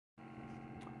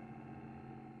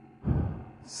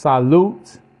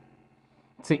Salute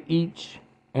to each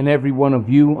and every one of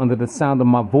you under the sound of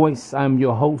my voice. I'm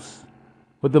your host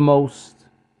with the most,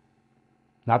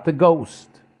 not the ghost.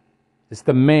 It's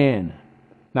the man,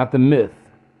 not the myth.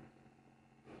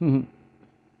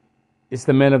 It's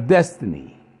the man of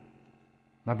destiny,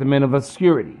 not the man of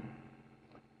obscurity.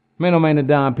 Man, oh man, the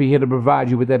Don P here to provide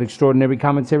you with that extraordinary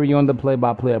commentary on the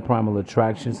play-by-play of Primal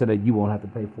Attraction so that you won't have to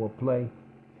pay for a play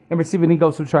and receive an ego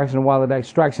subtraction and wallet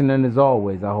extraction. And as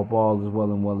always, I hope all is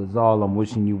well and well is all. I'm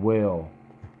wishing you well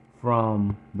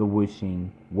from the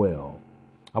wishing well.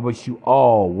 I wish you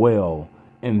all well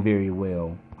and very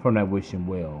well from that wishing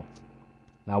well.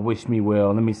 Now wish me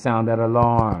well. Let me sound that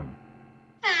alarm.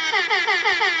 Take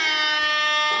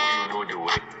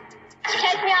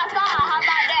me outside, how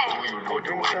about that? Oh,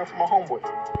 drink some for my homeboy.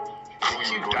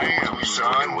 Damn,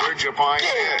 son, where'd you find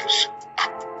this?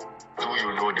 Who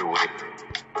you know do it?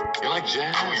 You like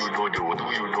jazz? Who you know do it?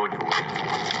 Who you know do it?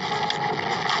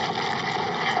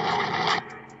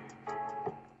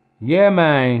 Yeah,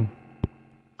 man.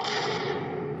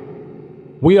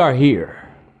 We are here.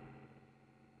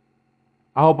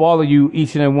 I hope all of you,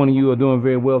 each and every one of you, are doing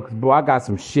very well. Because, bro, I got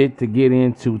some shit to get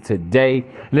into today.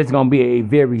 And it's going to be a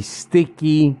very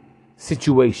sticky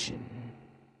situation.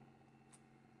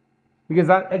 Because,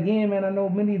 again, man, I know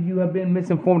many of you have been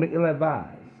misinformed and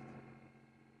ill-advised.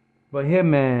 But here,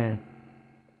 man,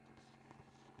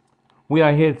 we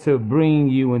are here to bring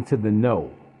you into the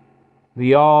know.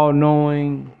 The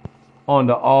all-knowing on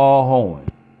the all-hoeing.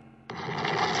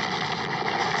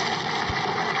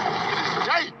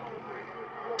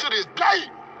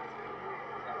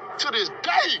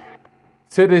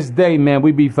 To this day, man,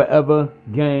 we be forever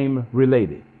game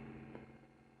related.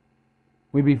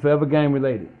 We be forever game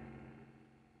related.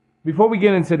 Before we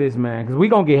get into this, man, because we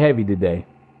going to get heavy today.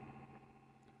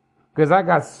 Because I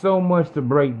got so much to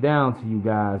break down to you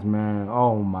guys, man.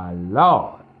 Oh, my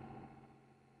Lord.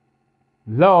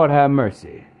 Lord have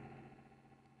mercy.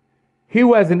 He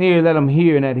who has an ear, let him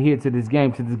hear and adhere to this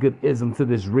game, to this good ism, to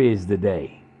this riz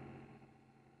today.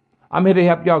 I'm here to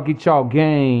help y'all get y'all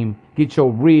game, get your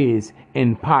riz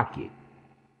in pocket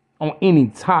on any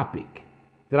topic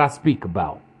that I speak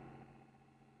about.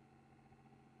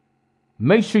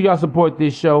 Make sure y'all support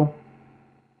this show.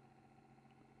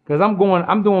 Because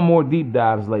I'm doing more deep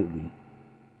dives lately.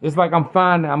 It's like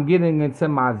I'm getting into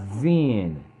my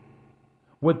zen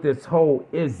with this whole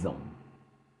ism.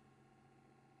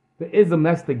 The ism,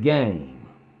 that's the game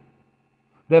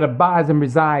that abides and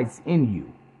resides in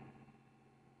you.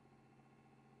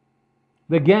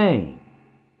 The game,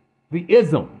 the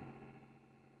ism,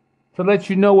 to let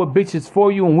you know what bitch is for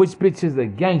you and which bitch is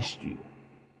against you.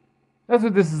 That's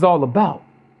what this is all about.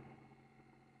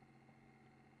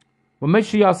 Well, make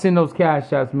sure y'all send those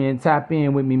cash outs, man. Tap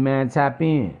in with me, man. Tap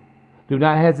in. Do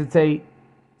not hesitate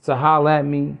to holler at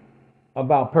me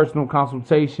about personal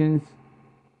consultations.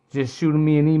 Just shoot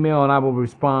me an email and I will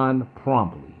respond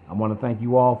promptly. I want to thank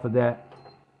you all for that.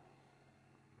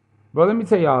 Bro, let me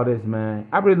tell y'all this, man.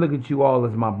 I really look at you all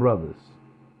as my brothers.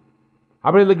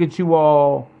 I really look at you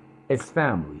all as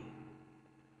family.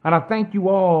 And I thank you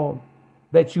all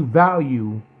that you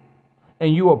value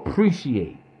and you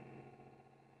appreciate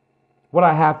what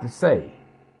I have to say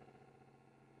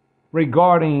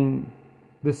regarding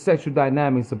the sexual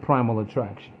dynamics of primal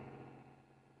attraction.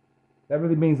 That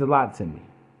really means a lot to me.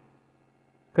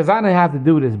 Because I didn't have to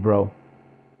do this, bro.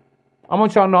 I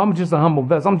want y'all to know I'm just a humble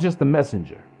vessel. I'm just a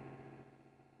messenger.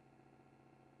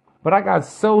 But I got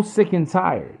so sick and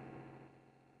tired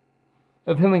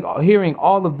of hearing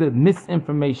all of the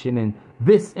misinformation and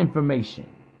this information.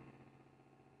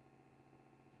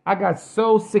 I got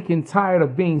so sick and tired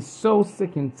of being so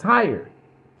sick and tired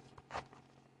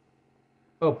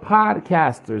of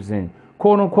podcasters and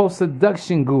quote unquote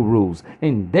seduction gurus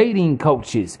and dating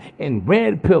coaches and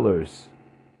red pillars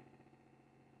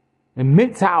and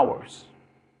MGTOWers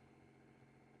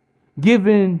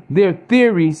giving their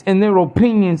theories and their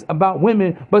opinions about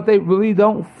women, but they really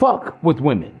don't fuck with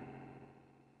women.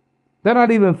 They're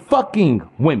not even fucking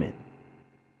women.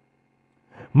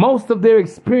 Most of their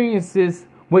experiences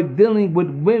with dealing with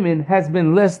women has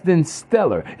been less than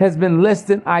stellar, has been less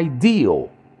than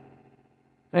ideal,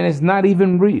 and it's not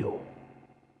even real.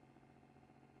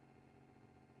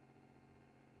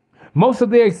 Most of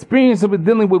their experience with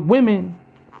dealing with women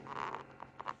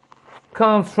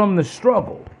comes from the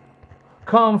struggle,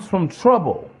 comes from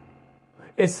trouble.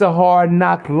 It's a hard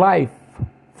knock life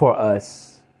for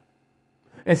us.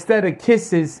 Instead of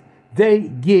kisses, they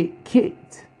get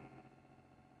kicked.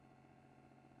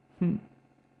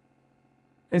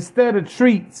 Instead of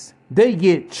treats, they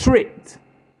get tricked.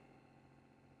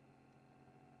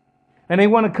 And they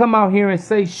want to come out here and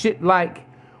say shit like,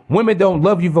 women don't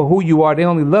love you for who you are. They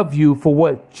only love you for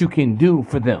what you can do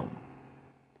for them.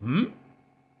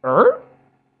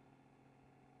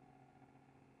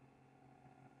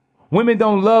 Women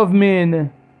don't love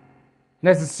men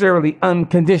necessarily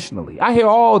unconditionally. I hear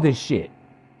all this shit.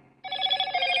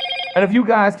 And if you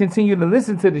guys continue to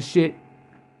listen to this shit,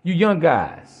 you young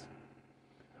guys,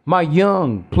 my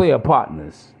young player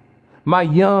partners, my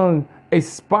young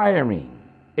aspiring,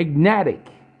 enigmatic,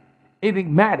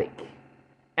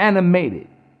 animated,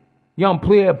 young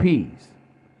player P's,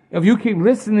 if you keep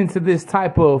listening to this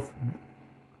type of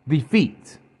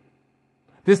defeat,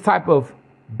 this type of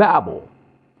babble,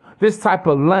 this type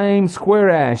of lame square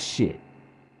ass shit,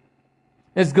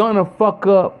 it's gonna fuck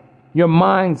up your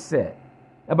mindset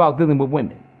about dealing with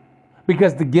women.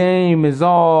 Because the game is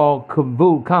all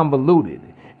convoluted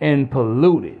and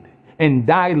polluted and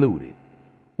diluted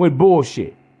with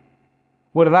bullshit.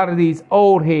 With a lot of these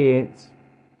old heads,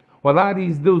 or a lot of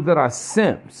these dudes that are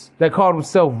simps, that call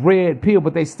themselves red pill,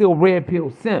 but they still red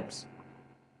pill simps.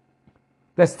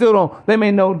 That still don't, they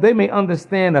may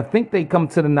understand or think they come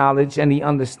to the knowledge and the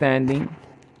understanding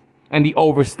and the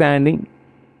overstanding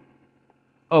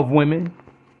of women,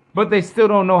 but they still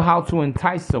don't know how to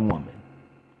entice a woman.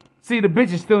 See, the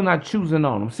bitch is still not choosing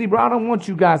on them. See, bro, I don't want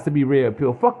you guys to be red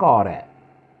pill. Fuck all that.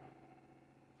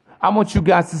 I want you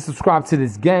guys to subscribe to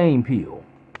this game pill,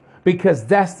 because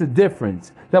that's the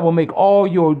difference that will make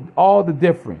all the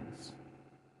difference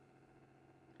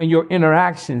in your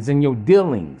interactions and your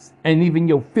dealings and even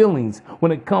your feelings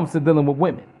when it comes to dealing with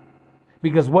women.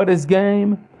 Because what is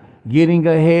game? Getting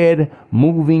ahead,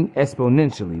 moving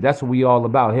exponentially. That's what we all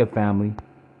about here, family.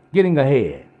 Getting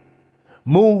ahead,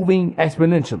 moving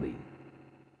exponentially,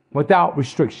 without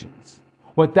restrictions,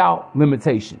 without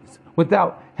limitations,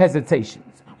 without hesitations,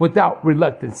 without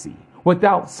reluctancy,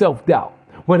 without self-doubt,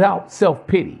 without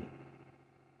self-pity,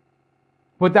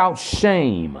 without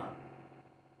shame,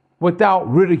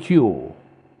 without ridicule.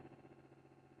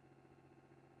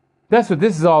 That's what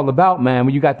this is all about, man,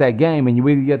 when you got that game and you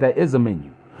really got that ism in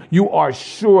you. You are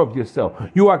sure of yourself.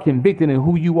 You are convicted in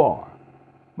who you are.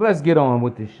 Let's get on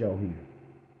with this show here.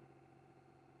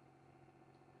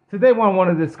 Today what I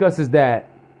want to discuss is that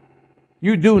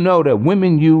you do know that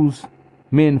women use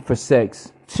men for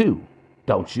sex too,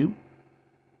 don't you?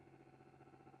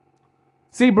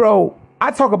 See, bro,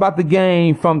 I talk about the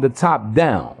game from the top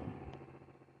down.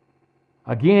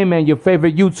 Again, man, your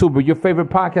favorite YouTuber, your favorite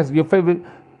podcaster, your favorite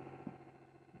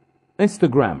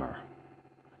Instagrammer,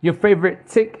 your favorite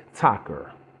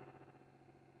TikToker,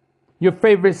 your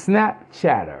favorite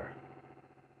Snapchatter,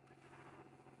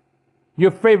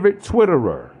 your favorite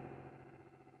Twitterer.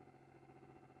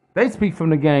 They speak from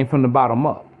the game from the bottom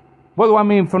up. What do I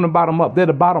mean from the bottom up? They're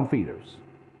the bottom feeders.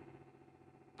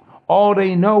 All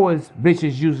they know is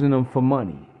bitches using them for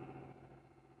money.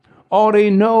 All they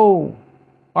know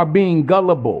are being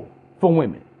gullible for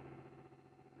women.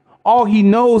 All he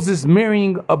knows is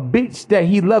marrying a bitch that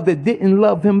he loved that didn't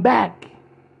love him back.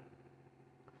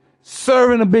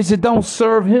 Serving a bitch that don't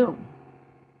serve him.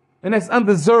 And that's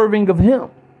undeserving of him.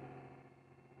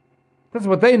 That's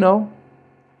what they know.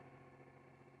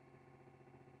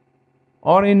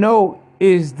 All they know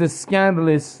is the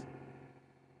scandalous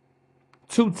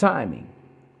two-timing,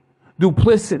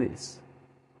 duplicitous,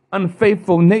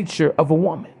 unfaithful nature of a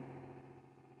woman.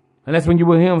 And that's when you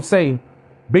will hear him say,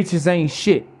 bitches ain't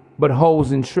shit but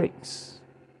hoes and tricks.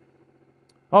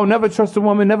 Oh, never trust a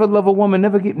woman, never love a woman,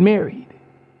 never get married.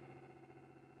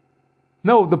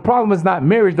 No, the problem is not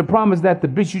marriage. The problem is that the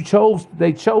bitch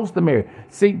they chose to marry.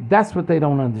 See, that's what they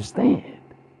don't understand.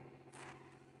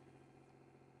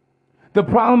 The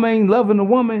problem ain't loving a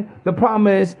woman. The problem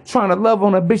is trying to love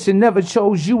on a bitch that never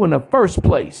chose you in the first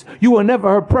place. You were never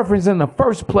her preference in the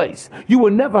first place. You were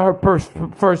never her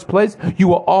first place. You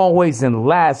were always in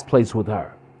last place with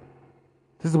her.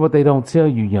 This is what they don't tell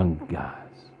you, young guys.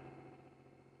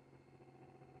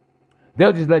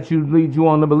 They'll just lead you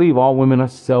on to believe all women are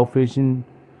selfish and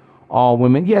all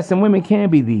women. Yes, and women can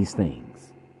be these things.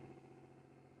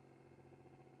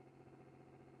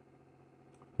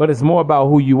 But it's more about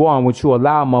who you are and what you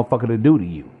allow a motherfucker to do to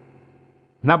you.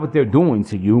 Not what they're doing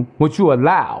to you. What you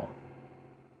allow.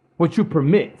 What you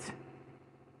permit.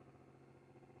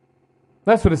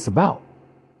 That's what it's about.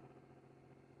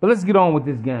 But let's get on with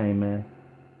this game, man.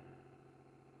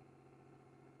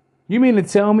 You mean to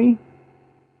tell me,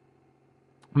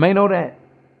 may know that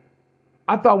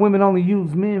I thought women only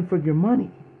use men for your money.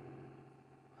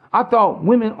 I thought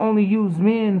women only use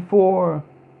men for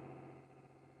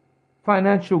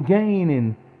financial gain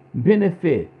and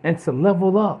benefit and to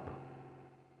level up.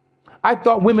 I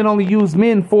thought women only use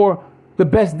men for the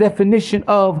best definition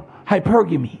of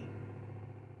hypergamy.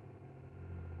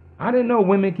 I didn't know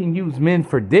women can use men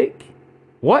for dick.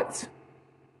 What?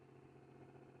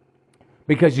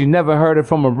 Because you never heard it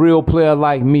from a real player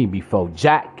like me before,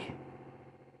 Jack.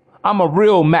 I'm a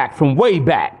real Mac from way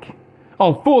back,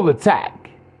 on full attack.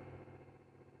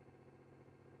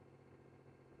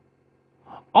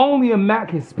 Only a Mac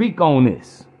can speak on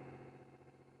this.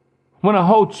 When a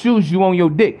hoe choose you on your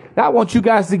dick. I want you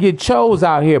guys to get chose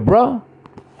out here, bruh.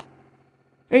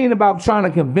 It ain't about trying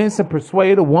to convince and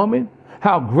persuade a woman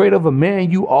how great of a man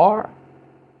you are.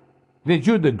 That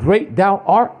you're the great thou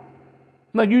art.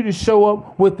 No, you just show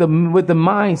up with the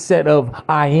mindset of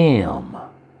I am.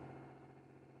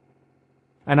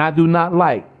 And I do not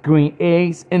like green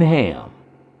eggs and ham.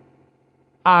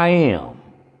 I am.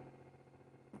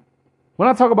 When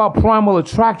I talk about primal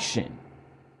attraction,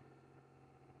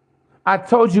 I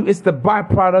told you it's the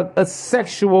byproduct of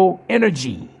sexual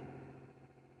energy.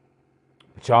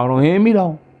 But y'all don't hear me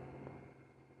though.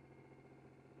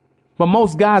 But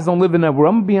most guys don't live in that world.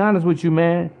 I'm going to be honest with you,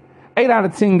 man. 8 out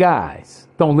of 10 guys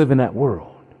don't live in that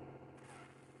world.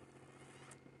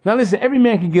 Now listen, every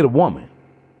man can get a woman.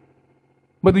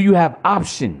 But do you have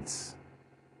options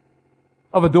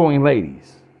of adoring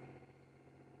ladies?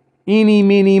 Eeny,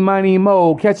 meeny, miny,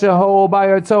 mo. Catch a hoe by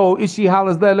her toe. If she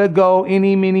hollers, let her go.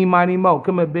 Eeny, meeny, miny, mo.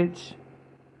 Come here, bitch.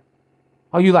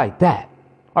 Are you like that?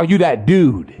 Are you that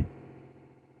dude?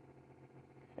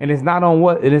 And it's not on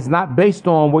what, and it's not based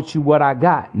on what I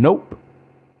got. Nope.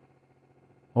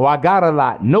 Oh, I got a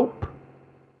lot. Nope.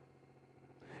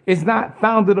 It's not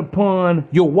founded upon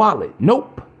your wallet.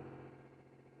 Nope.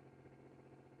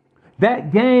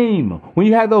 That game, when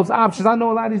you have those options, I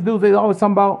know a lot of these dudes, they always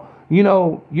talking about,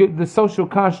 the social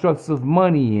constructs of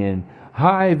money and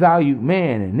high value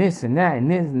man and this and that and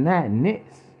this and that and this.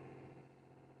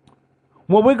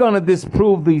 Well, we're going to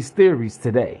disprove these theories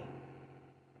today.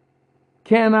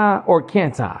 Can I or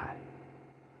can't I?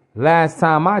 Last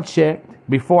time I checked,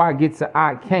 before I get to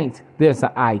I can't, there's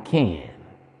a I can.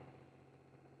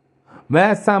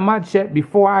 Last time I checked,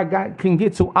 before I can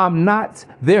get to I'm not,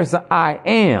 there's a I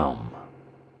am.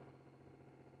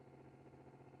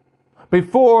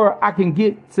 Before I can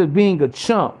get to being a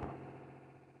chump,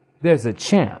 there's a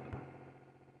champ.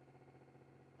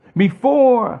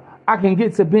 Before I can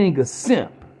get to being a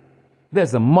simp,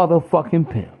 there's a motherfucking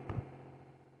pimp.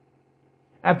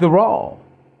 After all,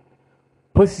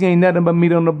 pussy ain't nothing but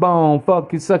meat on the bone.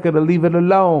 Fuck you, sucker, to leave it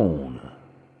alone.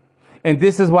 And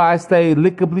this is why I stay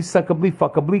lickably, suckably,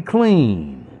 fuckably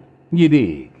clean. You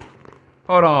dig?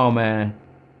 Hold on, man.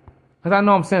 Because I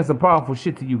know I'm saying some powerful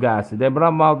shit to you guys today, but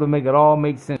I'm about to make it all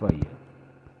make sense for you.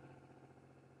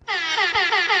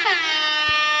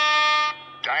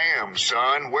 Damn,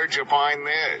 son, where'd you find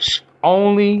this?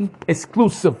 Only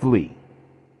exclusively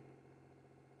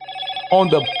on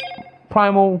the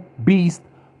Primal Beast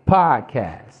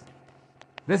Podcast.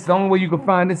 This is the only way you can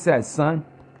find this at, son.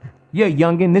 Yeah,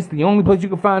 youngin', this is the only place you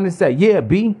can find this at. Yeah,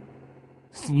 B.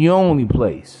 It's the only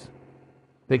place.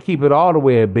 They keep it all the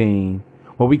way at Bean,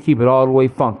 but we keep it all the way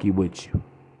funky with you.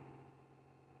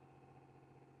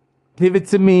 Give it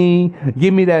to me.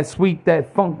 Give me that sweet,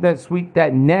 that funk, that sweet,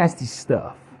 that nasty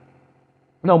stuff.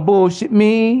 No bullshit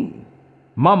me.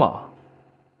 Mama.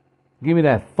 Give me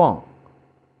that funk,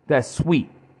 that sweet,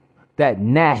 that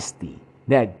nasty,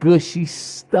 that gushy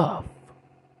stuff.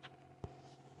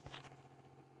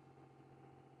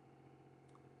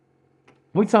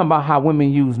 We talking about how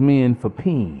women use men for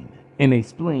peen and they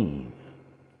spleen.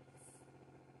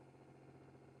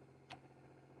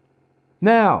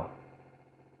 Now,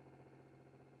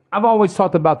 I've always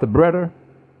talked about the breeder,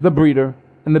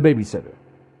 and the babysitter.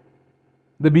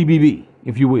 The BBB,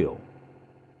 if you will.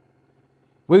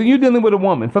 Whether you're dealing with a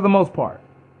woman, for the most part,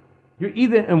 you're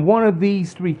either in one of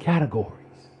these 3 categories.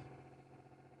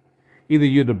 Either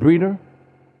you're the breeder,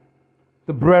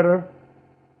 the breeder,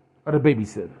 or the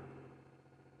babysitter.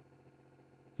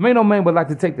 Man, oh man would like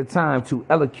to take the time to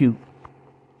elocute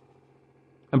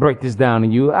and break this down to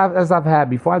you, as I've had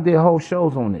before. I did whole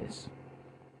shows on this.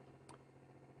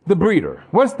 The breeder.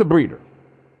 What's the breeder?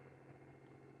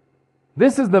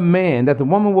 This is the man that the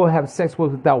woman will have sex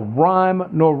with without rhyme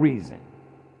nor reason.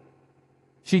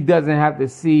 She doesn't have to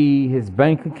see his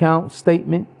bank account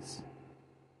statements.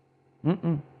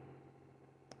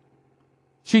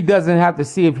 She doesn't have to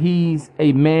see if he's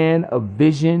a man of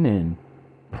vision and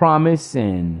promise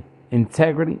and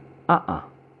integrity.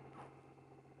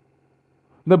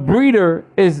 The breeder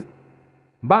is,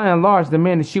 by and large, the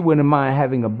man that she wouldn't mind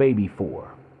having a baby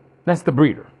for. That's the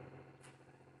breeder.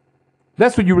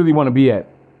 That's what you really want to be at,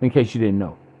 in case you didn't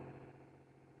know.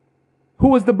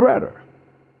 Who is the breeder?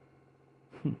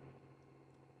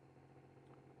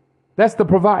 That's the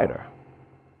provider.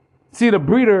 See, the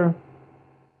breeder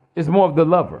is more of the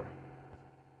lover.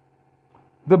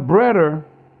 The breeder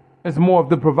is more of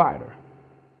the provider.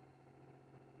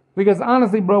 Because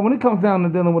honestly, bro, when it comes down to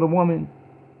dealing with a woman,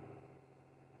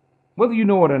 whether you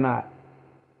know it or not,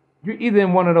 you're either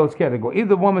in one of those categories. Either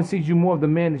the woman sees you more of the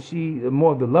man that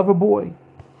more of the lover boy,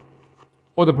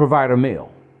 or the provider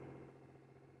male.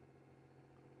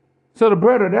 So the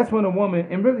breeder, that's when a woman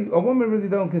really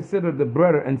don't consider the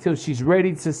breeder until she's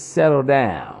ready to settle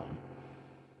down.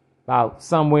 About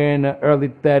somewhere in the early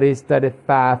 30s,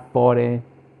 35, 40.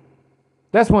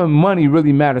 That's when money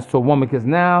really matters to a woman, because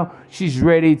now she's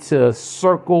ready to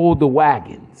circle the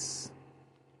wagons.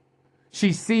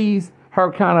 She sees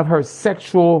her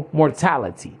sexual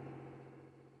mortality.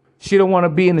 She don't want to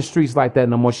be in the streets like that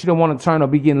no more. She don't want to turn up,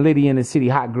 be getting litty in the city,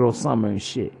 hot girl summer and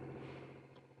shit.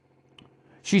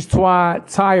 She's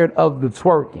tired of the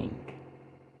twerking.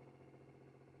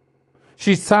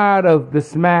 She's tired of the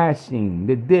smashing,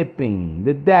 the dipping,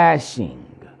 the dashing.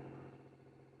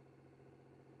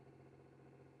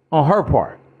 On her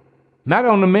part. Not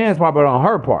on the man's part, but on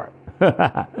her part.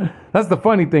 That's the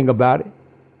funny thing about it.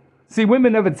 See,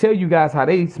 women never tell you guys how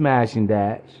they smash and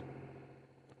dash.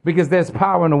 Because there's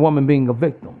power in a woman being a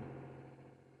victim.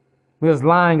 Because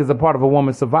lying is a part of a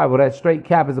woman's survival. That straight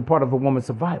cap is a part of a woman's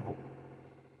survival.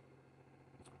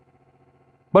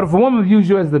 But if a woman views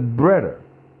you as the breeder,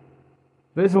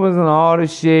 this wasn't all the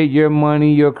shit, your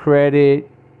money, your credit,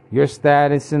 your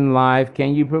status in life,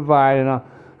 can you provide, and all,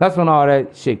 that's when all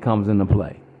that shit comes into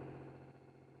play.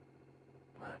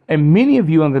 And many of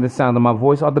you under the sound of my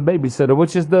voice are the babysitter,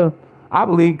 which is I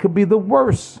believe, could be the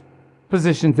worst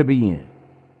position to be in.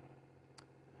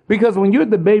 Because when you're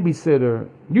the babysitter,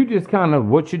 you just kind of,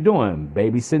 what you're doing,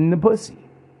 babysitting the pussy.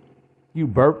 You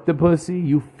burp the pussy,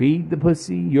 you feed the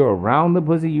pussy, you're around the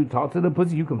pussy, you talk to the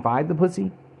pussy, you confide the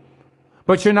pussy.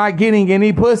 But you're not getting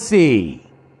any pussy.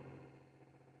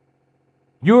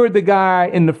 You're the guy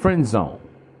in the friend zone.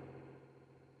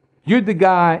 You're the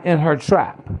guy in her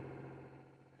trap.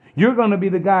 You're going to be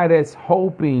the guy that's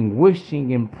hoping,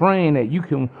 wishing, and praying that you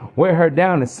can wear her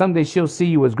down and someday she'll see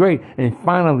you as great and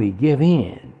finally give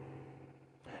in.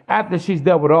 After she's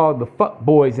dealt with all the fuck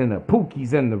boys and the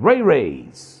Pookies and the Ray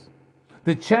Rays,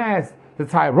 the Chads, the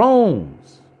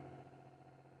Tyrones,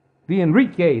 the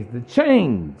Enriques, the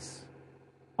Changs,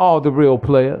 all the real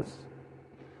players,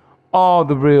 all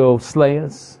the real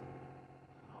slayers,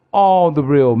 all the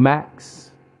real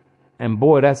Macs, and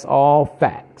boy, that's all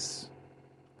facts.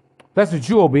 That's what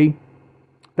you'll be.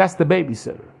 That's the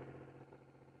babysitter.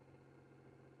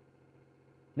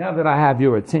 Now that I have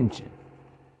your attention,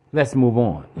 let's move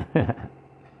on.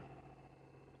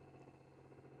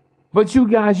 But you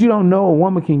guys, you don't know a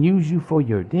woman can use you for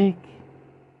your dick.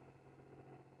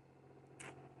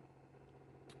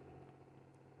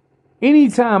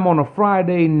 Anytime on a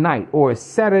Friday night or a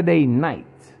Saturday night,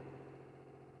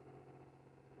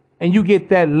 and you get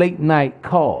that late night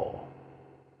call,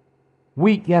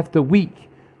 week after week,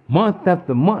 month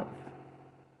after month,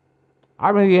 I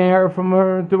really ain't heard from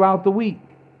her throughout the week.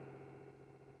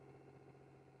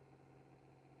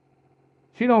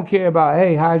 She don't care about,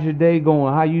 hey, how's your day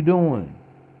going? How you doing?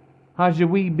 How's your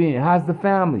week been? How's the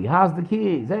family? How's the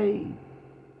kids? Hey.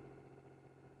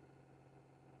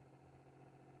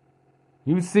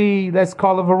 You see, let's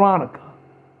call her Veronica.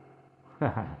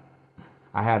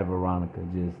 I had a Veronica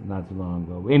just not too long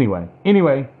ago.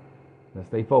 Anyway, let's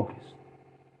stay focused.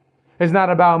 It's not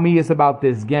about me, it's about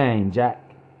this game, Jack.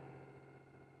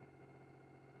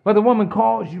 But the woman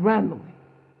calls you randomly.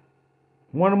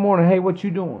 1 in the morning, hey, what you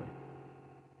doing?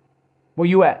 Where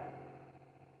you at?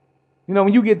 You know,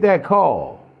 when you get that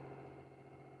call,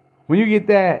 when you get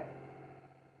that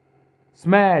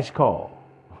smash call,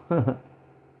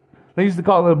 they used to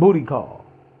call it a booty call.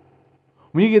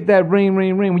 When you get that ring,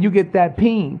 ring, ring, when you get that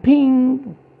ping,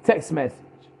 ping, text message.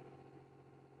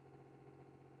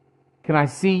 Can I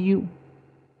see you?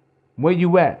 Where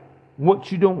you at?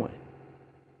 What you doing?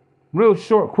 Real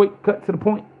short, quick, cut to the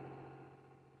point.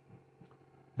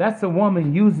 That's a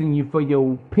woman using you for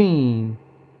your peen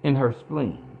in her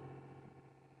spleen.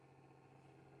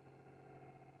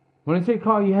 When a chick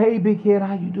call you, hey, big head,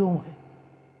 how you doing?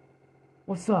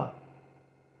 What's up?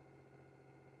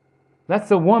 That's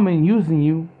a woman using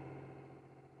you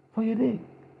for your dick.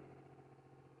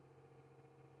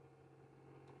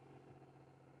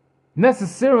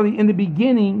 Necessarily in the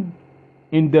beginning,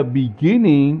 in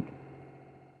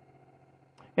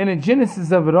the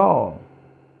genesis of it all,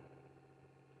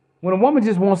 when a woman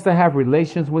just wants to have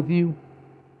relations with you,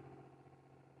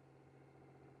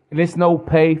 and there's no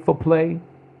pay for play,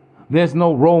 there's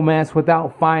no romance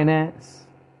without finance,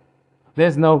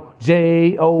 There's no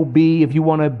J-O-B if you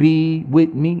want to be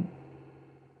with me.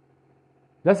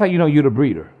 That's how you know you're the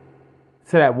breeder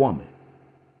to that woman.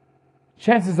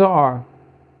 Chances are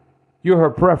you're her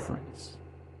preference.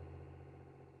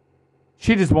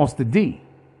 She just wants the D.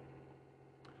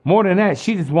 More than that,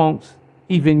 she just wants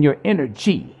even your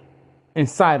energy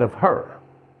inside of her.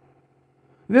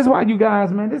 This is why you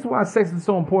guys, man, this is why sex is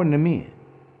so important to men.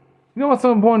 You know what's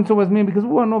so important to us men? Because we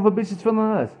want to know if a bitch is feeling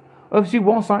us or if she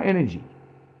wants our energy.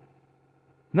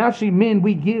 Naturally, men,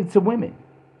 we give to women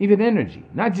even energy,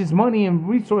 not just money and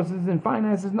resources and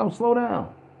finances. No, slow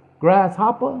down.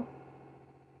 Grasshopper.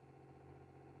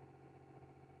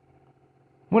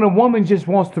 When a woman just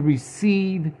wants to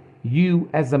receive you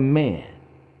as a man,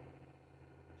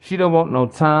 she don't want no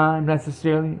time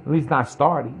necessarily, at least not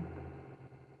starting.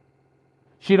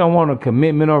 She don't want a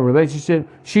commitment or relationship.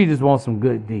 She just wants some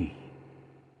good D.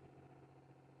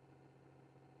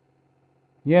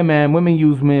 Yeah, man, women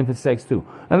use men for sex too.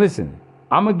 And listen,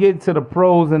 I'm going to get to the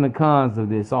pros and the cons of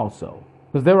this also,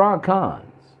 because there are cons.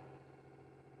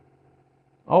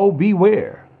 Oh,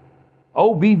 beware.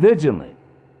 Oh, be vigilant.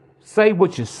 Say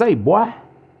what you say, boy.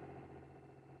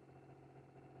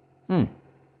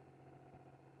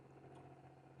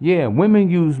 Yeah, women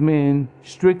use men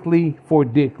strictly for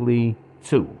dickly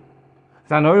too.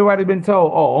 So I know everybody been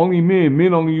told, oh, only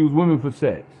men only use women for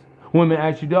sex. Women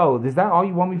ask you, oh, is that all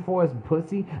you want me for is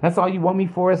pussy? That's all you want me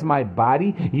for is my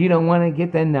body? You don't want to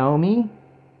get to know me?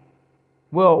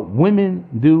 Well, women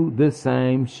do the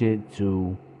same shit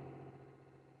to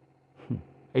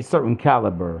a certain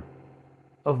caliber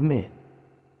of men.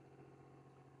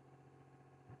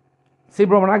 See,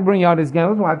 bro, when I bring y'all this game,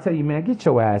 that's why I tell you, man, get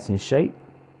your ass in shape.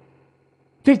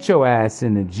 Get your ass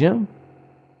in the gym.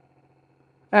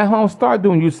 At home, start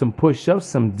doing you some push-ups,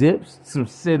 some dips, some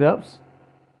sit-ups,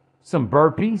 some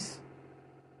burpees.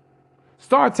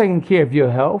 Start taking care of your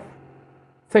health,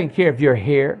 taking care of your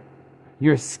hair,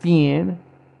 your skin,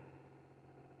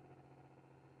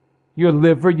 your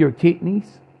liver, your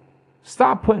kidneys.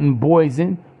 Stop putting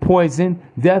poison,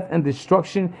 death, and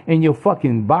destruction in your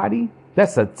fucking body.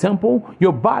 That's a temple.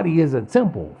 Your body is a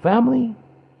temple, family.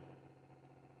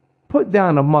 Put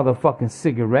down the motherfucking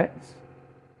cigarettes.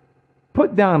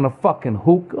 Put down the fucking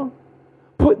hookah.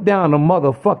 Put down the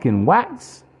motherfucking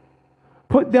wax.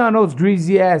 Put down those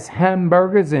greasy ass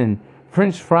hamburgers and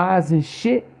french fries and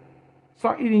shit.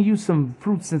 Start eating you some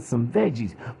fruits and some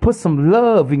veggies. Put some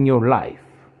love in your life.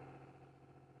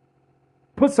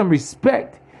 Put some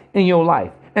respect in your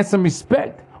life and some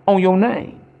respect on your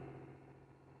name.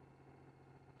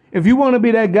 If you want to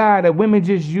be that guy that women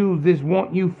just use, just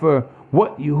want you for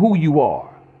who you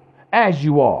are, as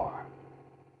you are.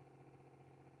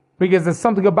 Because there's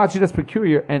something about you that's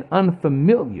peculiar and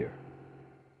unfamiliar.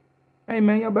 Hey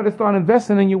man, y'all better start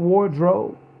investing in your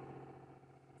wardrobe.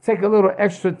 Take a little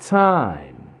extra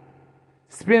time.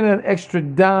 Spend an extra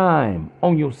dime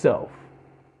on yourself.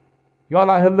 Y'all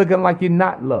out here looking like you're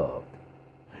not loved.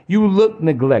 You look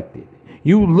neglected.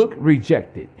 You look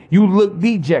rejected. You look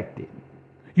dejected.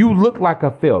 You look like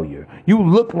a failure. You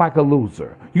look like a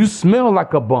loser. You smell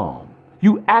like a bum.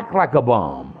 You act like a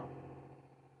bum.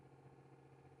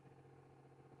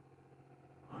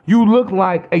 You look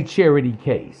like a charity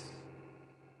case.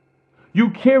 You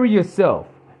carry yourself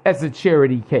as a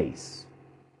charity case.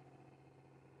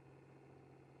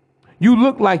 You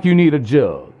look like you need a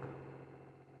jug.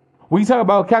 We talk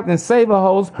about Captain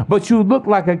Save-A-Hose, but you look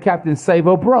like a Captain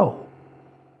Save-A-Bro.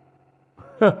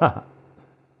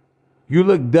 You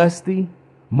look dusty,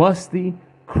 musty,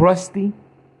 crusty.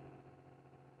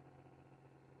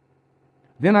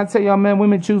 Then I tell y'all, man,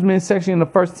 women choose men sexually in the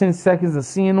first 10 seconds of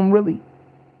seeing them, really.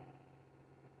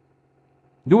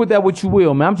 Do with that what you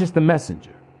will, man. I'm just a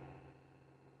messenger.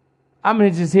 I'm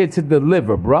just here to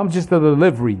deliver, bro. I'm just a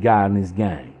delivery guy in this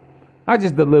game. I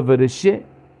just deliver the shit.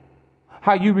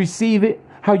 How you receive it,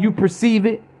 how you perceive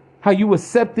it, how you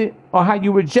accept it, or how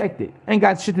you reject it. Ain't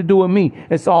got shit to do with me.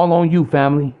 It's all on you,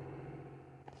 family.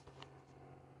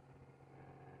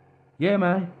 Yeah,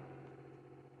 man.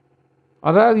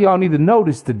 A lot of y'all need to know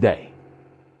this today.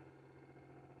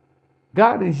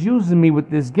 God is using me with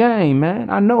this game,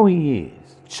 man. I know he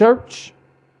is. Church.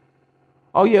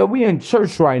 Oh, yeah, we in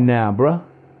church right now, bruh.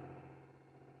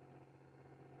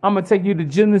 I'm going to take you to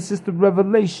Genesis to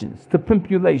Revelations to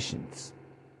Pimpulations.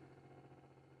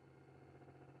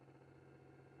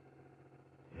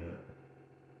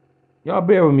 Y'all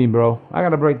bear with me, bro. I got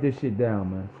to break this shit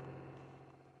down, man.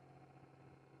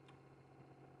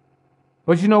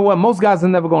 But you know what? Most guys are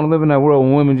never going to live in that world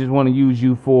when women just want to use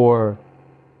you for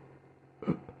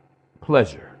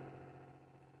pleasure.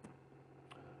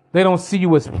 They don't see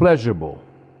you as pleasurable.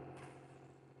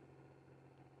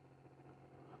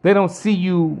 They don't see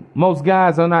you. Most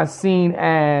guys are not seen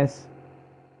as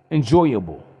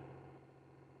enjoyable.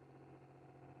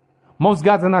 Most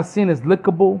guys are not seen as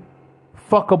lickable,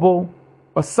 fuckable,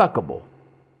 or suckable.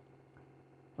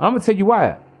 I'm going to tell you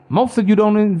why. Most of you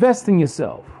don't invest in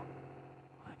yourself.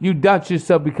 You doubt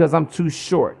yourself because I'm too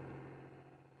short.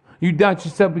 You doubt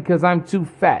yourself because I'm too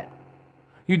fat.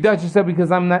 You doubt yourself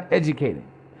because I'm not educated.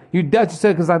 You doubt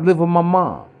yourself because I live with my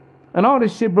mom. And all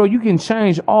this shit, bro, you can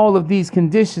change all of these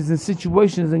conditions and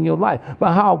situations in your life.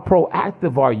 But how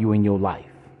proactive are you in your life?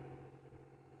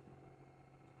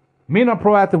 Men are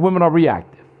proactive, women are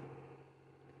reactive.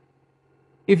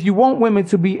 If you want women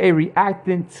to be a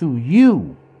reactant to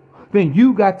you, then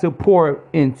you got to pour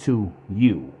into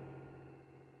you.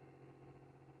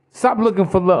 Stop looking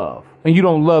for love and you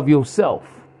don't love yourself.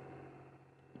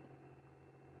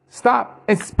 Stop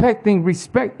expecting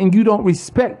respect and you don't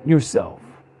respect yourself.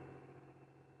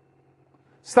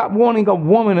 Stop wanting a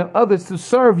woman and others to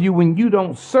serve you when you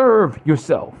don't serve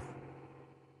yourself.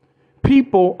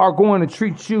 People are going to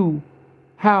treat you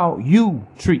how you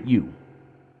treat you.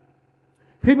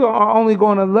 People are only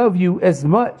going to love you as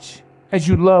much as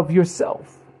you love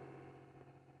yourself.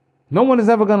 No one is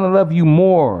ever going to love you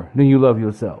more than you love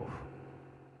yourself.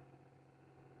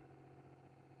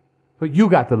 But you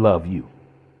got to love you.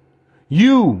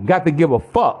 You got to give a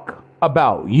fuck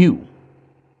about you.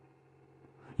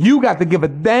 You got to give a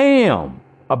damn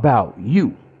about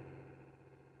you.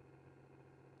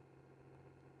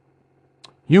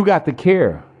 You got to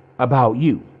care about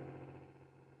you.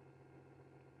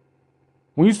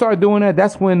 When you start doing that,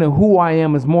 that's when the who I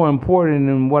am is more important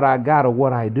than what I got or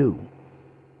what I do.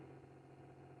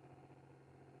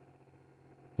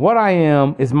 What I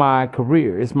am is my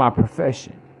career, it's my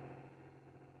profession.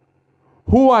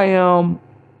 Who I am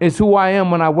is who I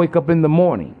am when I wake up in the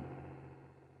morning.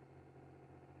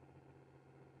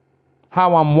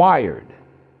 How I'm wired,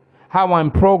 how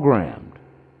I'm programmed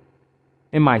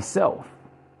in myself.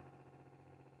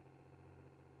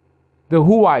 The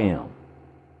who I am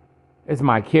is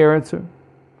my character,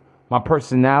 my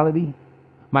personality,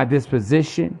 my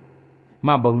disposition,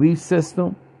 my belief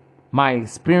system, my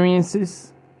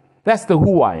experiences. That's the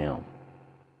who I am.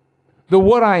 The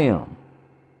what I am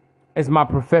is my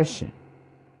profession,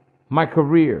 my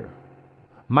career,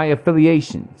 my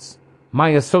affiliations, my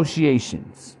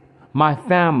associations, my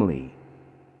family,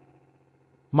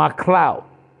 my clout,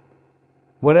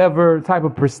 whatever type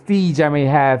of prestige I may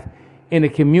have in the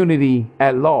community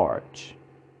at large.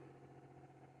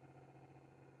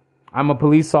 I'm a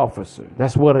police officer.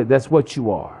 That's what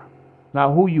you are,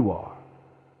 not who you are.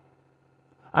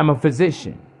 I'm a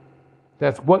physician.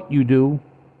 That's what you do.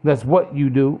 That's what you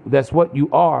do. That's what you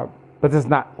are, but that's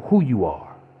not who you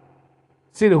are.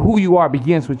 See, the who you are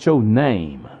begins with your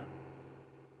name.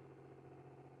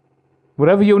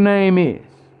 Whatever your name is.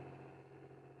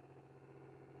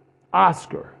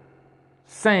 Oscar,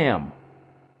 Sam,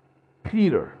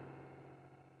 Peter.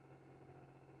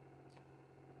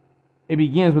 It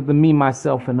begins with the me,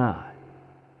 myself, and I.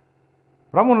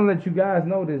 But I want to let you guys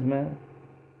know this, man.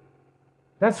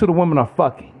 That's who the women are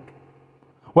fucking.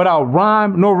 Without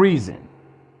rhyme, no reason.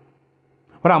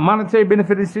 Without monetary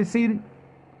benefit and shit. See,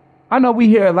 I know we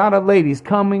hear a lot of ladies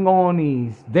coming on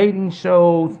these dating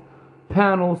shows,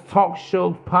 panels, talk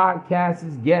shows,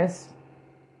 podcasts, guests.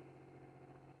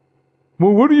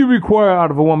 Well, what do you require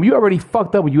out of a woman? You already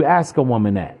fucked up when you ask a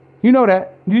woman that. You know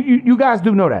that. You guys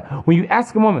do know that. When you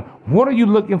ask a woman, what are you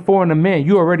looking for in a man?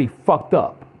 You already fucked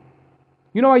up.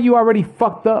 You know why you already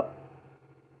fucked up?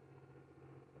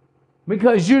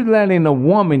 Because you're letting a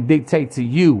woman dictate to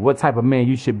you what type of man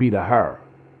you should be to her.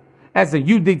 As in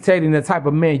you dictating the type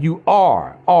of man you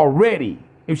are already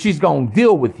if she's going to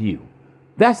deal with you.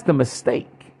 That's the mistake.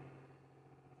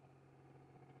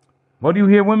 What do you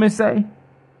hear women say?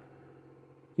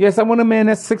 Yes, I want a man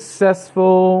that's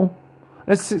successful,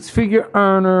 a six-figure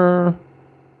earner,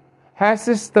 has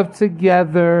his stuff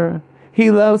together. He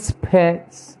loves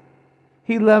pets.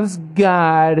 He loves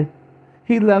God.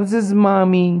 He loves his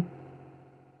mommy.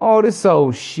 All this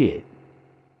old shit.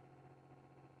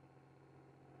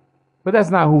 But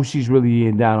that's not who she's really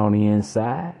in down on the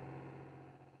inside.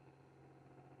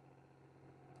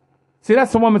 See,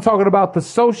 that's a woman talking about the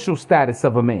social status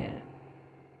of a man.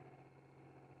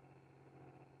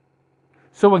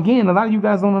 So again, a lot of you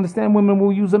guys don't understand women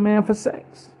will use a man for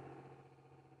sex.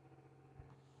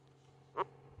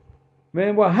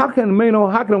 Man, well, how can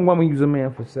a woman use a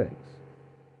man for sex?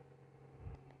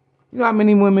 You know how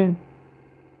many women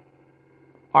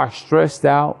are stressed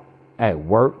out at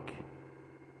work?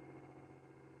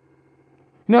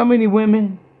 You know how many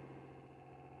women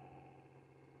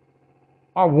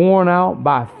are worn out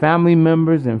by family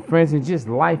members and friends and just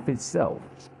life itself.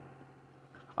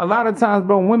 A lot of times,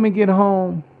 bro, when women get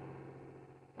home,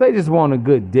 they just want a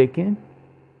good dicking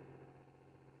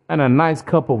and a nice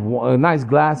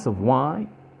glass of wine.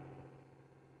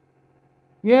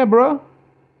 Yeah, bro.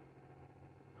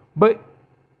 But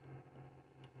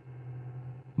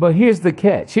here's the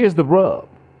catch. Here's the rub.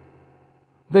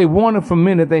 They want it from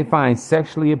men that they find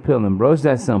sexually appealing, bro. It's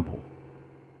that simple.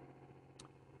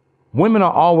 Women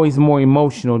are always more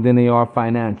emotional than they are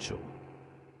financial.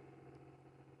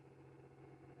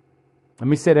 Let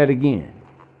me say that again.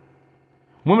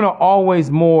 Women are always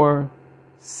more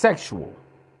sexual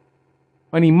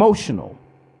and emotional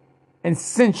and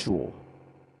sensual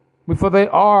before they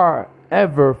are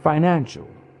ever financial.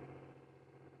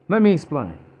 Let me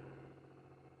explain.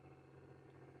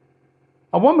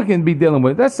 A woman can be dealing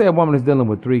with, let's say a woman is dealing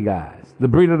with 3 guys, the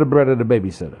breeder, the breader, the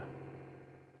babysitter,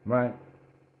 right?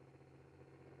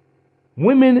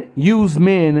 Women use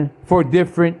men for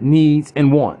different needs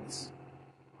and wants.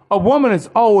 A woman is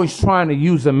always trying to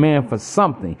use a man for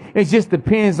something. It just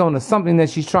depends on the something that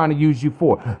she's trying to use you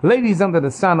for. Ladies, under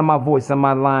the sound of my voice, am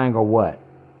I lying or what?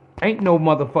 Ain't no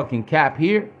motherfucking cap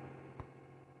here.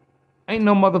 Ain't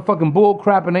no motherfucking bull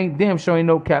crap and ain't damn sure ain't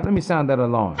no cap. Let me sound that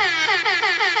alarm.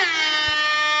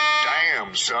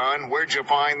 Damn, son, where'd you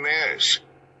find this?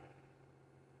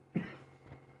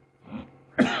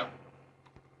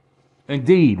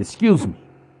 Indeed, excuse me.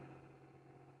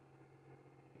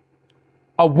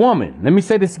 A woman, let me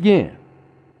say this again,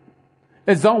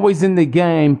 is always in the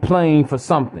game playing for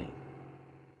something.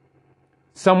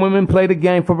 Some women play the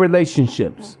game for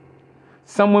relationships.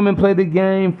 Some women play the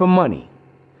game for money.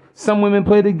 Some women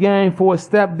play the game for a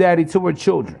stepdaddy to her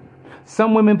children.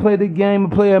 Some women play the game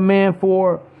and play a man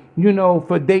for,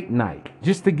 for date night,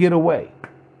 just to get away.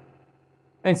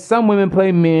 And some women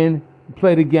play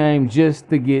the game just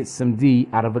to get some D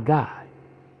out of a guy.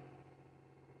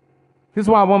 This is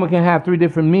why a woman can have 3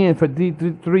 different men for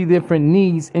 3 different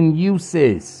needs and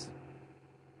uses.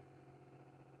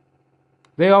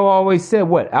 They always said,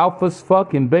 what? Alphas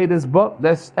fuck and betas buck.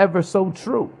 That's ever so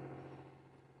true.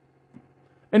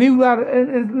 And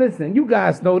listen, you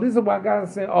guys know this is why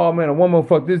guys say, oh man, a woman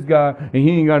fuck this guy and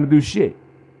he ain't got to do shit.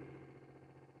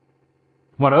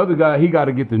 While the other guy, he got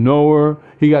to get to know her.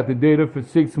 He got to date her for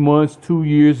 6 months, 2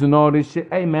 years and all this shit.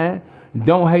 Hey man,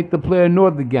 don't hate the player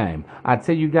nor the game. I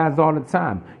tell you guys all the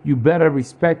time, you better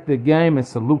respect the game and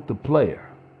salute the player.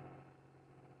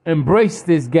 Embrace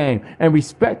this game and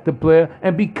respect the player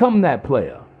and become that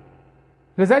player.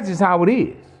 Because that's just how it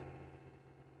is.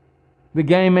 The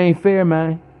game ain't fair,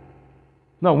 man.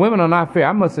 No, women are not fair.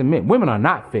 I must admit, women are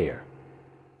not fair.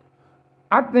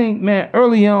 I think, man,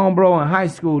 early on, bro, in high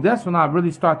school, that's when I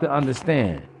really start to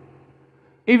understand.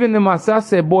 Even in myself, I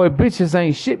said, boy, bitches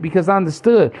ain't shit, because I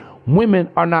understood women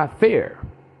are not fair.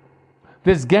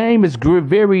 This game is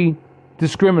very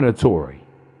discriminatory.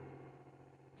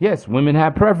 Yes, women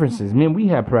have preferences. Men, we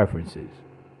have preferences.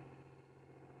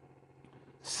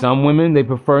 Some women, they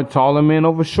prefer taller men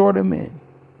over shorter men.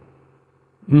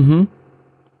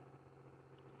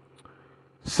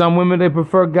 Some women, they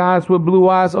prefer guys with blue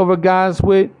eyes over guys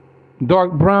with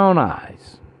dark brown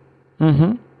eyes.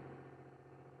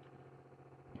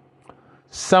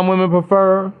 Some women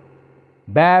prefer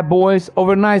bad boys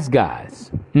over nice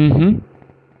guys.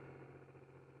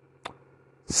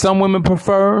 Some women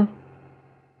prefer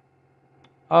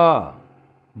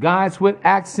guys with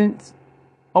accents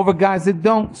over guys that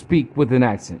don't speak with an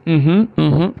accent.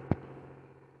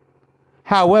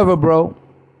 However, bro,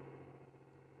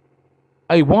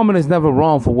 a woman is never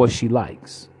wrong for what she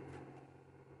likes.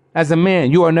 As a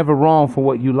man, you are never wrong for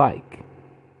what you like.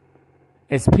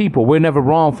 As people, we're never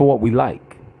wrong for what we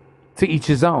like. To each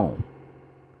his own.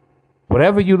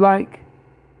 Whatever you like,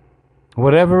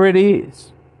 whatever it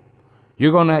is,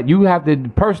 you have to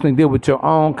personally deal with your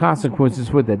own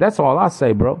consequences with that. That's all I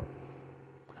say, bro.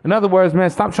 In other words, man,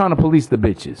 stop trying to police the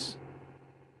bitches.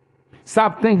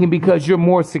 Stop thinking because you're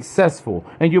more successful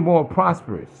and you're more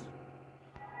prosperous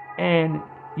and,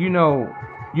 you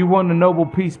won the Nobel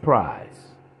Peace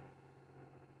Prize.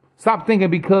 Stop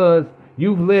thinking because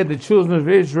you've led the children of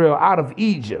Israel out of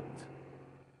Egypt.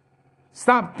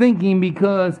 Stop thinking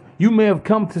because you may have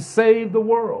come to save the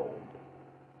world.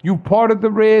 You parted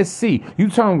the Red Sea. You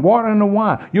turned water into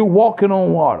wine. You're walking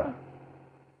on water.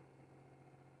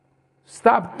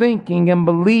 Stop thinking and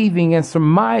believing and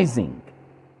surmising.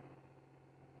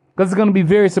 Because it's going to be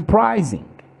very surprising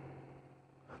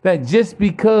that just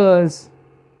because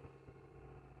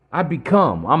I'm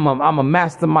a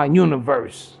master of my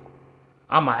universe.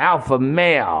 I'm an alpha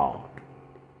male.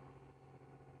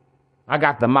 I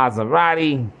got the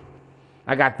Maserati.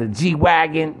 I got the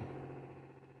G-Wagon.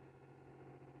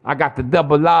 I got the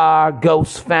Double R,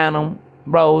 Ghost Phantom,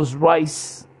 Rolls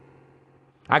Royce.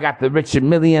 I got the Richard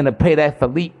Million to pay that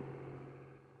Philippe.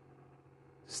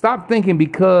 Stop thinking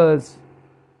because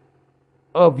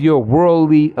of your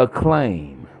worldly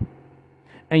acclaim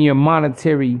and your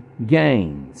monetary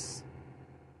gains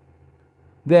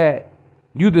that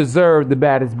you deserve the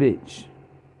baddest bitch.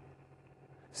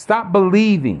 Stop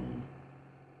believing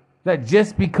that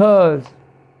just because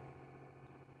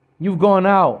you've gone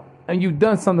out and you've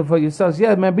done something for yourself,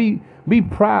 yeah, man, be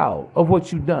proud of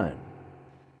what you've done.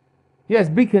 Yes,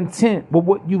 be content with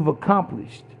what you've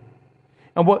accomplished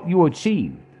and what you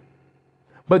achieved.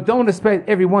 But don't expect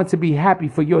everyone to be happy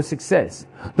for your success.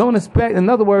 Don't expect, in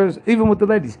other words, even with the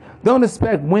ladies, don't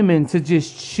expect women to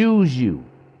just choose you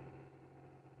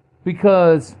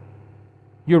because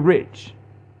you're rich,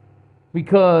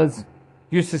 because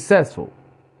you're successful.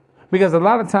 Because a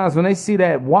lot of times when they see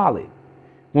that wallet,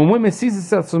 when women see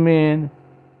successful men,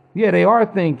 yeah, they are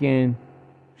thinking,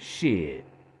 shit,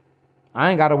 I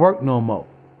ain't got to work no more.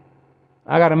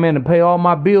 I got a man to pay all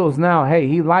my bills now. Hey,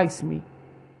 he likes me.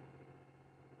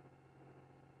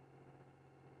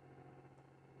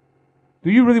 Do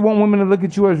you really want women to look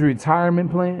at you as a retirement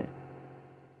plan?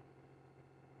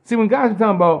 See, when guys are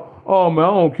talking about, oh, man, I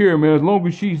don't care, man, as long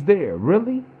as she's there.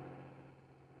 Really?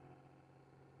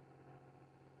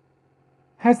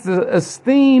 Has the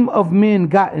esteem of men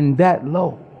gotten that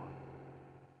low?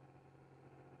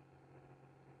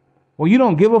 Well, you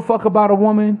don't give a fuck about a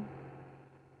woman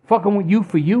fucking with you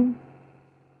for you?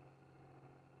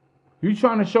 You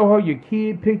trying to show her your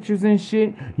kid pictures and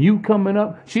shit? You coming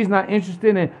up? She's not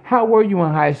interested in how were you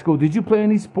in high school? Did you play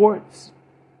any sports?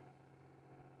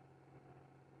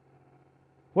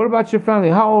 What about your family?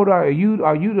 How old are you?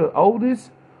 Are you the oldest?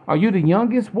 Are you the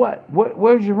youngest?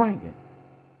 Where's your ranking?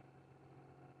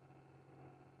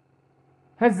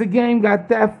 Has the game got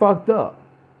that fucked up?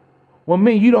 Well,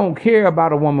 man, you don't care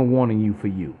about a woman wanting you for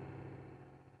you.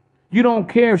 You don't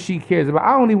care if she cares about.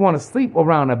 I only want to sleep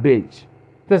around a bitch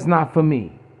that's not for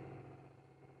me.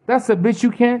 That's a bitch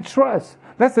you can't trust.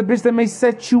 That's a bitch that may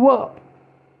set you up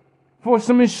for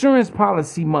some insurance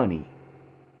policy money.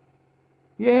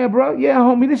 Yeah, bro. Yeah,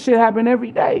 homie, this shit happen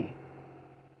every day.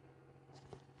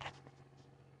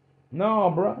 No,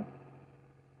 bro.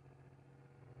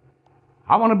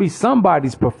 I want to be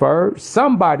somebody's preferred,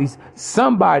 somebody's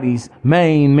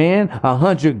main man,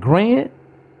 $100,000.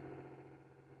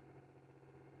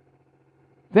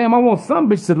 Damn, I want some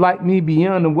bitch to like me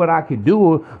beyond what I could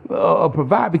do or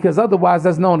provide, because otherwise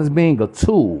that's known as being a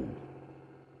tool.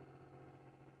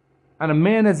 And a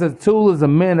man that's a tool is a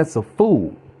man that's a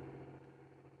fool.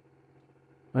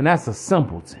 And that's a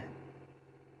simpleton,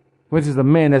 which is a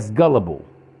man that's gullible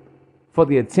for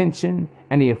the attention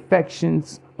and the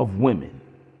affections of women.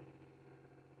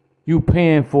 You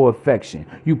paying for affection.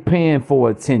 You paying for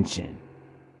attention.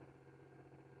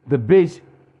 The bitch,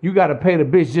 you got to pay the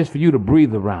bitch just for you to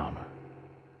breathe around her.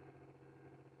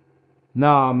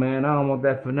 Nah, man, I don't want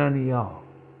that for none of y'all.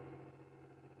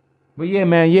 But yeah,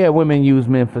 man, yeah, women use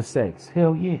men for sex.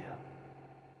 Hell yeah.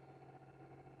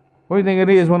 What do you think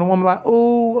it is when a woman like,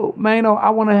 oh, man,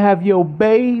 I want to have your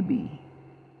baby?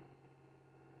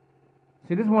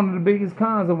 See, this is one of the biggest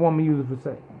cons of women using for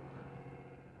sex.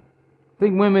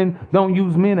 Think women don't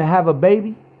use men to have a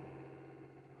baby?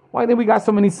 Why do you think we got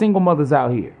so many single mothers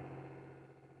out here?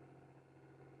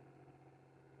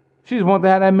 She just wants to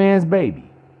have that man's baby.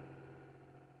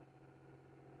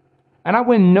 And I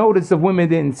wouldn't notice if women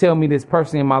didn't tell me this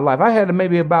personally in my life. I had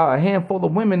maybe about a handful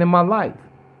of women in my life.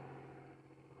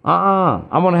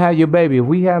 I want to have your baby. If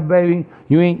we have a baby,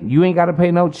 you ain't got to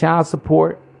pay no child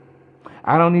support.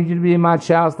 I don't need you to be in my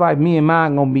child's life. Me and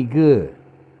mine gonna be good.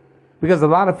 Because a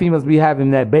lot of females be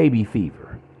having that baby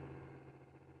fever.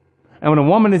 And when a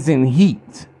woman is in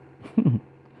heat,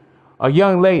 a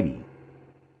young lady,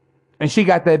 and she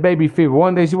got that baby fever,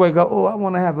 one day she wake up, oh, I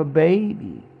want to have a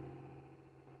baby.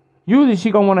 Usually she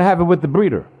gonna want to have it with the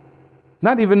breeder,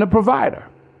 not even the provider.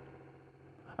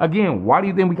 Again, why do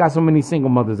you think we got so many single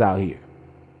mothers out here?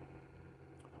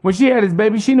 When she had his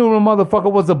baby, she knew the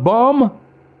motherfucker was a bum.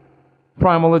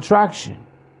 Primal attraction.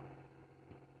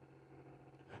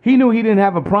 He knew he didn't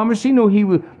have a promise. She knew he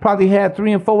would probably had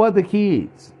 3 and 4 other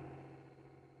kids.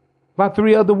 About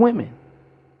 3 other women.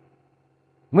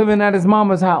 Living at his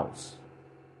mama's house.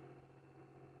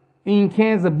 Eating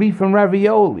cans of beef and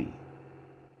ravioli.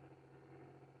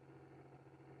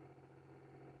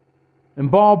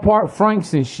 And ballpark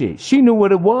Franks and shit. She knew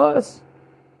what it was,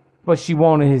 but she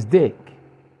wanted his dick.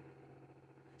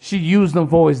 She used him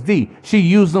for his D. She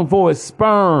used him for his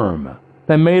sperm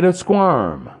that made her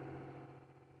squirm.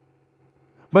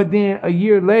 But then a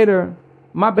year later,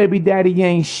 my baby daddy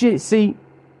ain't shit. See,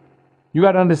 you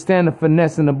got to understand the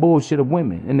finesse and the bullshit of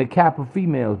women and the cap of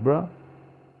females, bro.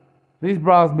 These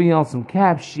bras be on some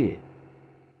cap shit.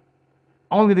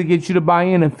 Only to get you to buy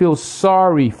in and feel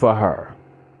sorry for her.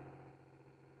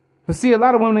 But see, a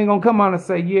lot of women ain't gonna come on and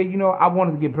say, yeah, you know, I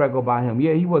wanted to get pregnant by him.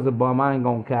 Yeah, he was a bum. I ain't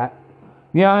gonna cap.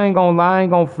 Yeah, I ain't gonna lie. I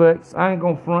ain't gonna flex. I ain't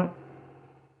gonna front.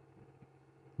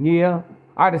 Yeah,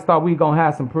 I just thought we gonna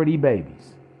have some pretty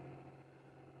babies.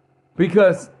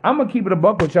 Because I'm gonna keep it a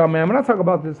buck with y'all, man. When I talk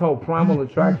about this whole primal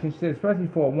attraction shit, especially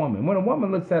for a woman, when a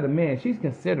woman looks at a man, she's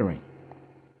considering,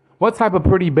 what type of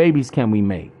pretty babies can we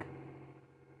make?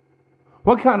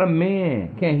 What kind of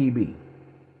man can he be?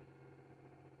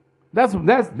 That's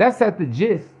at the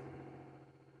gist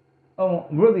of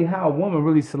really how a woman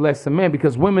really selects a man,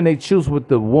 because women, they choose with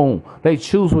the womb. They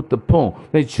choose with the poom.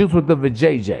 They choose with the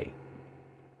vajayjay.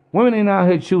 Women ain't out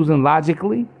here choosing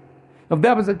logically. If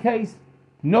that was the case,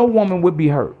 no woman would be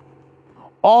hurt.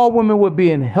 All women would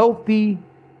be in healthy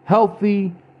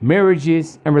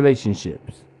marriages and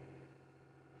relationships.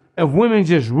 If women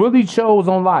just really chose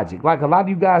on logic, like a lot of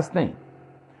you guys think.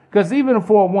 Because even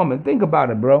for a woman, think about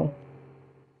it, bro.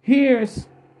 Here's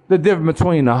the difference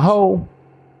between a hoe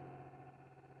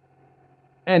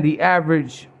and the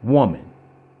average woman.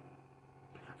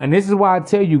 And this is why I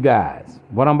tell you guys,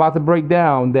 what I'm about to break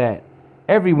down, that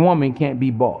every woman can't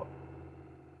be bought.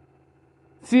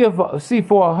 See,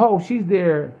 for a hoe, she's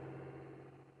there.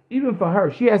 Even for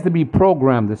her, she has to be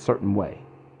programmed a certain way.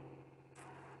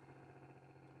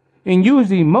 And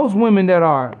usually, most women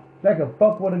that can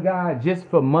fuck with a guy just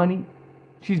for money,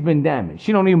 she's been damaged.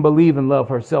 She don't even believe in love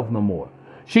herself no more.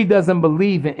 She doesn't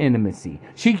believe in intimacy.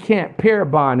 She can't pair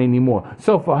bond anymore.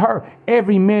 So for her,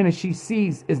 every man that she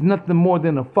sees is nothing more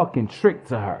than a fucking trick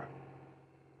to her.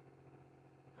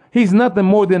 He's nothing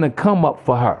more than a come up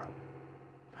for her.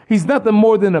 He's nothing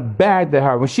more than a bag to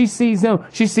her. When she sees him,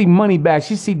 she see money bags.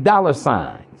 She see dollar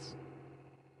signs.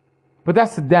 But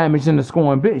that's the damage in the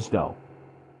scoring bitch, though.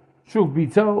 Truth be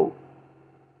told.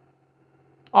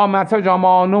 Oh, man, I told you I'm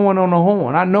all knowing on the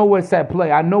horn. I know what's at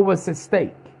play. I know what's at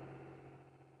stake.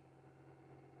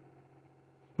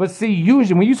 But see,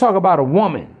 usually when you talk about a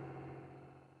woman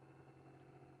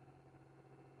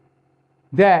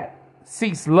that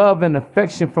seeks love and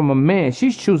affection from a man,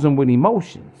 she's choosing with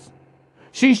emotions.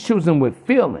 She's choosing with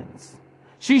feelings.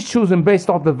 She's choosing based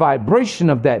off the vibration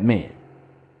of that man.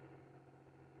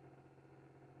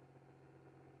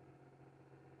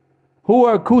 Who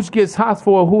her cooch gets hot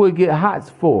for, who it get hot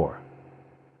for.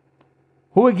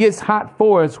 Who it gets hot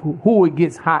for is who it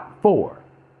gets hot for.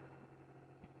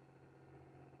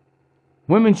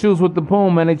 Women choose with the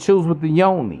poom and they choose with the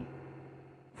yoni.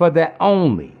 For that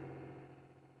only.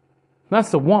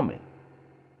 That's a woman.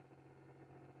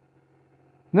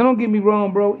 Now don't get me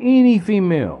wrong, bro. Any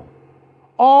female.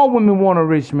 All women want a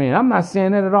rich man. I'm not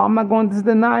saying that at all. I'm not going to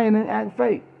deny it and act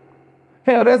fake.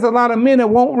 Hell, there's a lot of men that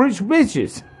want rich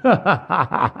bitches.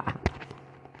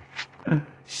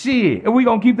 Shit. Are we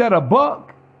going to keep that a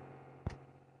buck?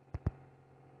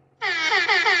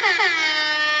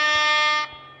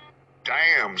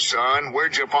 Damn, son,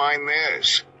 where'd you find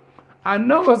this? I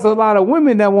know there's a lot of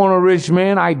women that want a rich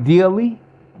man, ideally.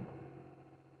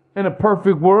 In a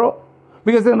perfect world.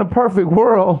 Because in a perfect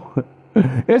world,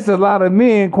 it's a lot of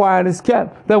men, quiet as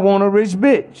kept, that want a rich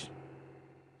bitch.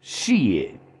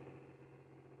 Shit.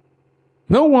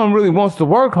 No one really wants to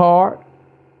work hard.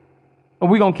 And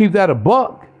we gonna keep that a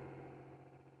buck.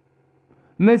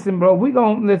 Listen, bro,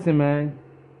 listen, man.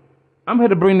 I'm here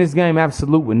to bring this game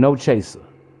absolute with no chaser.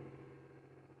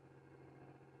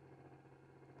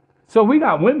 So we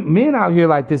got men out here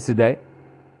like this today.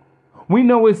 We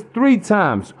know it's 3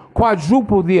 times,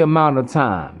 quadruple the amount of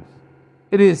times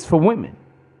it is for women.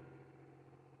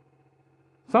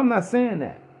 So I'm not saying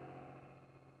that.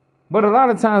 But a lot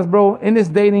of times, bro, in this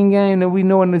dating game that we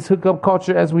know, in this hookup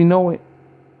culture as we know it,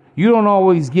 you don't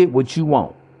always get what you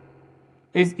want.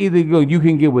 It's either you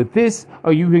can get with this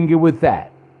or you can get with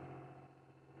that.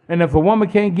 And if a woman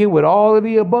can't get with all of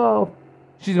the above,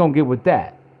 she's going to get with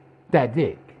that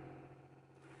dick.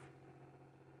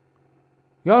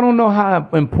 Y'all don't know how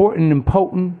important and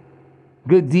potent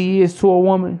good D is to a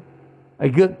woman? A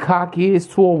good cock is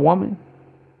to a woman?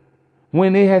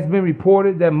 When it has been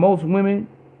reported that most women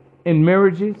in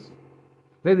marriages,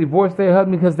 they divorced their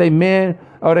husband because their man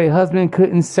or their husband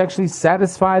couldn't sexually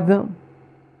satisfy them.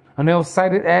 And they'll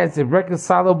cite it as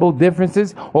irreconcilable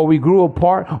differences, or we grew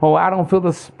apart, or I don't feel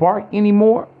the spark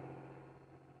anymore.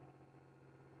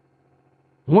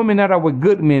 Women that are with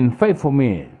good men, faithful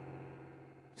men,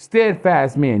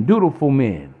 steadfast men, dutiful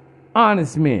men,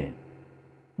 honest men,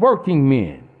 working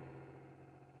men.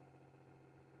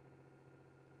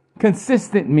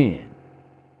 Consistent men.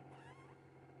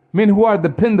 Men who are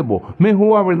dependable. Men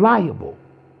who are reliable.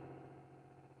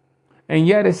 And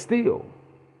yet it's still,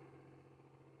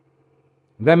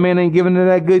 that man ain't giving her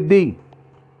that good D.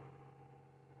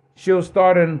 She'll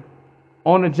start an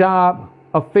on-the-job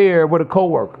affair with a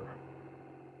coworker.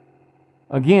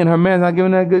 Again, her man's not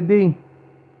giving that good D.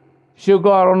 She'll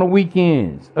go out on the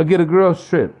weekends or get a girl's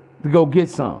trip to go get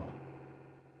some.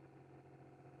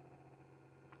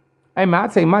 Hey man, I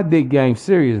take my dick game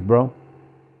serious, bro.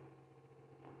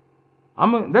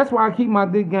 That's why I keep my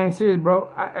dick game serious, bro.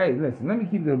 Hey, listen, let me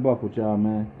keep it a buck with y'all,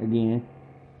 man. Again.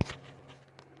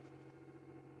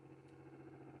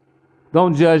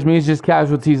 Don't judge me. It's just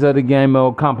casualties of the game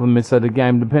or compliments of the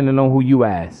game, depending on who you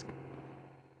ask.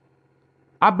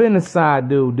 I've been a side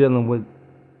dude dealing with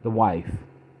the wife,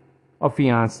 a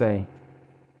fiance,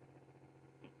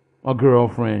 a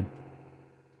girlfriend.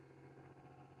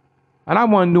 And I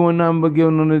wasn't doing nothing but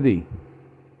giving them the D.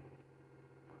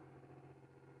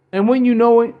 And when you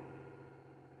know it,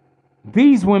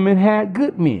 these women had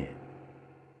good men.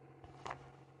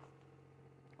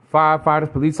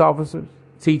 Firefighters, police officers,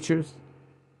 teachers,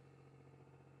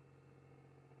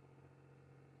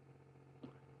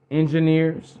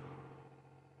 engineers,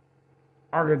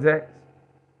 architects.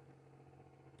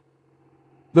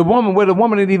 The woman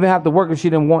didn't even have to work if she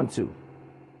didn't want to.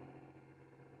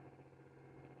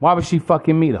 Why was she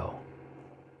fucking me though?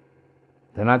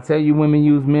 Didn't I tell you women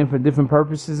use men for different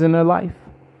purposes in their life?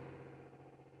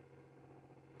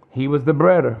 He was the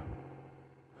breeder.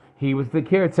 He was the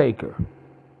caretaker.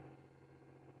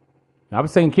 I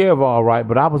was taking care of all right,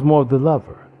 but I was more of the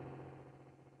lover.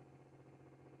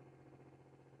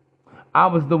 I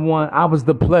was the one, I was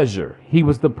the pleasure. He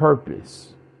was the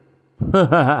purpose.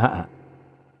 I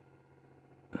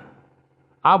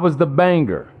was the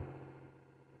banger.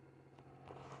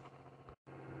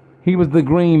 He was the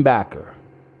greenbacker.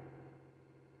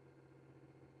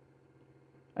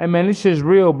 Hey man, this shit's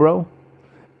real, bro.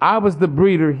 I was the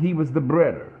breeder, he was the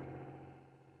breeder.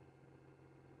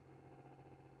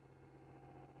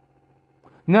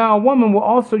 Now, a woman will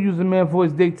also use a man for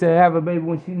his dick to have a baby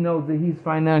when she knows that he's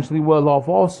financially well off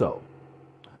also.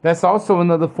 That's also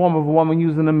another form of a woman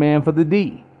using a man for the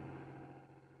D.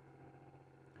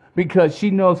 Because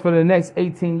she knows for the next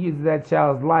 18 years of that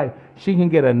child's life, she can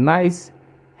get a nice,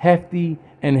 hefty,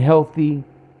 and healthy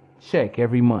check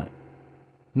every month,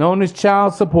 known as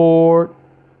child support.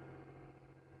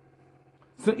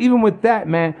 So even with that,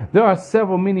 man, there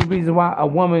are many reasons why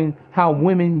how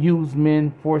women use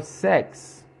men for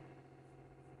sex.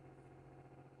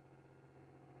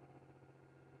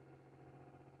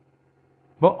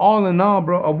 But all in all,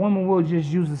 bro, a woman will just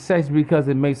use the sex because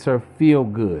it makes her feel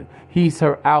good. He's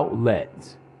her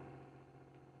outlet.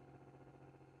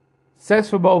 Sex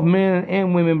for both men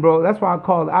and women, bro. That's why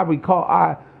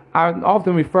I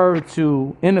often refer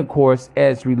to intercourse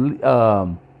as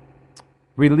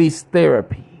release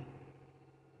therapy.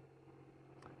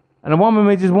 And a woman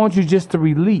may just want you just to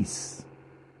release,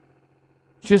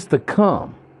 just to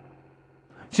come,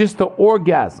 just to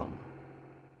orgasm.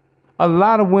 A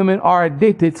lot of women are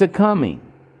addicted to coming.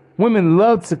 Women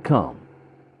love to come.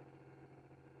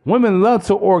 Women love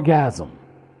to orgasm.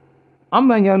 I'm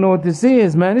letting y'all know what this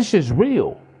is, man. This shit's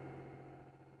real.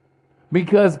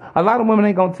 Because a lot of women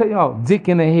ain't gonna tell y'all dick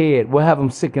in the head will have them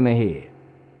sick in the head.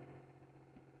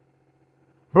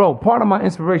 Bro, part of my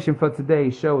inspiration for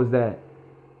today's show is that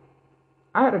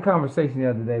I had a conversation the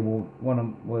other day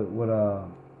with a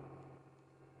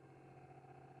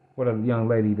young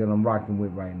lady that I'm rocking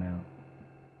with right now.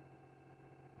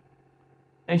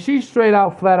 And she flat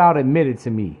out admitted to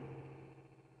me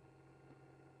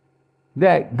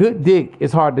that good dick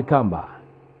is hard to come by.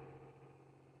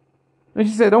 And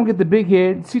she said, don't get the big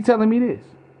head. She telling me this.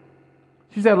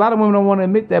 She said, a lot of women don't want to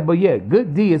admit that, but yeah,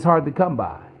 good D is hard to come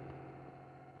by.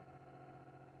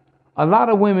 A lot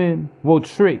of women will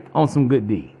trick on some good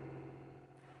D.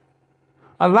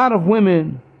 A lot of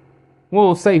women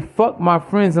will say, fuck my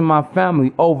friends and my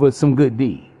family over some good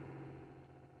D.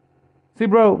 See,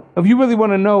 bro, if you really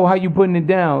want to know how you putting it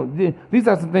down, these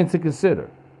are some things to consider.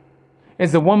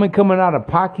 Is a woman coming out of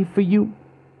pocket for you?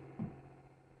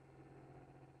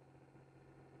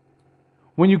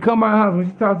 When you come by her house, when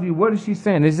she talks to you, what is she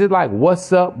saying? Is it like,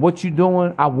 what's up? What you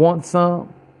doing? I want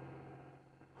some.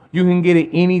 You can get it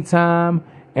anytime,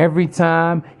 every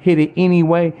time, hit it any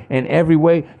way and every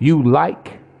way you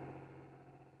like.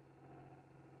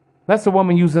 That's a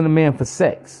woman using a man for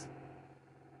sex.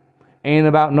 Ain't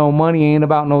about no money, ain't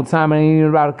about no time, ain't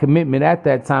about a commitment at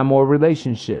that time or a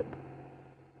relationship.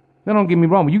 Now don't get me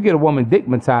wrong, when you get a woman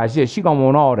dickmatized, yeah, she gonna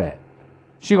want all that.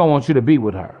 She gonna want you to be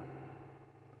with her.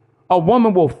 A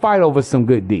woman will fight over some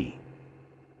good D.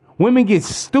 Women get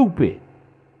stupid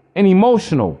and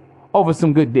emotional over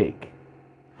some good dick.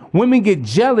 Women get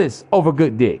jealous over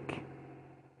good dick.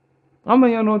 I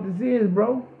mean, y'all know what this is,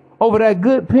 bro. Over that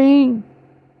good peen.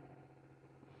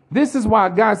 This is why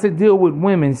guys that deal with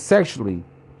women sexually,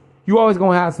 you always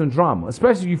gonna have some drama,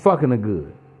 especially if you fucking a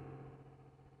good.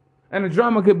 And the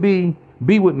drama could be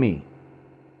with me.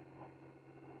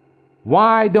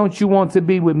 Why don't you want to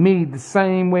be with me the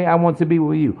same way I want to be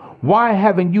with you? Why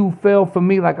haven't you fell for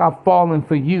me like I've fallen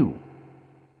for you?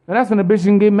 And that's when the bitch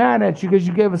can get mad at you because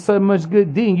you gave her so much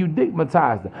good D and you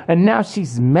digmatized her. And now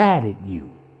she's mad at you.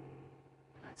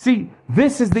 See,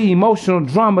 this is the emotional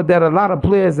drama that a lot of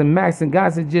players and Max and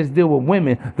guys that just deal with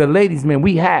women, the ladies, man,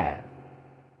 we have.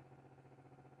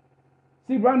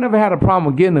 See, bro, I never had a problem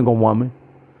with getting a woman.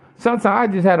 Sometimes I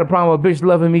just had a problem with a bitch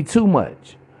loving me too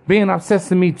much. Being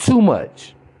obsessed with me too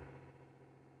much.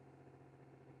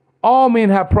 All men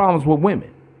have problems with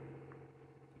women.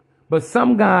 But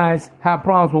some guys have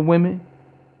problems with women.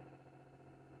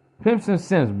 Pimps and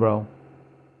simps, bro.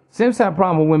 Simps have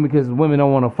problems with women because women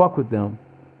don't want to fuck with them.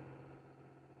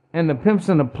 And the pimps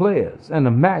and the players and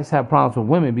the Macs have problems with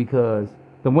women because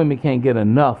the women can't get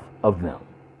enough of them.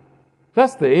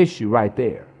 That's the issue right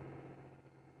there.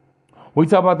 We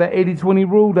talk about that 80-20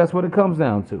 rule, that's what it comes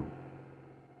down to.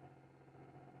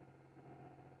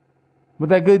 With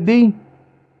that good D,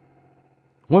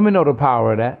 women know the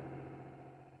power of that.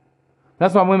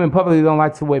 That's why women publicly don't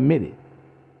like to admit it.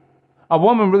 A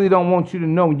woman really don't want you to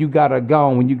know when you got her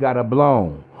gone, when you got her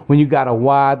blown, when you got her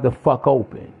wide the fuck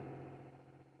open.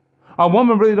 A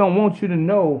woman really don't want you to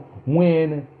know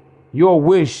when your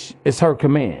wish is her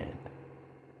command.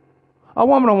 A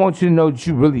woman don't want you to know that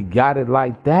you really got it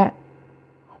like that.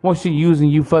 When she using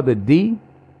you for the D,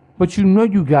 but you know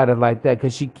you got it like that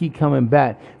because she keep coming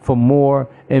back for more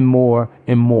and more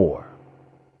and more.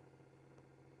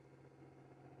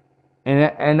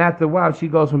 And after a while, she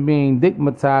goes from being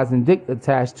digmatized and dick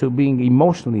attached to being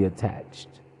emotionally attached.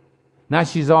 Now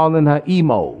she's all in her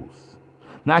emos.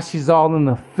 Now she's all in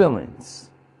the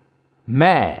feelings.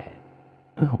 Mad.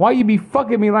 Why you be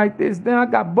fucking me like this? Then I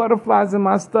got butterflies in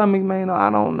my stomach, man.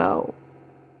 I don't know.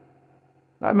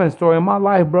 That's been a story of my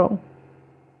life, bro.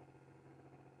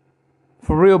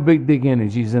 For real, big dick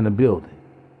energies in the building.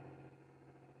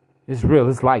 It's real.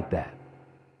 It's like that.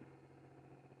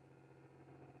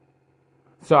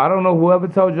 So I don't know whoever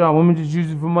told y'all women just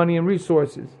use it for money and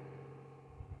resources.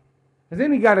 Has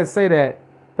any guy that say that,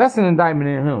 that's an indictment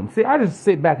in him. See, I just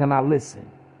sit back and I listen.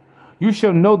 You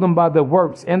shall know them by their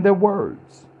works and their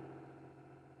words.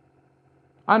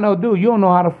 I know, dude, you don't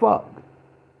know how to fuck.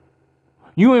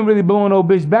 You ain't really blowing no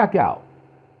bitch back out.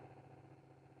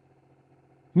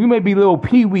 You may be little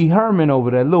Pee Wee Herman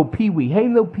over there, little Pee Wee. Hey,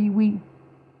 little Pee Wee.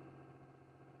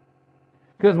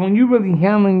 Because when you really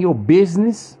handling your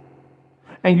business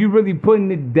and you really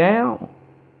putting it down,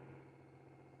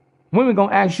 women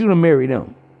gonna ask you to marry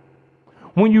them.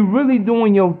 When you really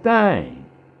doing your thing,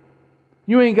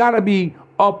 you ain't gotta be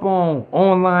up on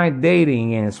online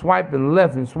dating and swiping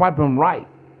left and swiping right.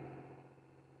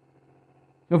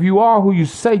 If you are who you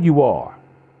say you are,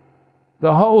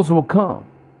 the hoes will come.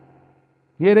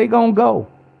 Yeah, they gonna go.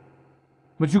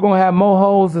 But you're gonna have more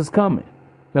hoes that's coming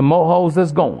than more hoes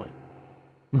that's going.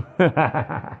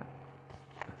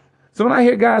 So when I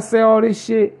hear guys say all this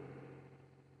shit,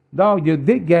 dog, your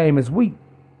dick game is weak.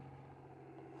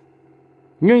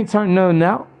 You ain't turned nothing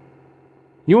out.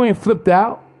 You ain't flipped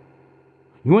out.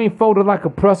 You ain't folded like a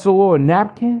pretzel or a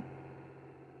napkin.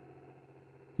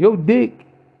 Your dick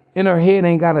in her head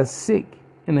ain't got a sick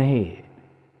in the head.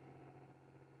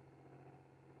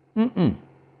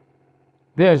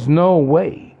 There's no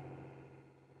way.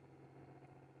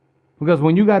 Because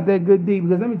when you got that good D,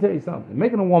 because let me tell you something,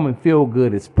 making a woman feel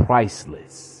good is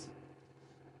priceless.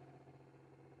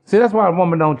 See, that's why a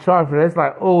woman don't charge for that. It's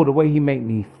like, oh, the way he make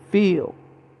me feel.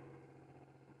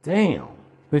 Damn.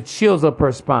 The chills up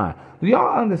her spine. Do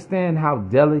y'all understand how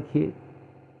delicate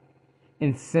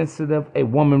and sensitive a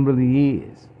woman really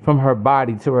is? From her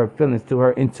body to her feelings to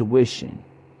her intuition.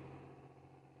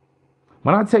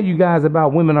 When I tell you guys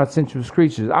about women are sensuous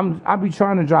creatures, I be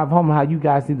trying to drive home how you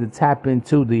guys need to tap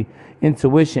into the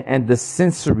intuition and the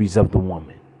sensories of the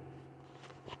woman.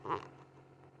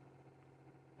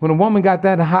 When a woman got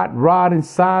that hot rod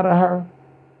inside of her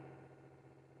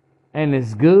and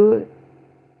it's good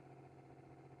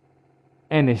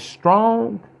and it's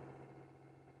strong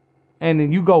and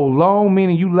then you go long,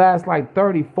 meaning you last like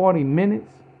 30, 40 minutes,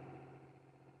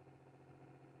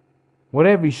 with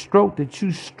every stroke that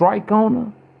you strike on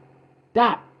her,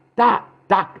 dock, dock,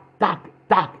 dock, dock,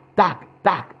 dock, dock,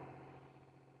 dock.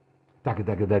 Daka,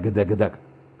 daka, daka, daka, daka.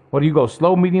 Or do you go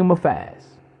slow, medium, or fast?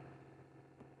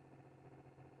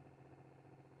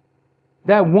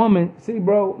 That woman, see,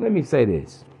 bro, let me say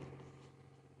this.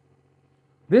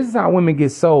 This is how women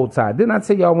get soul tied. Didn't I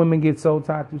tell y'all women get soul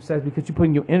tied through sex? Because you're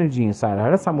putting your energy inside of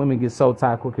her. That's how women get soul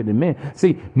tied quicker than men.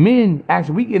 See, men,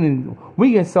 actually,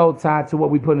 we get soul tied to what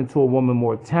we put into a woman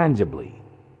more tangibly.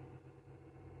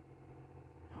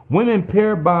 Women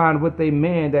pair bond with a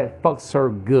man that fucks her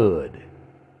good.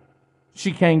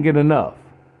 She can't get enough.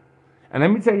 And let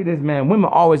me tell you this, man. Women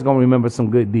always going to remember some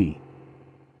good D.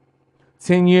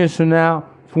 10 years from now,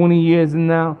 20 years from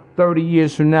now, 30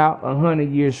 years from now, 100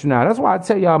 years from now. That's why I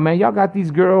tell y'all, man, y'all got these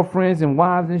girlfriends and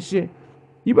wives and shit.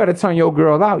 You better turn your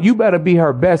girl out. You better be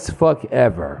her best fuck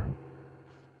ever.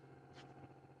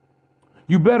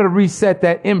 You better reset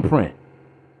that imprint.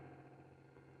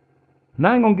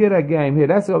 Now I ain't gonna get that game here.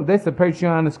 That's a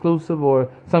Patreon exclusive,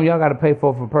 or something y'all gotta pay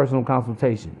for personal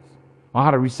consultations on how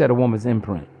to reset a woman's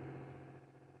imprint.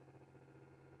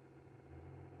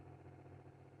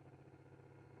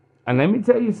 And let me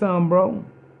tell you something, bro.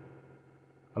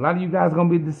 A lot of you guys are gonna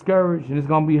be discouraged, and it's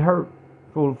gonna be hurt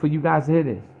for you guys to hear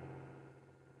this.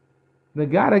 The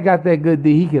guy that got that good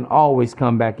D, he can always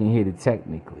come back and hit it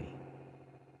technically.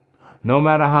 No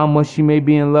matter how much she may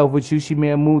be in love with you, she may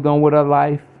have moved on with her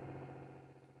life.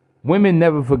 Women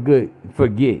never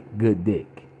forget good dick.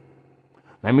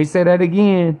 Let me say that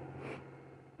again.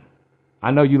 I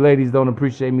know you ladies don't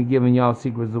appreciate me giving y'all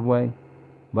secrets away,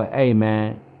 but hey,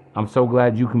 man, I'm so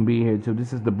glad you can be here too.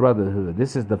 This is the brotherhood.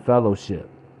 This is the fellowship.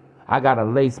 I gotta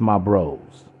lace my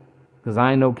bros, because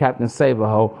I ain't no Captain Saver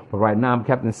ho, but right now I'm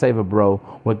Captain Saver bro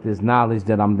with this knowledge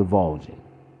that I'm divulging,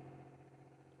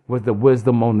 with the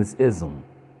wisdom on this ism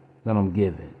that I'm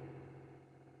giving.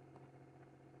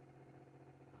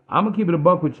 I'm gonna keep it a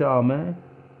buck with y'all, man.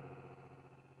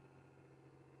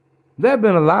 There have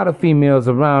been a lot of females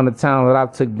around the town that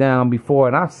I've took down before,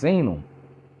 and I've seen them.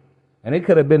 And it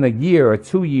could have been a year or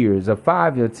 2 years or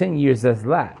 5 or 10 years that's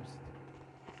lapsed.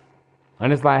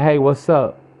 And it's like, hey, what's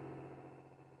up?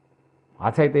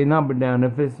 I take their number down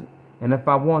if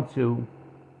I want to,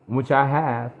 which I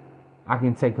have, I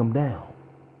can take them down.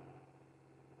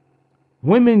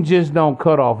 Women just don't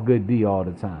cut off good D all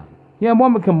the time. Yeah, a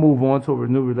woman can move on to a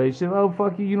new relationship. Oh,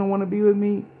 fuck you, you don't want to be with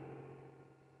me?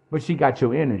 But she got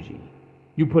your energy.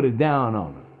 You put it down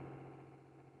on her.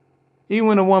 Even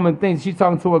when a woman thinks she's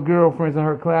talking to her girlfriends and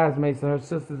her classmates and her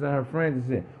sisters and her friends and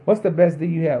said, what's the best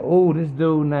thing you have? Oh, this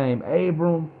dude named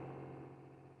Abram.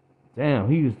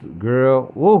 Damn, he used to,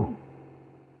 girl, woo.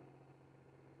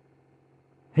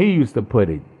 He used to put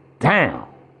it down.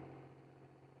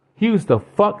 He used to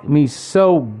fuck me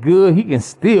so good, he can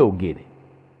still get it.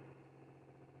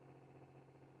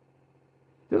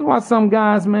 This is why some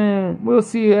guys, man, we'll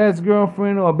see an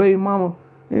ex-girlfriend or a baby mama,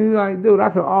 and he's like, dude, I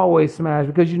can always smash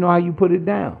because you know how you put it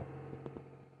down.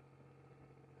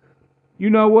 You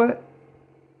know what?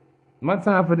 My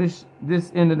time for this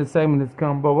end of the segment has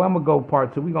come, bro. I'm going to go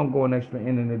part 2. We're going to go an extra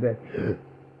end of the day.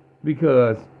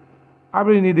 Because I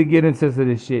really need to get into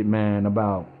this shit, man,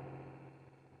 about...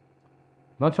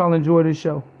 Don't y'all enjoy this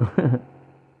show?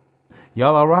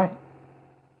 Y'all all right?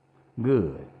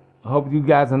 Good. I hope you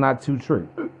guys are not too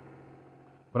tricked.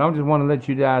 But I just want to let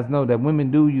you guys know that women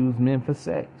do use men for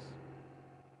sex.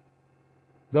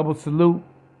 Double salute.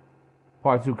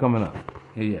 Part 2 coming up.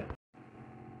 Yeah.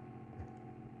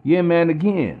 Yeah, man,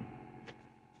 again.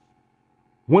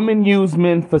 Women use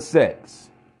men for sex.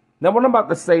 Now, what I'm about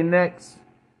to say next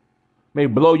may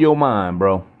blow your mind,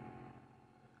 bro.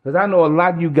 Because I know a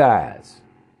lot of you guys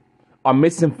are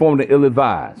misinformed and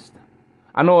ill-advised.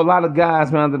 I know a lot of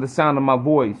guys, man, under the sound of my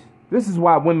voice. This is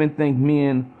why women think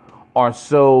men are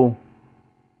so,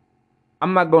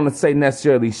 I'm not going to say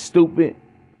necessarily stupid,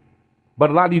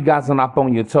 but a lot of you guys are not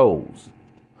on your toes.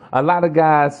 A lot of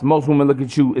guys, most women look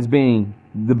at you as being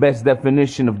the best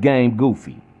definition of game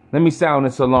goofy. Let me sound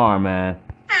this alarm, man.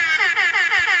 Damn,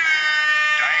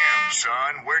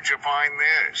 son, where'd you find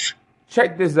this?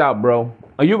 Check this out, bro.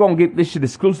 Or you're going to get this shit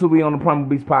exclusively on the Primal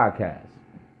Beast podcast.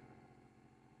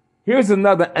 Here's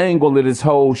another angle of this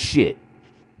whole shit.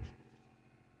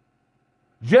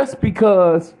 Just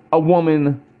because a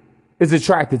woman is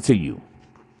attracted to you,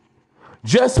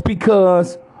 just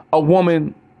because a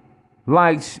woman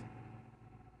likes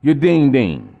your ding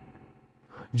ding,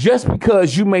 just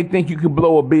because you may think you could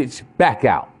blow a bitch back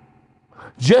out,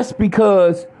 just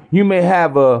because you may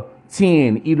have a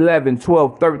 10, 11,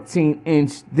 12, 13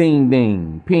 inch ding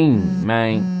ding, ping,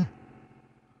 man.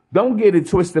 Don't get it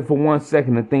twisted for 1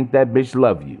 second and think that bitch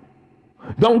love you.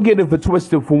 Don't get it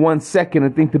twisted for 1 second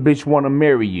and think the bitch want to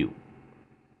marry you.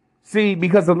 See,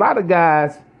 because a lot of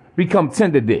guys become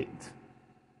tender dicked.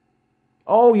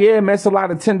 Oh, yeah, man, it's a lot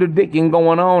of tender dicking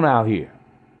going on out here.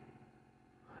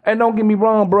 And don't get me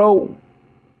wrong, bro.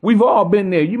 We've all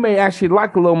been there. You may actually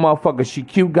like a little motherfucker. She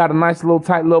cute, got a nice little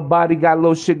tight little body, got a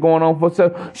little shit going on for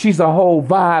herself. She's a whole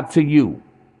vibe to you.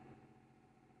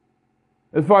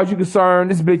 As far as you're concerned,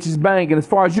 this bitch is banging. As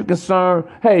far as you're concerned,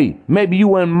 hey, maybe you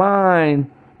wouldn't mind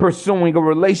pursuing a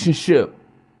relationship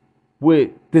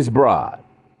with this broad.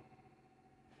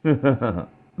 Oh,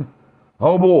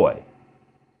 boy.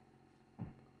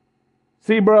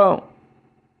 See, bro.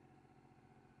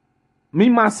 Me,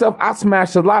 myself, I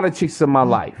smashed a lot of chicks in my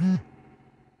life.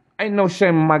 Ain't no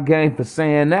shame in my game for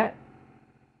saying that.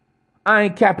 I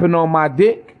ain't capping on my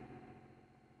dick.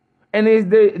 And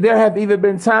there have even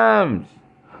been times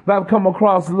that I've come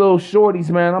across little shorties,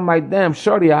 man. I'm like, damn,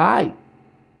 shorty, all right.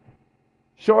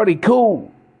 Shorty,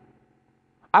 cool.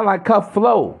 I like her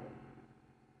flow.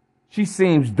 She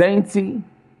seems dainty.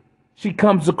 She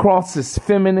comes across as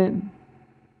feminine,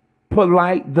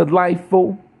 polite,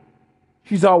 delightful.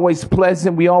 She's always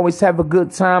pleasant. We always have a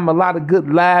good time, a lot of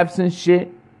good laughs and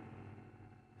shit.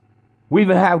 We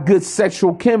even have good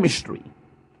sexual chemistry.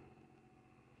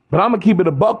 But I'm going to keep it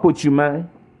a buck with you, man.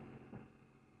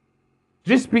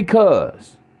 Just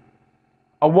because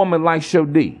a woman like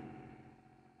Shodi,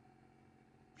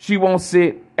 she won't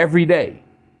sit every day.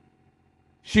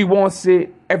 She won't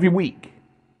sit every week.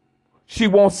 She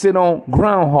won't sit on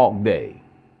Groundhog Day.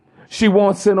 She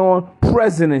won't sit on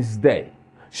President's Day.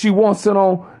 She wants it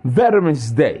on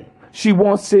Veterans Day. She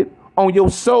wants it on your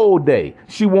soul day.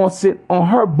 She wants it on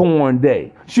her born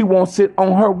day. She wants it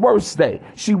on her worst day.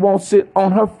 She wants it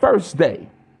on her first day.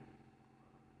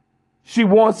 She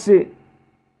wants it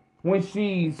when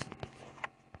she's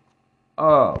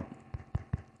y'all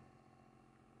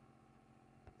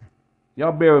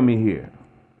bear with me here.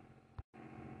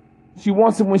 She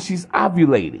wants it when she's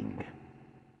ovulating.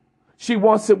 She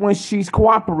wants it when she's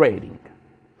cooperating.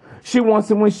 She wants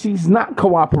it when she's not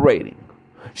cooperating.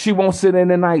 She wants it in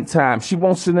the nighttime. She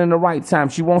wants it in the right time.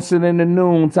 She wants it in the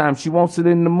noon time. She wants it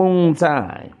in the moon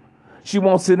time. She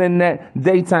wants it in that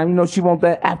daytime. You know, she wants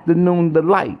that afternoon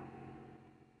delight.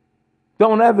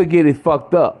 Don't ever get it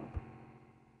fucked up.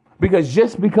 Because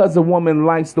just because a woman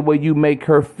likes the way you make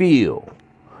her feel,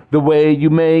 the way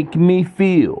you make me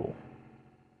feel,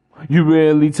 you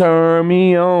really turn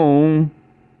me on.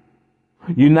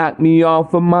 You knock me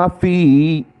off of my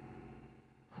feet.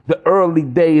 The early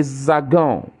days are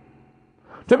gone.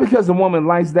 Just because a woman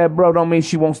likes that, bro, don't mean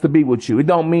she wants to be with you. It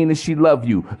don't mean that she love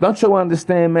you. Don't you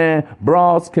understand, man?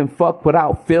 Bras can fuck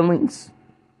without feelings.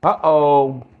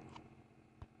 Uh-oh.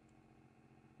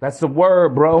 That's the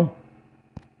word, bro.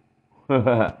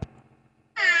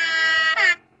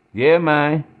 Yeah,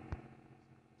 man.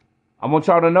 I want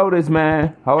y'all to know this,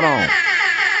 man. Hold on.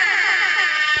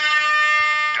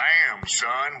 Damn,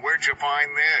 son, where'd you find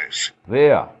this?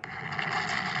 Yeah.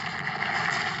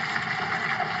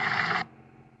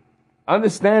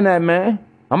 Understand that, man.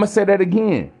 I'm going to say that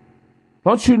again.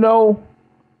 Don't you know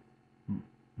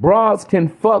bras can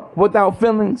fuck without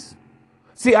feelings?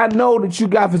 See, I know that you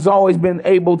guys have always been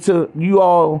able to, you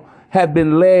all have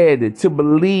been led to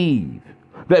believe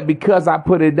that because I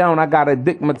put it down, I got to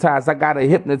dickmatize, I got to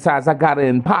hypnotize, I got it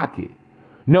in pocket.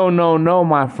 No,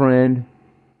 my friend.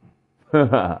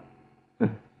 A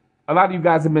lot of you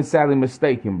guys have been sadly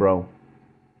mistaken, bro.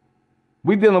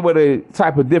 We dealing with a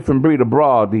type of different breed of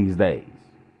broad these days.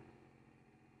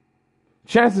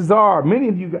 Chances are, many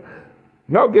of you,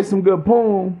 y'all get some good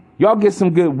poom, y'all get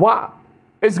some good wop.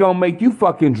 It's going to make you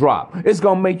fucking drop. It's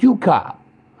going to make you cop.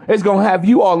 It's going to have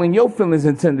you all in your feelings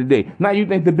and tender day. Now you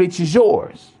think the bitch is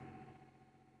yours.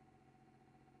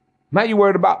 Now you're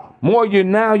worried about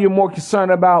you're more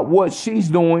concerned about what she's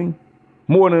doing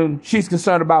more than she's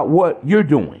concerned about what you're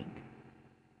doing.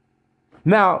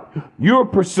 Now you're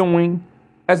pursuing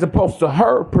as opposed to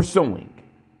her pursuing.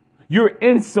 You're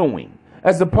ensuing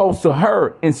as opposed to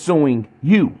her ensuing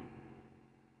you.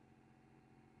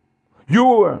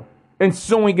 You're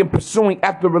ensuing and pursuing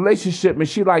after a relationship, and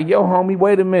she like, yo, homie,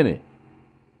 wait a minute.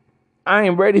 I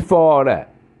ain't ready for all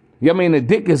that. I mean, the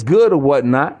dick is good or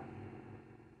whatnot.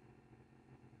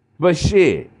 But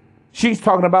shit, she's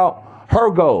talking about her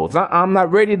goals. I'm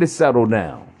not ready to settle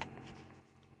down.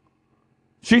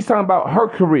 She's talking about her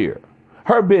career,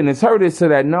 her business, her this or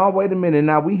that. No, wait a minute.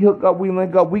 Now we hook up, we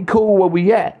link up, we cool where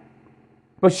we at.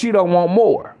 But she don't want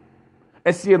more.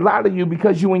 And see, a lot of you,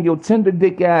 because you in your tender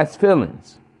dick ass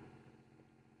feelings.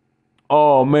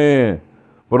 Oh, man.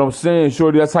 But I'm saying,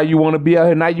 shorty, that's how you want to be out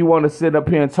here. Now you want to sit up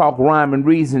here and talk rhyme and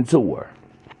reason to her.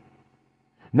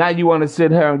 Now you want to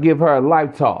sit here and give her a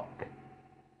life talk.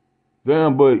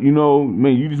 Damn, but, you know,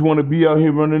 man, you just want to be out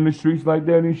here running the streets like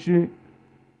that and shit?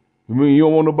 You mean you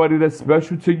don't want nobody that's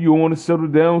special to you? You want to settle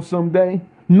down someday?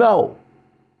 No.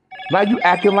 Now you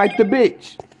acting like the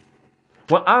bitch.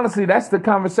 Well, honestly, that's the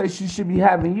conversation you should be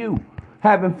having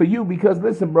for you, because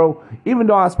listen, bro, even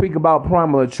though I speak about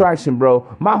primal attraction,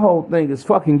 bro, my whole thing is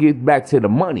fucking get back to the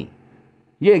money.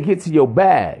 Yeah, get to your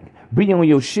bag. Be on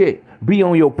your shit. Be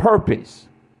on your purpose.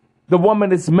 The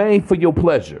woman is made for your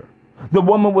pleasure. The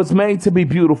woman was made to be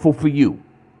beautiful for you.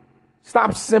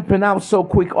 Stop simping out so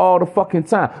quick all the fucking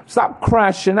time. Stop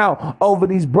crashing out over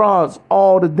these broads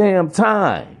all the damn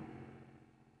time.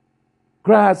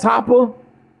 Grasshopper.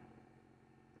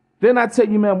 Then I tell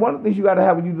you, man, one of the things you got to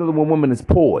have when you dealing with women is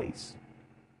poise.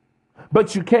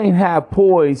 But you can't have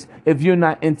poise if you're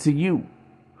not into you.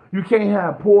 You can't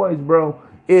have poise, bro,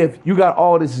 if you got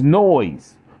all this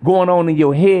noise going on in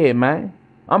your head, man.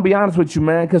 I'm be honest with you,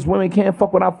 man, because women can't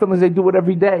fuck with our feelings. They do it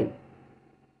every day.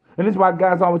 And this is why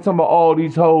guys always talking about all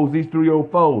these hoes, these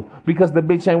 304s, because the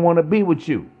bitch ain't want to be with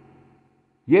you.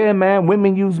 Yeah, man,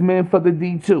 women use men for the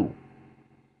D too.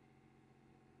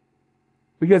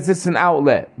 Because it's an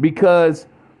outlet. Because,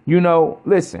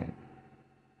 listen,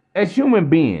 as human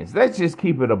beings, let's just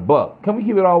keep it a buck. Can we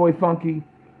keep it all the way funky?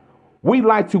 We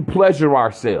like to pleasure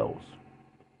ourselves.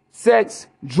 Sex,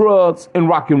 drugs, and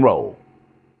rock and roll.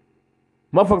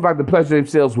 Motherfuckers like to pleasure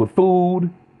themselves with food,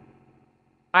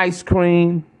 ice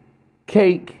cream,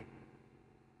 cake.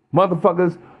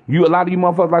 Motherfuckers, a lot of you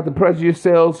motherfuckers like to pleasure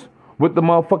yourselves with the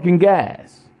motherfucking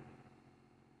gas.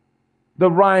 The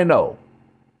Rhino.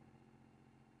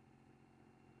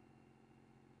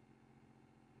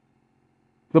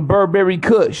 The Burberry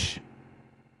Kush,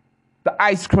 the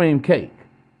ice cream cake,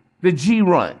 the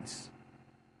G-Runs.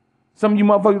 Some of you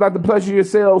motherfuckers like to pleasure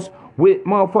yourselves with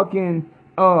motherfucking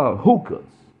hookahs.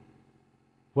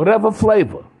 Whatever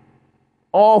flavor.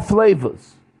 All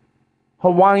flavors.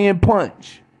 Hawaiian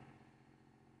Punch.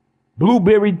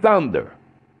 Blueberry Thunder.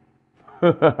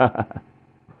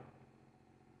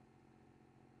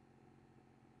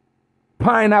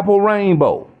 Pineapple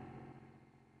Rainbow.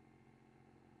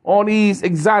 All these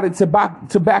exotic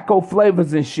tobacco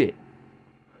flavors and shit.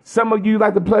 Some of you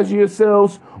like to pleasure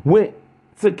yourselves with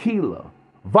tequila,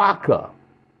 vodka,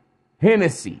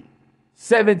 Hennessy,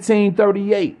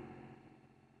 1738,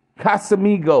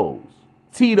 Casamigos,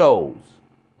 Tito's,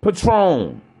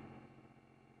 Patron.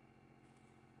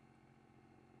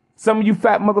 Some of you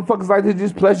fat motherfuckers like to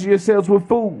just pleasure yourselves with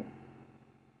food.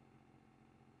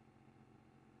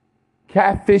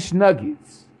 Catfish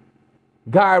nuggets,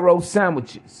 gyro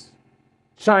sandwiches,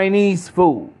 Chinese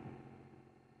food,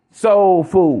 soul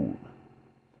food,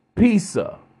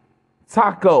 pizza,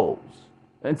 tacos,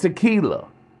 and tequila.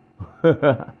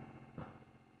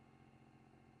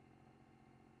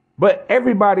 But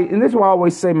everybody, and this is what I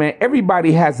always say, man,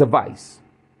 everybody has a vice.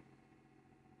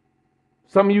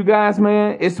 Some of you guys,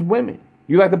 man, it's women.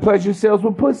 You like to pleasure yourselves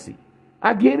with pussy.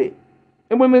 I get it.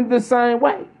 And women the same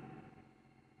way.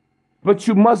 But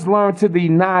you must learn to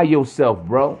deny yourself,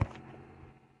 bro.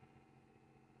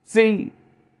 See,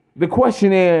 the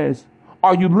question is,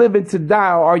 are you living to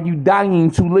die or are you dying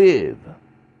to live?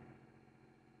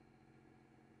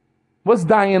 What's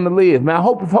dying to live, man?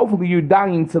 Hopefully you're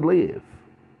dying to live.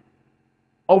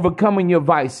 Overcoming your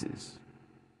vices.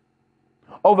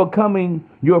 Overcoming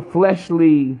your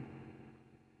fleshly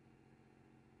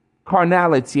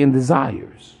carnality and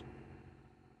desires.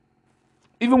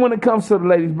 Even when it comes to the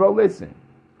ladies, bro, listen.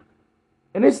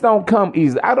 And this don't come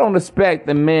easy. I don't expect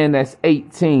a man that's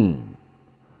 18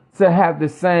 to have the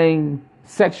same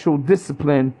sexual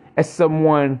discipline as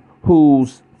someone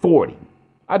who's 40.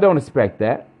 I don't expect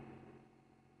that.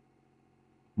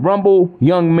 Rumble,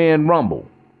 young man, rumble.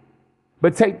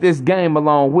 But take this game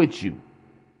along with you.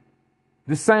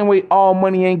 The same way all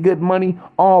money ain't good money,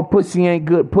 all pussy ain't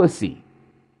good pussy.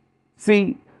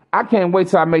 See, I can't wait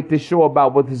till I make this show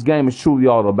about what this game is truly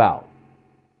all about.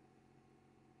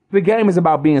 The game is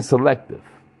about being selective.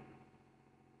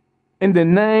 In the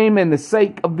name and the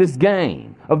sake of this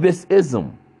game, of this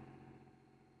ism,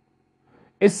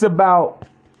 it's about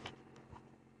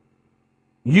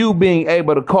you being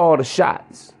able to call the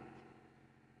shots.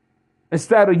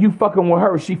 Instead of you fucking with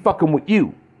her, she fucking with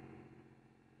you.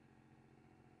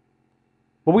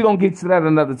 But we gonna get to that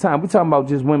another time. We're talking about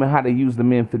just women, how they use the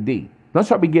men for D. Don't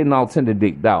try to be getting all tender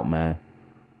dicked out, man.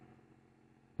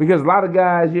 Because a lot of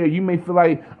guys, yeah, you may feel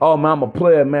like, oh, man, I'm a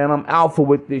player, man. I'm alpha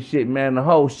with this shit, man. The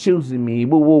hoes choosing me,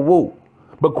 woo, woo, woo.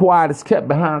 But quiet is kept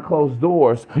behind closed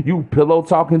doors. You pillow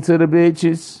talking to the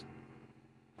bitches.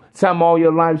 Tell them all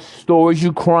your life stories.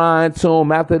 You crying to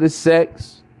them after the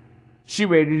sex. She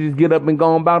ready to just get up and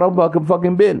go about her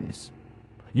fucking business.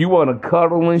 You want to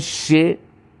cuddle and shit.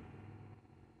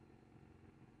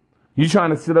 You trying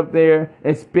to sit up there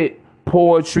and spit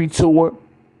poetry to her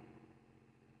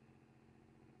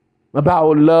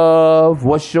about love?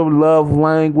 What's your love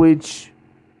language?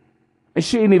 And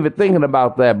she ain't even thinking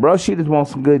about that, bro. She just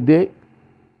wants some good dick.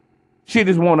 She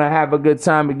just want to have a good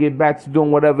time and get back to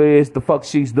doing whatever it is the fuck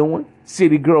she's doing.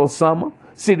 City girl summer.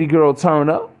 City girl turn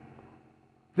up.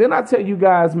 Then I tell you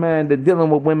guys, man, that dealing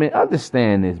with women,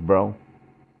 understand this, bro.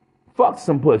 Fuck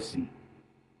some pussy.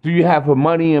 Do you have her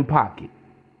money in pocket?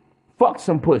 Fuck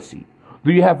some pussy.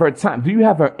 Do you have her time? Do you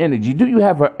have her energy? Do you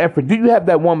have her effort? Do you have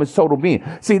that woman's total being?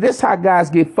 See, this is how guys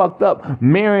get fucked up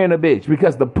marrying a bitch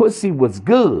because the pussy was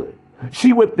good.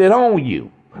 She whipped it on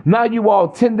you. Now you all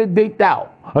Tinder dicked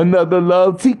out. Another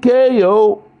love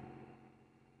TKO.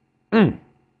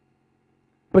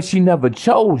 But she never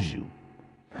chose you.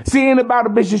 See, ain't about a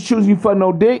bitch just choosing you for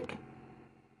no dick.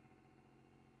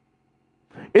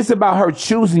 It's about her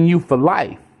choosing you for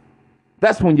life.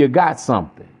 That's when you got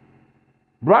something.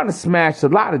 Bro, I done smashed a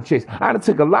lot of chicks. I done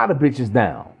took a lot of bitches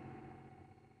down.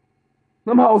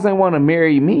 Them hoes ain't want to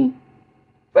marry me.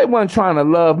 They wasn't trying to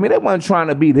love me. They wasn't trying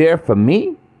to be there for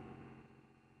me.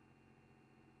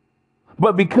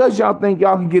 But because y'all think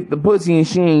y'all can get the pussy and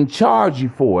she ain't charge you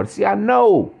for it. See, I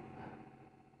know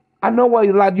why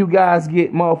a lot of you guys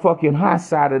get motherfucking hot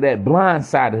side of that, blind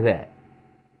side of that.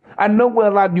 I know where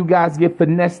a lot of you guys get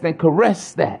finessed and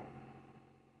caressed that.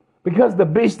 Because the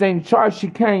bitch ain't charged, she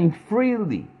came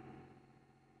freely.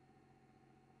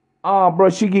 Oh, bro,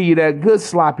 she give you that good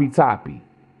sloppy toppy.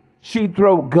 She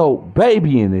throw goat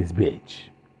baby in this bitch.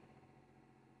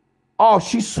 Oh,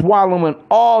 she swallowing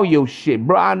all your shit,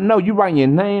 bro. I know you writing your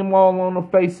name all on her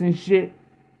face and shit.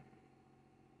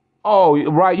 Oh,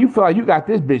 right, you feel like you got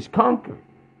this bitch conquered.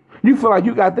 You feel like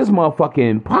you got this motherfucker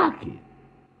in pocket.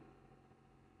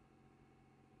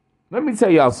 Let me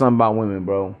tell y'all something about women,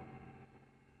 bro.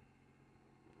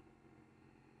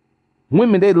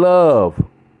 Women, they love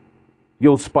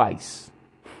your spice.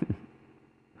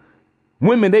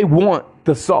 Women, they want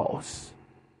the sauce.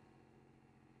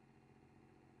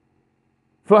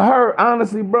 For her,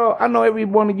 honestly, bro, I know every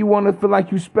one of you want to feel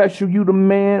like you special, you the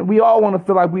man. We all want to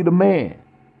feel like we the man.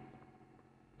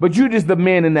 But you just the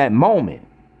man in that moment.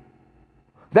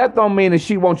 That don't mean that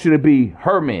she wants you to be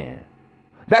her man.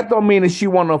 That don't mean that she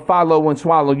want to follow and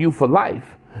swallow you for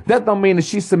life. That don't mean that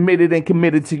she's submitted and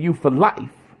committed to you for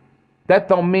life. That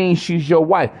don't mean she's your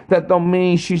wife. That don't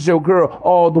mean she's your girl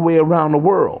all the way around the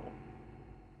world.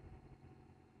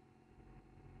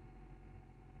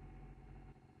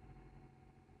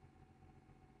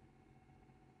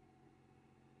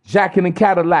 Jacking and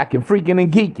Cadillac and freaking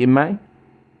and geeking, man.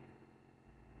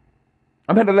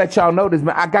 I'm here to let y'all know this,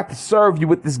 man. I got to serve you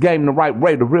with this game the right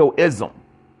way, the real ism.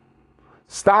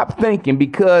 Stop thinking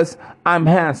because I'm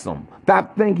handsome.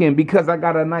 Stop thinking because I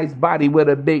got a nice body with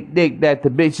a big dick that the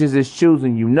bitches is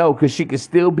choosing you. No, because she could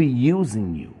still be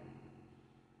using you.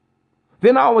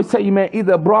 Then I always tell you, man,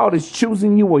 either a broad is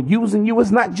choosing you or using you.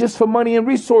 It's not just for money and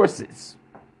resources.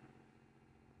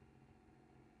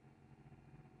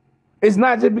 It's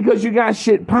not just because you got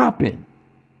shit popping.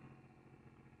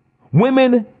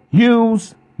 Women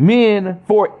use men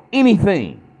for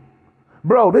anything.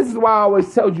 Bro, this is why I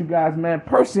always tell you guys, man,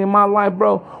 personally in my life,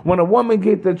 bro, when a woman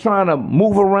get to trying to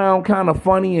move around kind of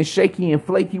funny and shaky and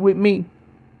flaky with me,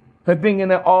 her thinking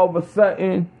that all of a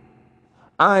sudden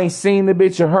I ain't seen the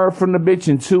bitch or heard from the bitch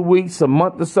in 2 weeks, a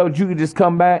month or so, you could just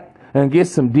come back and get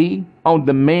some D on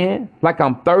demand like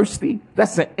I'm thirsty.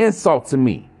 That's an insult to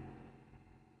me.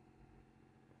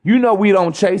 You know we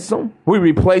don't chase them. We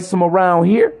replace them around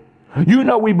here. You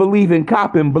know we believe in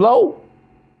cop and blow.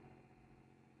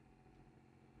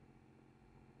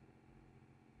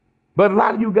 But a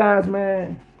lot of you guys,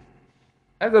 man,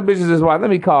 that's a bitch's is why. Let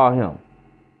me call him.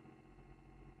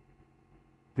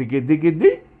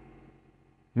 Diggy.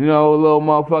 You know, a little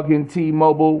motherfucking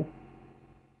T-Mobile,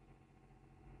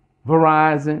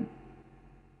 Verizon,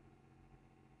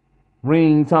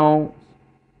 ringtones.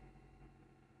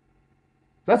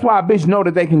 That's why a bitch know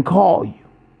that they can call you.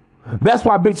 That's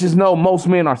why bitches know most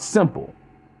men are simple.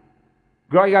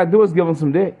 Girl, all you gotta do is give them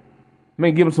some dick.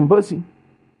 Man, give him some pussy.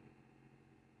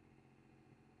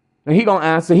 And he gonna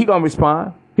answer, he gonna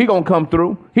respond, he gonna come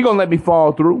through, he gonna let me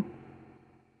fall through.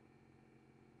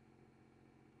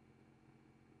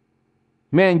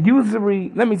 Man,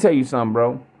 usury, let me tell you something,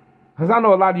 bro. Because I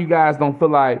know a lot of you guys don't feel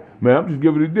like, man, I'm just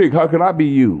giving it a dick. How can I be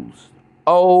used?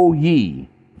 Oh, ye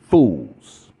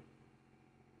fools.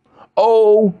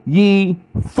 Oh, ye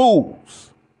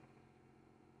fools.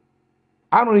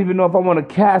 I don't even know if I want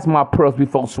to cast my pearls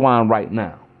before swine right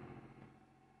now.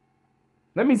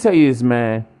 Let me tell you this,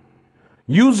 man.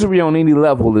 Usury on any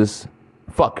level is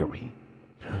fuckery.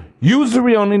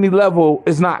 Usury on any level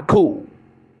is not cool.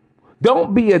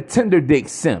 Don't be a tender dick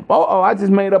simp. I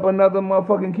just made up another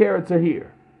motherfucking character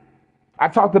here. I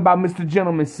talked about Mr.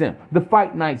 Gentleman Simp, the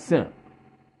Fight Night Simp.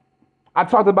 I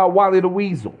talked about Wally the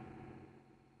Weasel.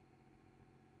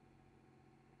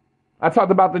 I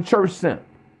talked about the Church Simp.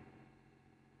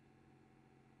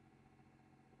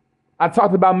 I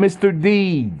talked about Mr.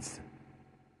 Deeds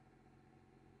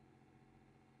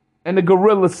and the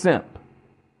Gorilla Simp.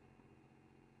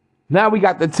 Now we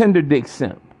got the Tender Dick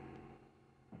Simp.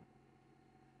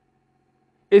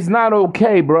 It's not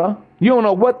okay, bruh. You don't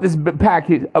know what this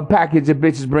package of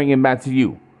bitch is bringing back to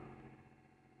you.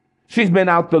 She's been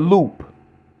out the loop.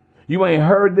 You ain't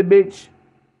heard the bitch.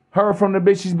 Heard from the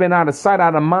bitch. She's been out of sight,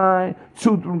 out of mind.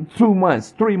 2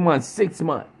 months, 3 months, 6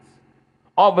 months.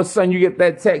 All of a sudden you get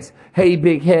that text. Hey,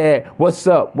 big head, what's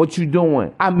up? What you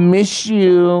doing? I miss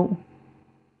you.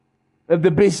 If the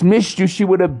bitch missed you, she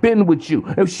would have been with you.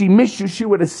 If she missed you, she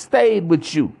would have stayed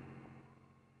with you.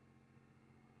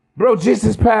 Bro, just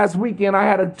this past weekend, I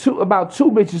had about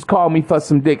 2 bitches call me for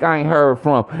some dick I ain't heard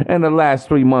from in the last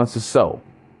 3 months or so.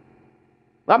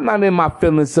 I'm not in my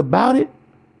feelings about it.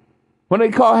 When they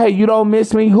call, hey, you don't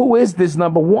miss me? Who is this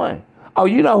number one? Oh,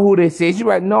 you know who this is. You're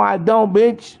right. No, I don't,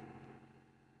 bitch.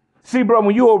 See, bro,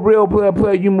 when you a real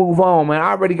player, you move on, man.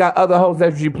 I already got other hoes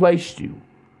that replaced you.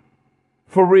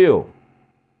 For real.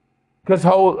 Because,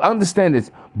 understand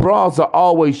this. Bras are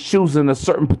always choosing a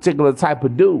certain particular type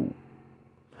of dude.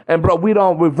 And, bro, we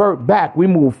don't revert back. We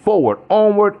move forward,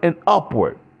 onward and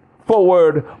upward.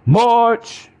 Forward,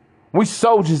 march. We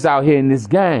soldiers out here in this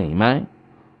game, man.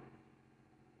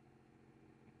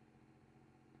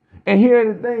 And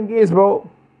here the thing is, bro,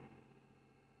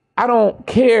 I don't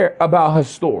care about her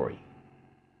story.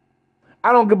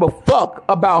 I don't give a fuck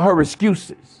about her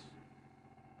excuses.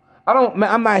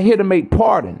 I'm not here to make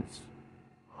pardons.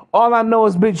 All I know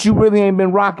is, bitch, you really ain't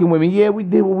been rocking with me. Yeah, we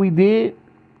did what we did.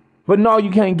 But no, you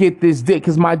can't get this dick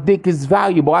because my dick is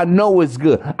valuable. I know it's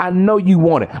good. I know you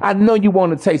want it. I know you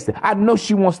want to taste it. I know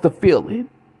she wants to feel it.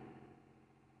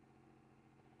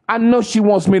 I know she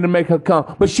wants me to make her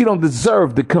come, but she don't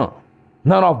deserve to come.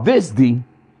 Not off this, D.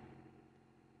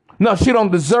 No, she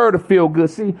don't deserve to feel good.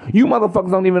 See, you motherfuckers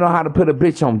don't even know how to put a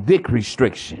bitch on dick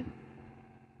restriction.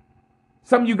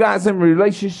 Some of you guys in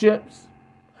relationships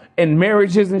and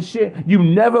marriages and shit, you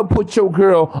never put your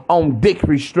girl on dick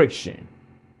restriction.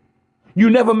 You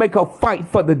never make her fight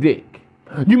for the dick.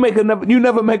 You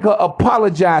never make her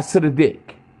apologize to the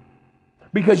dick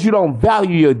because you don't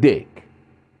value your dick.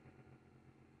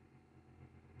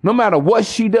 No matter what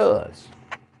she does,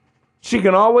 she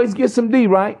can always get some D,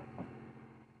 right?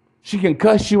 She can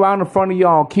cuss you out in front of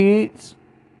y'all kids.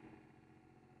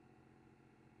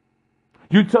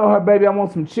 You tell her, baby, I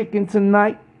want some chicken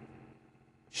tonight.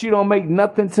 She don't make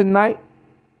nothing tonight.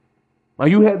 Or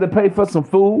you had to pay for some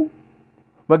food.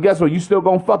 But guess what? You still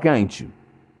gonna fuck, ain't you?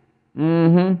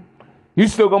 Mm-hmm. You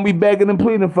still gonna be begging and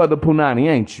pleading for the punani,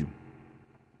 ain't you?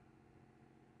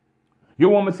 Your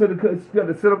woman could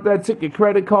have set up that ticket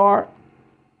credit card.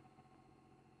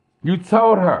 You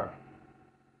told her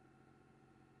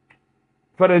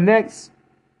for the next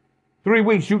 3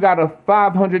 weeks you got a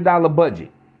 $500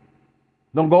 budget.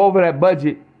 Don't go over that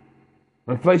budget.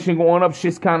 Inflation going up,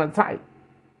 shit's kind of tight.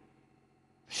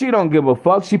 She don't give a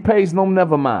fuck. She pays no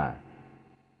never mind.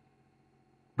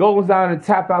 Goes down and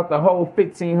tap out the whole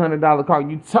 $1,500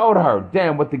 card. You told her,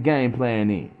 damn, what the game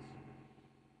plan is.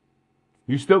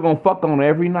 You still gonna fuck on her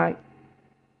every night?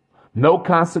 No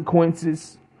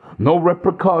consequences, no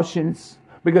repercussions,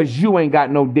 because you ain't got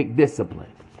no dick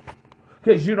discipline.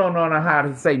 Because you don't know how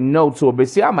to say no to a bitch.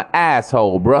 See, I'm an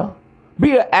asshole, bruh.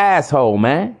 Be an asshole,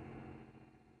 man.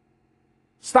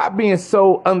 Stop being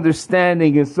so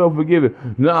understanding and so forgiving.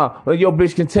 Nah, your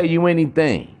bitch can tell you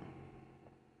anything.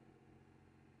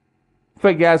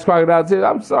 Fake ass crocodile tears.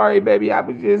 I'm sorry, baby. I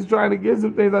was just trying to get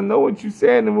some things. I know what you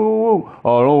said. And woo.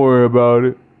 Oh, don't worry about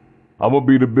it. I'm going to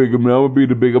be the bigger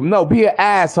man. No, be an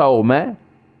asshole, man.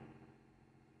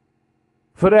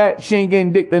 For that, she ain't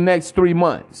getting dick the next 3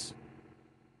 months.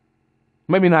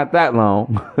 Maybe not that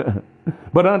long.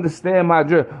 But understand my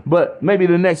drift. But maybe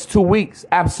the next 2 weeks.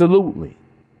 Absolutely.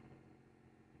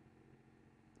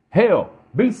 Hell,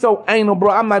 be so anal, bro.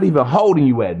 I'm not even holding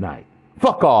you at night.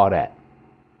 Fuck all that.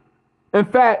 In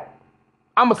fact,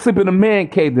 I'm going to sleep in a man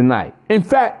cave tonight. In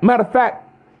fact, matter of fact,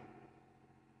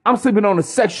 I'm sleeping on a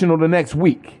sectional the next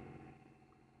week.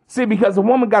 See, because a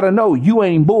woman got to know you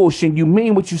ain't bullshit. You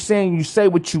mean what you saying. You say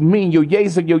what you mean. Your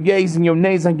yays are your yays and your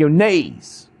nays are your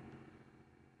nays.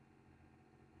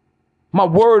 My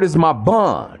word is my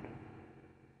bond.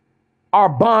 Our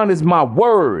bond is my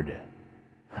word.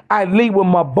 I lead with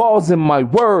my balls and my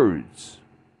words.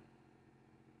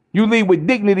 You lead with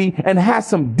dignity and have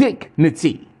some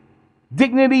dignity.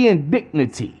 Dignity and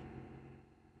dignity.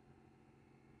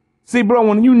 See, bro,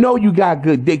 when you know you got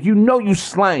good dick, you know you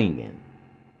slanging.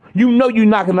 You know you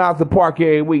knocking out the park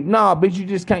every week. Nah, bitch, you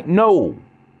just can't. No.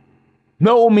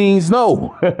 No means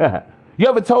no. You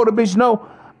ever told a bitch no?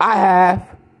 I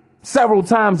have several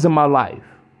times in my life.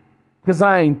 Because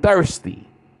I ain't thirsty.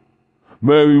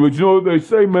 Man, but you know what they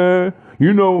say, man?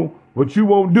 You know what you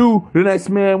won't do, the next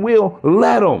man will.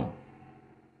 Let him.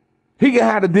 He can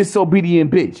have a disobedient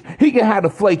bitch. He can have a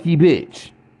flaky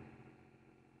bitch.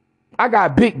 I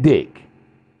got big dick.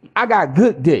 I got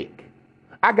good dick.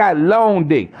 I got long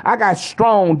dick. I got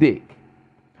strong dick.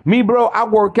 Me, bro, I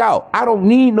work out. I don't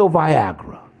need no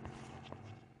Viagra.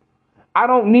 I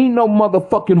don't need no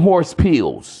motherfucking horse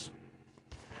pills.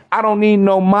 I don't need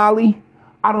no Molly.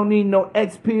 I don't need no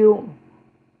X pill.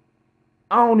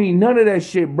 I don't need none of that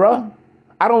shit, bro.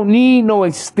 I don't need no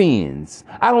extends.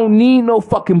 I don't need no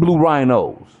fucking blue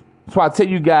rhinos. So I tell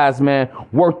you guys, man,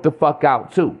 work the fuck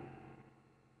out too.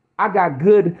 I got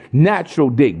good natural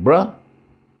dick, bruh.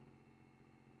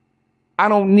 I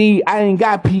ain't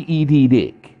got PED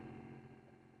dick.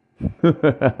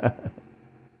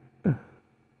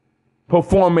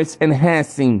 Performance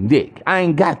enhancing dick. I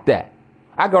ain't got that.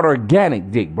 I got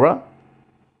organic dick, bruh.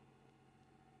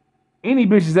 Any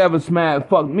bitches ever smashed,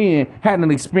 fucked me and had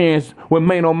an experience with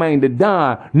Main on Main to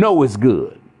Don know it's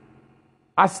good.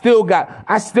 I still got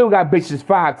bitches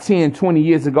 5, 10, 20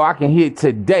 years ago I can hit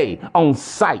today on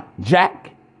sight,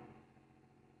 Jack.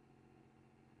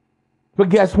 But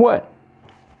guess what?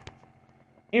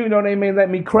 Even though they may let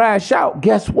me crash out,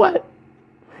 guess what?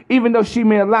 Even though she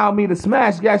may allow me to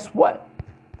smash, guess what?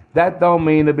 That don't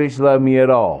mean the bitch love me at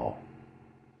all.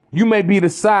 You may be the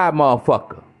side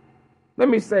motherfucker. Let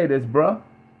me say this, bro.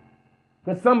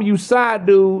 Because some of you side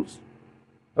dudes,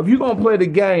 if you going to play the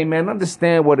game, man,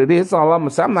 understand what it is. That's all I'm going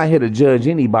to say. I'm not here to judge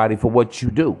anybody for what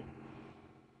you do.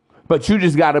 But you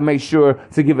just got to make sure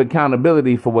to give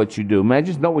accountability for what you do, man.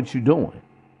 Just know what you're doing.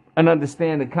 And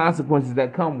understand the consequences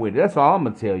that come with it. That's all I'm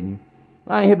going to tell you.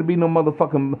 I ain't here to be no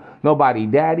motherfucking nobody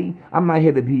daddy. I'm not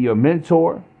here to be your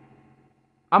mentor.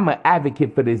 I'm an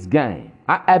advocate for this game.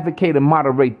 I advocate and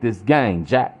moderate this game,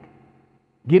 Jack.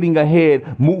 Getting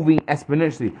ahead, moving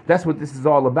exponentially. That's what this is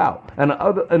all about. And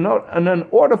in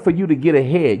order for you to get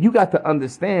ahead, you got to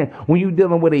understand when you're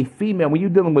dealing with a female, when you're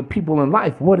dealing with people in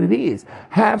life, what it is.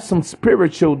 Have some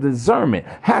spiritual discernment.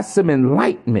 Have some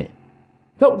enlightenment.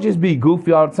 Don't just be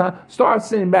goofy all the time. Start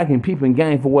sitting back and peeping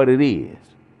game for what it is.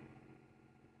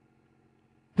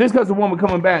 Just because a woman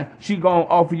coming back, she gonna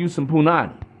offer you some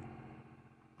punani.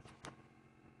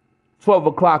 12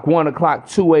 o'clock, 1 o'clock,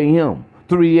 2 a.m.,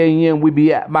 3 a.m., we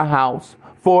be at my house.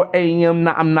 4 a.m.,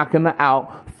 now I'm knocking her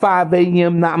out. 5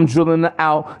 a.m., now I'm drilling her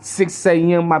out. 6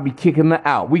 a.m., I be kicking her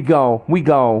out. We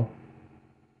gone.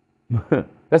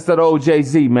 That's that old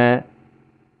Jay-Z, man.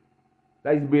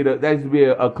 That used to be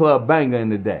a club banger in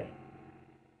the day.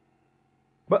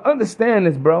 But understand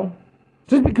this, bro.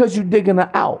 Just because you digging her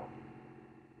out,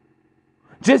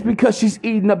 just because she's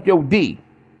eating up your D,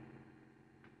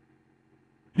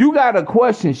 you gotta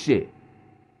question shit.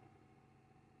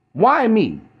 Why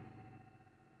me?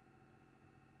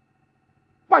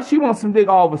 Why she wants some dick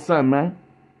all of a sudden, man?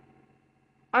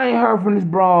 I ain't heard from this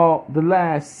broad the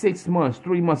last 6 months,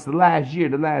 3 months, the last year,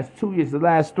 the last 2 years, the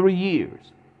last 3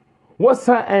 years. What's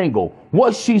her angle?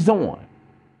 What she's on?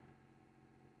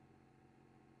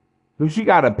 Does she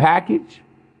got a package?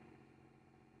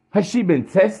 Has she been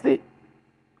tested?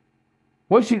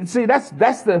 What she see? That's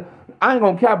the. I ain't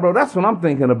gonna cap, bro. That's what I'm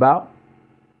thinking about.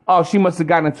 Oh, she must have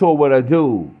gotten into it with her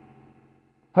dude.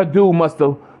 Her dude must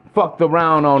have fucked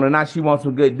around on her. Now she wants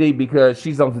some good D because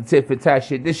she's on some tit for tat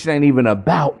shit. This shit ain't even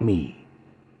about me.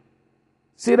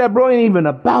 See that, bro? Ain't even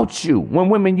about you. When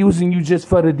women using you just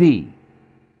for the D.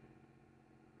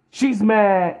 She's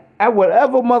mad at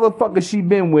whatever motherfucker she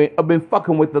been with or been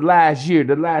fucking with the last year,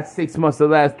 the last 6 months, the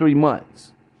last 3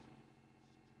 months.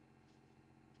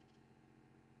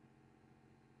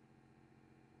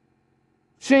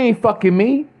 She ain't fucking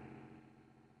me.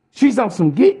 She's on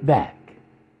some get back.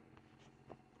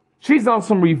 She's on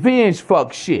some revenge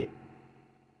fuck shit.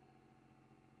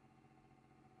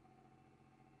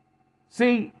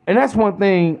 See, and that's one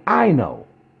thing I know.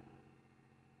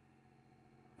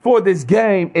 For this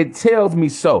game, it tells me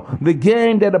so. The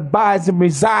game that abides and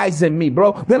resides in me,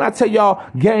 bro. Then I tell y'all,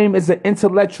 game is an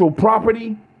intellectual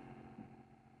property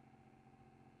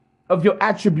of your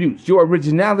attributes, your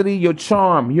originality, your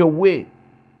charm, your wit,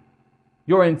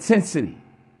 your intensity,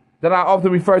 that I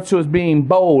often refer to as being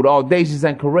bold, audacious,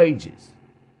 and courageous.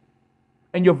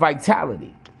 and your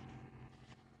vitality.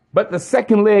 But the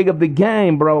second leg of the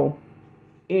game, bro,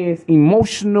 is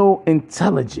emotional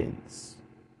intelligence.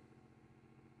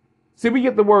 See, we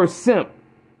get the word simp.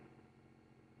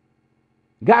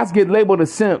 Guys get labeled a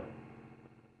simp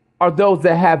are those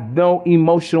that have no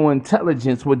emotional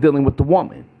intelligence when dealing with the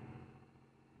woman.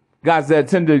 Guys that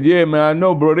tend to, yeah, man, I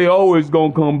know, bro, they always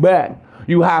gonna come back.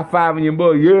 You high-fiving your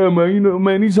boy, yeah, man, you know,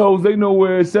 man, these hoes, they know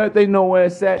where it's at. They know where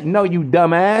it's at. No, you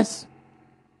dumbass.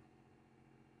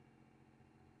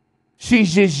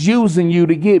 She's just using you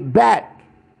to get back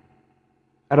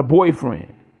at a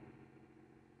boyfriend.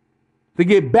 To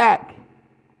get back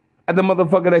at the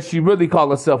motherfucker that she really call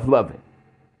herself loving.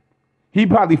 He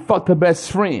probably fucked her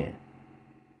best friend.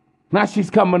 Now she's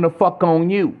coming to fuck on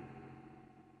you.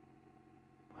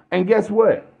 And guess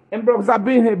what? And bro, because I've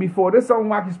been here before. This is the only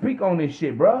way I can speak on this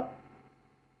shit, bro.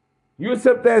 You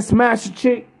accept that smash a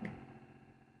chick,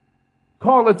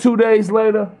 call her 2 days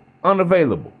later,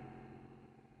 unavailable.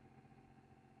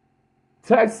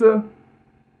 Text her,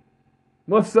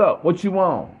 what's up? What you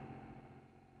want?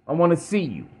 I want to see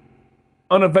you.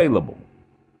 Unavailable.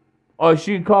 Or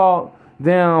she called,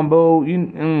 damn, boo, you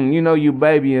know you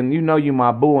baby and you know you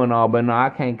my boo and all, but no, I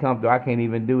can't come through. I can't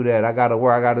even do that. I got to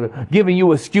work. I got to giving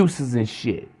you excuses and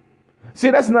shit. See,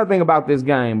 that's another thing about this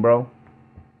game, bro.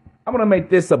 I'm going to make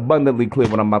this abundantly clear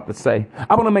what I'm about to say.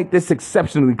 I'm going to make this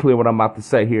exceptionally clear what I'm about to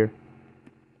say here.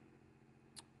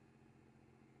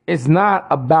 It's not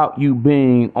about you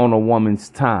being on a woman's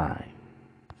time.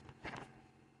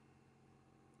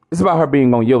 It's about her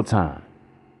being on your time.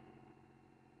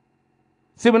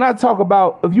 See, when I talk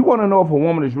about, if you want to know if a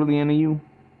woman is really into you,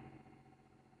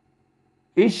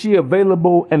 is she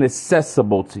available and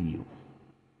accessible to you?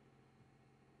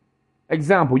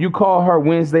 Example, you call her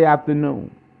Wednesday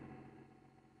afternoon.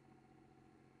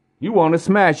 You want to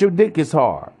smash, your dick is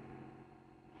hard.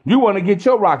 You want to get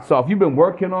your rocks off. You've been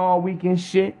working all week and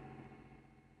shit.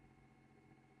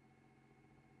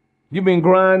 You've been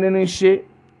grinding and shit.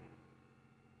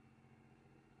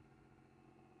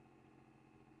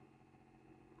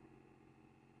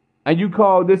 And you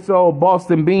call this old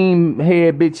Boston Bean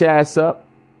head bitch ass up.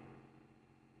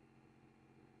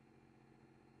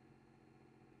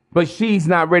 But she's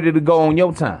not ready to go on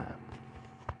your time.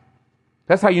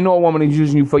 That's how you know a woman is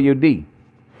using you for your D.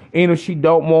 Even if she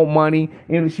don't want money,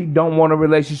 even if she don't want a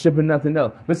relationship and nothing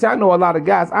else. But see, I know a lot of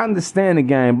guys, I understand the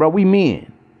game, bro. We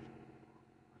men.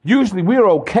 Usually we're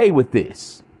okay with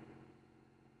this.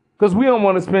 Because we don't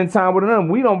want to spend time with them.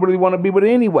 We don't really want to be with her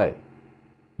anyway.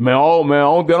 Man,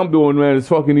 only thing I'm doing, man, is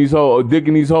fucking these hoes,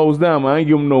 dicking these hoes down, man. I ain't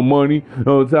giving them no money,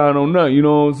 no time, no nothing. You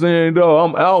know what I'm saying,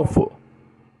 dog? I'm alpha.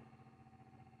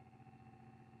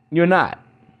 You're not.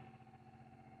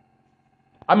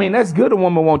 I mean, that's good a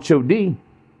woman wants your D.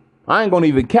 I ain't gonna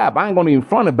even cap. I ain't gonna even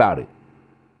front about it.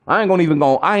 I ain't even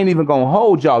gonna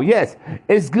hold y'all. Yes,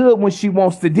 it's good when she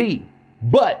wants the D,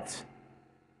 but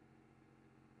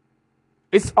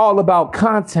it's all about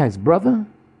context, brother.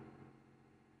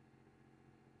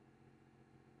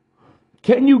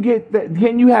 Can you get that?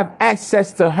 Can you have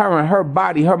access to her and her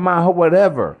body, her mind, her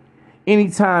whatever,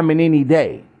 anytime and any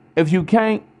day? If you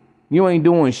can't, you ain't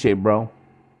doing shit, bro.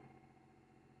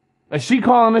 Is she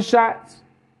calling the shots?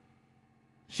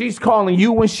 She's calling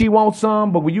you when she wants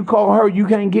some, but when you call her, you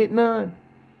can't get none.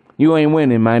 You ain't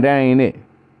winning, man. That ain't it.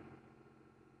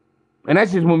 And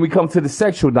that's just when we come to the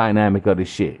sexual dynamic of the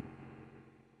shit.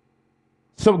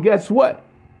 So guess what?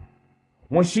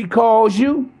 When she calls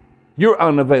you, you're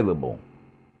unavailable.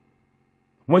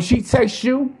 When she texts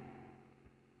you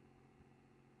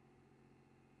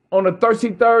on a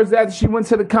Thirsty Thursday after she went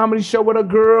to the comedy show with her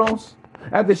girls,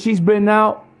 after she's been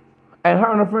out, and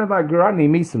her and her friends like, girl, I need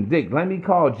me some dick. Let me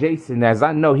call Jason, as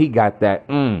I know he got that.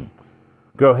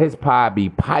 Girl, his pie be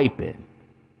piping.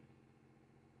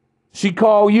 She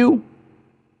call you,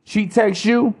 she text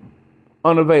you,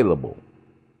 unavailable.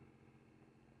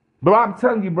 Bro, I'm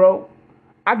telling you, bro,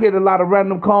 I get a lot of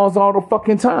random calls all the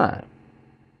fucking time.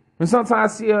 And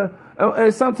sometimes I see her,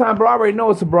 and sometimes, bro, I already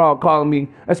know it's a broad calling me,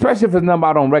 especially if it's a number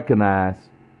I don't recognize.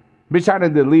 Bitch, I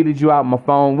done deleted you out my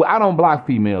phone. I don't block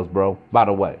females, bro, by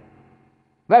the way.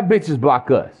 Let bitches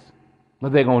block us.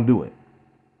 But they gonna do it.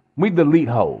 We delete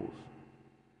hoes.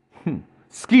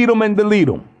 Skeet them and delete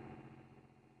them.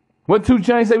 What 2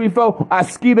 Chainz said before? I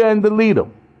skeet her and delete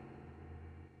them.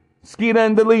 Skeet her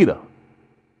and delete her.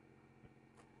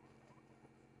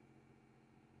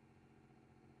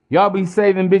 Y'all be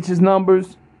saving bitches'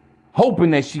 numbers,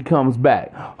 hoping that she comes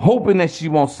back, hoping that she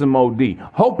wants some OD,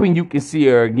 hoping you can see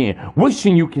her again,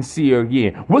 wishing you can see her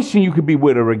again, wishing you could be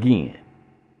with her again.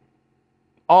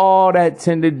 All that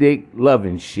tender dick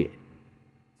loving shit.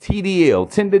 TDL,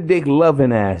 tender dick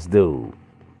loving ass dude.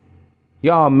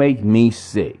 Y'all make me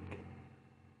sick.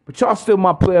 But y'all still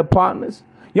my player partners.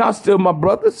 Y'all still my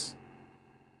brothers.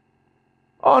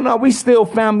 Oh no, we still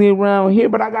family around here,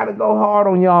 but I gotta go hard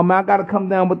on y'all, man. I gotta come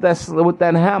down with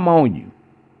that hammer on you.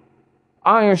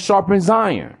 Iron sharpens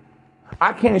iron.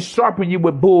 I can't sharpen you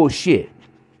with bullshit.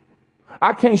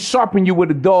 I can't sharpen you with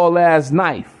a dull ass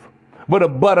knife, with a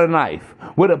butter knife,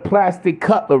 with a plastic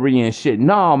cutlery and shit.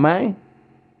 No, man.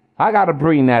 I gotta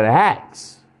bring that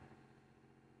axe.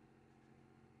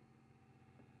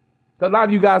 A lot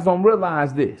of you guys don't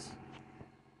realize this.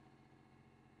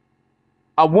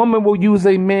 A woman will use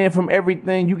a man from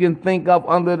everything you can think of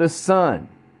under the sun.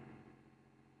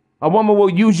 A woman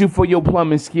will use you for your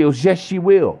plumbing skills. Yes, she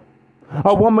will.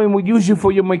 A woman will use you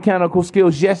for your mechanical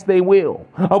skills. Yes, they will.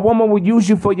 A woman will use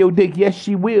you for your dick. Yes,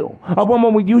 she will. A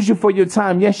woman will use you for your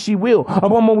time. Yes, she will. A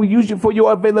woman will use you for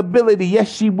your availability.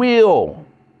 Yes, she will.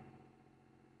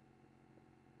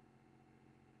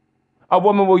 A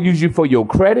woman will use you for your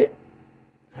credit.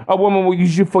 A woman will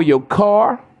use you for your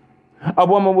car. A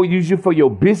woman will use you for your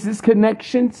business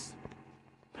connections.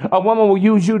 A woman will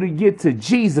use you to get to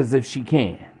Jesus if she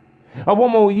can. A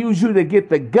woman will use you to get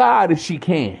to God if she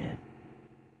can.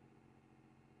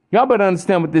 Y'all better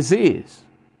understand what this is.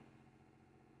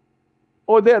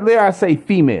 Or dare I say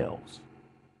females.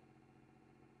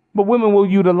 But women will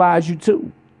utilize you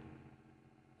too.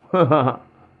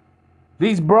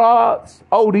 These broads.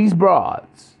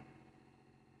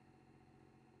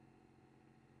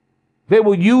 They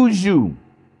will use you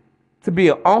to be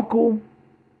an uncle,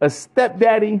 a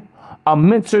stepdaddy, a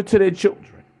mentor to their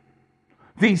children.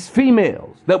 These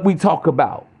females that we talk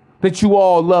about, that you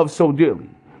all love so dearly,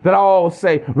 that all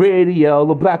say red or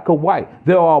yellow, black or white,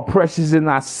 they're all precious in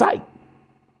our sight.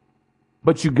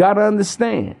 But you got to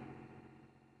understand,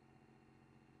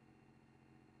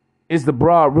 is the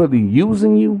broad really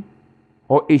using you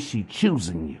or is she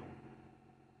choosing you?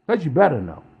 That you better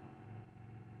know.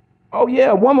 Oh,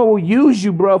 yeah, a woman will use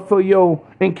you, bro, for your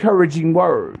encouraging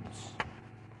words.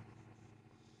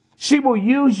 She will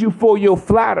use you for your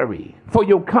flattery, for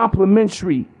your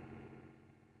complimentary.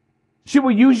 She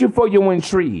will use you for your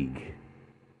intrigue.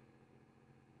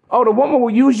 Oh, the woman will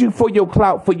use you for your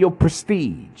clout, for your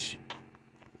prestige.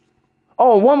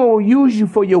 Oh, a woman will use you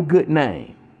for your good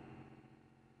name.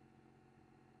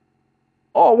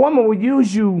 Oh, a woman will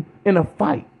use you in a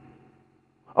fight.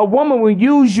 A woman will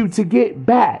use you to get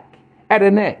back at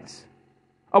an ex.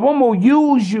 A woman will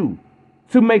use you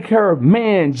to make her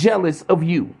man jealous of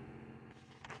you.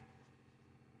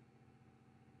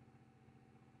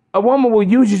 A woman will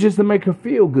use you just to make her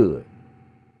feel good.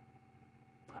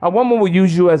 A woman will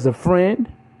use you as a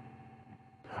friend.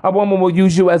 A woman will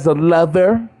use you as a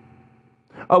lover.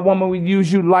 A woman will use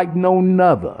you like no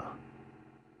other.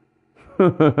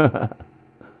 Y'all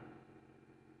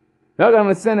gotta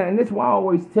understand that, and this is why I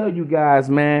always tell you guys,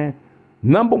 man,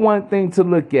 number one thing to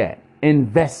look at,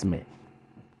 investment.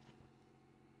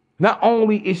 Not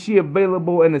only is she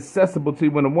available and accessible to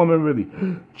you when a woman really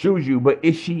chooses you, but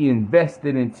is she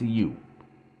invested into you?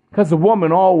 Because a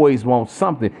woman always wants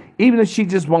something, even if she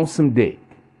just wants some dick.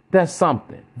 That's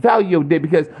something. Value your dick,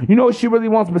 because you know what she really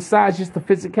wants besides just the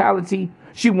physicality?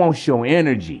 She wants your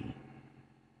energy.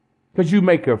 Because you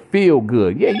make her feel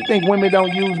good. Yeah, you think women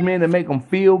don't use men to make them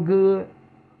feel good?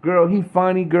 Girl, he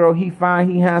funny. Girl, he fine.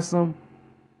 He handsome.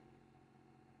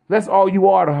 That's all you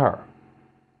are to her.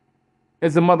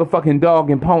 It's a motherfucking dog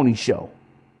and pony show.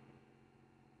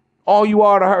 All you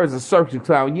are to her is a circus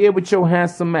clown. Yeah, with your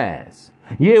handsome ass.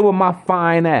 Yeah, with my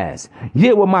fine ass.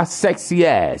 Yeah, with my sexy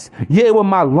ass. Yeah, with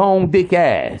my long dick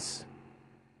ass.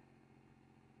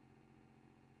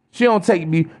 She don't take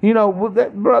me, you know,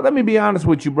 bro, let me be honest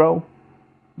with you, bro.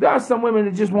 There are some women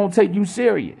that just won't take you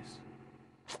serious.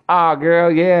 Ah,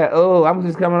 girl, yeah, oh, I'm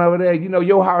just coming over there. You know,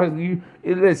 your house,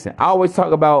 listen, I always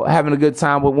talk about having a good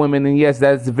time with women, and yes,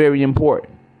 that's very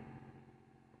important.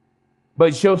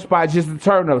 But your spot just a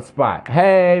turn-up spot.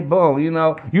 Hey, boom, you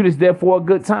know, you just there for a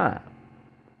good time.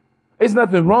 There's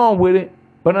nothing wrong with it,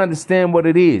 but understand what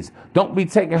it is. Don't be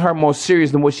taking her more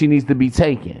serious than what she needs to be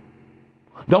taken.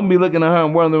 Don't be looking at her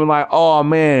and wondering like, oh,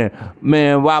 man,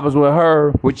 what was with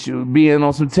her, which being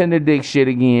on some tender dick shit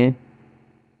again.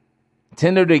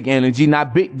 Tender dick energy,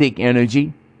 not big dick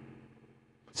energy.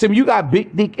 So if you got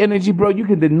big dick energy, bro, you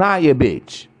can deny a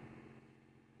bitch.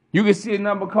 You can see a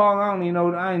number call, I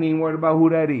ain't even worried about who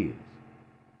that is.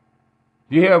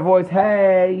 You hear a voice,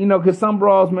 hey, you know, because some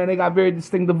bras, man, they got very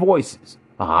distinctive voices.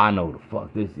 Oh, I know who the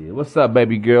fuck this is. What's up,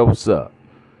 baby girl? What's up?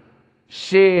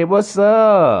 Shit, what's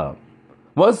up?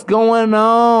 What's going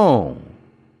on?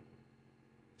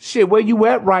 Shit, where you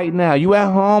at right now? You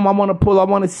at home? I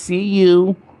want to see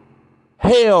you.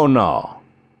 Hell no.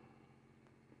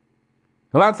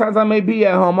 A lot of times I may be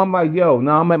at home. I'm like, yo,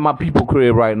 no, I'm at my people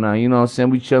crib right now. You know what I'm saying?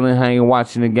 We chilling, hanging,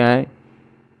 watching the game.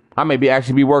 I may be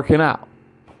actually be working out.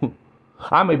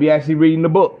 I may be actually reading the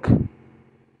book.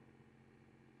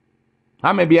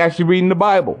 I may be actually reading the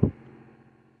Bible.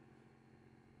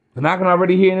 And I can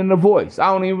already hear it in the voice. I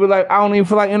don't even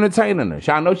feel like entertaining her.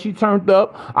 I know she turned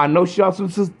up. I know she also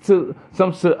some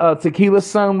tequila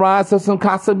sunrise or some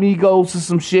Casamigos or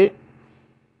some shit.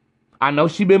 I know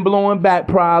she been blowing back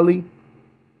probably.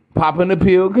 Popping the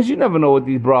pill, because you never know what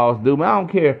these bras do, man. I don't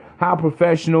care how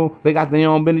professional they got their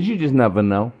own business. You just never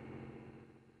know.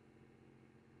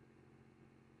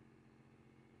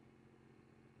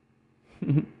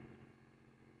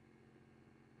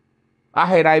 I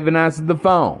hate I even answered the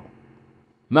phone.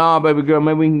 No, baby girl,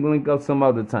 maybe we can link up some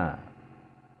other time.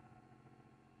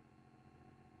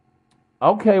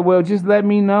 Okay, well, just let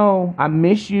me know. I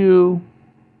miss you.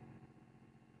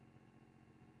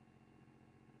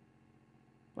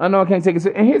 I know I can't take it.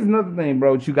 And here's another thing,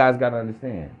 bro, that you guys got to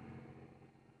understand.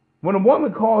 When a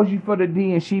woman calls you for the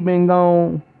D and she been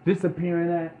gone,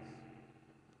 disappearing acts,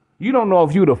 you don't know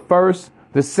if you the first,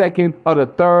 the second, or the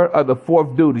third, or the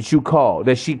fourth dude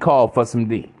that she called for some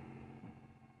D.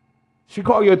 She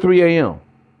called you at 3 a.m.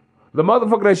 The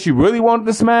motherfucker that she really wanted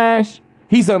to smash,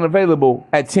 he's unavailable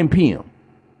at 10 p.m.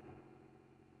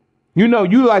 You know,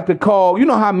 you like to call, you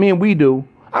know how men we do.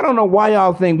 I don't know why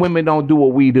y'all think women don't do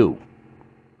what we do.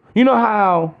 You know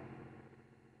how,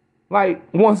 like,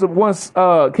 once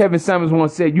Kevin Samuels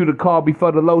once said, you the call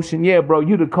before the lotion? Yeah, bro,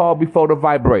 you the call before the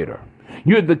vibrator.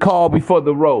 You're the call before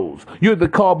the rose. You're the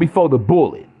call before the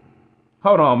bullet.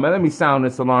 Hold on, man. Let me sound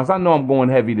this alarm. I know I'm going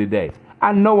heavy today.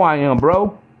 I know I am,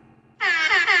 bro. Damn,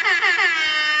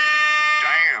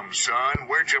 son,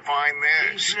 where'd you find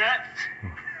this?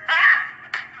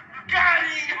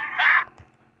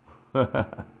 Got him.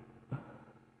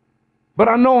 But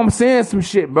I know I'm saying some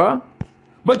shit, bro.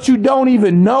 But you don't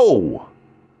even know.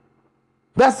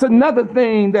 That's another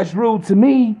thing that's rude to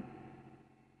me.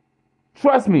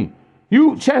 Trust me.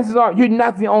 Chances are you're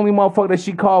not the only motherfucker that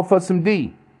she called for some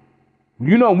D.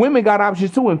 You know, women got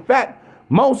options too. In fact,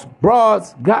 most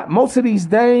of these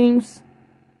dames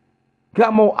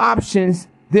got more options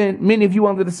than many of you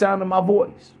under the sound of my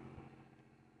voice.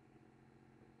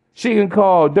 She can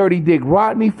call Dirty Dick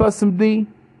Rodney for some D.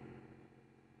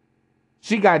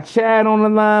 She got Chad on the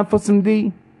line for some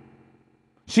D.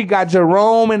 She got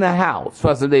Jerome in the house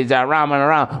for some D. Jerome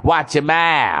around. Watch your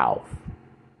mouth.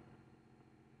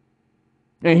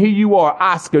 And here you are,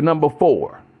 Oscar number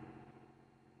 4.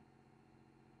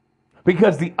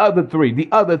 Because the other 3, the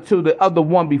other 2, the other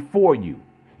one before you,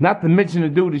 not to mention the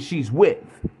dude that she's with.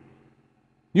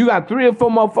 You got 3 or 4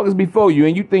 motherfuckers before you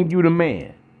and you think you the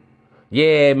man.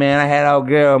 Yeah, man, I had our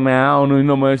girl, man. I don't even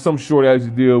know, man. Some short I used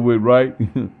to deal with, right?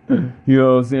 You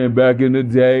know what I'm saying? Back in the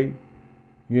day.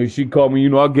 You know, she called me, you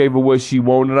know, I gave her what she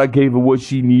wanted. I gave her what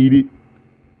she needed.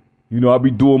 You know, I be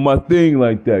doing my thing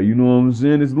like that. You know what I'm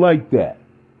saying? It's like that.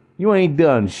 You ain't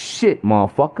done shit,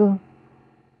 motherfucker.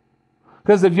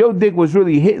 Because if your dick was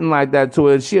really hitting like that to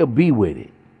her, she'll be with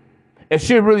it. If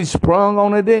she really sprung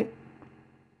on her dick,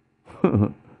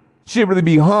 she'll really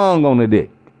be hung on the dick.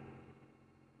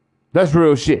 That's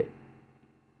real shit.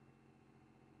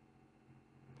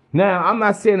 Now, I'm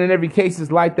not saying in every case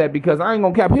it's like that because I ain't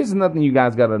gonna cap. Here's nothing you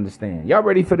guys gotta understand. Y'all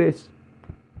ready for this?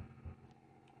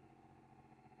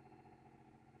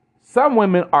 Some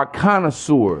women are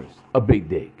connoisseurs of big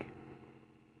dick.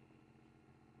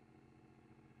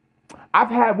 I've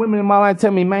had women in my life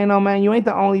tell me, man, oh man, you ain't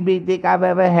the only big dick I've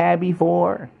ever had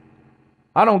before.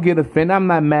 I don't get offended. I'm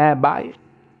not mad by it.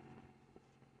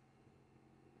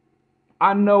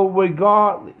 I know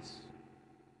regardless,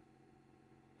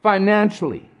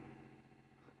 financially,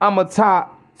 I'm a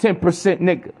top 10%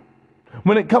 nigga.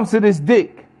 When it comes to this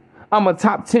dick, I'm a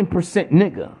top 10%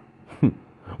 nigga.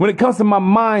 When it comes to my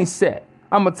mindset,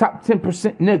 I'm a top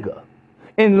 10% nigga.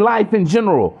 In life in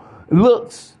general,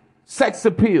 looks, sex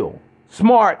appeal,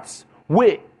 smarts,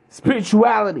 wit,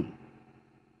 spirituality,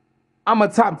 I'm a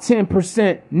top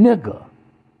 10% nigga.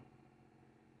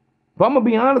 But I'm going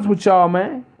to be honest with y'all,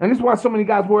 man. And this is why so many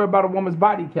guys worry about a woman's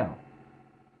body count.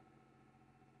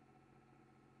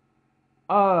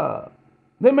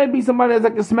 There may be somebody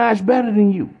that can smash better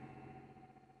than you.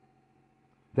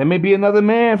 There may be another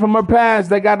man from her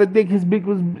past that got a dick. His dick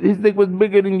was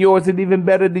bigger than yours and even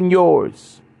better than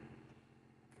yours.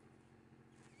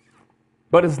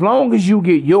 But as long as you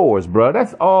get yours, bro,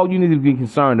 that's all you need to be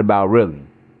concerned about, really.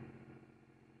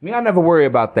 Me, I never worry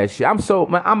about that shit.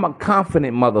 I'm a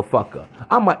confident motherfucker.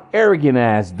 I'm an arrogant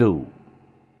ass dude.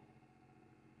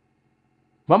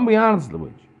 But I'm gonna be honest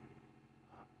with you.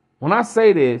 When I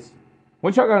say this,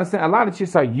 what y'all gotta understand, a lot of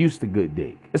chicks are used to good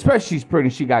dick. Especially she's pretty,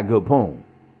 she got good poom.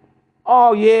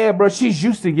 Oh yeah, bro, she's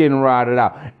used to getting rided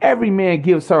out. Every man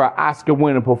gives her an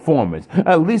Oscar-winning performance.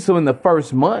 At least in the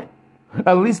first month.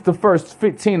 At least the first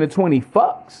 15 to 20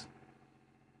 fucks.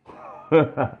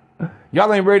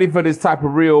 Y'all ain't ready for this type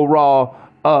of real raw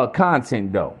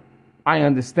content though. I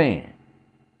understand.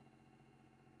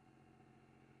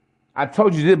 I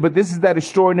told you this, but this is that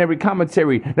extraordinary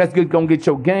commentary that's good, gonna get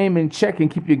your game in check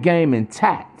and keep your game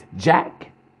intact,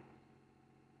 Jack.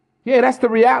 Yeah, that's the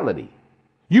reality.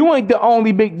 You ain't the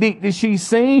only big dick that she's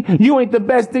seen. You ain't the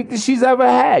best dick that she's ever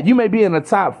had. You may be in the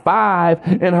top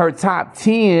 5, in her top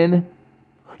 10.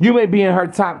 You may be in her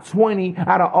top 20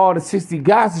 out of all the 60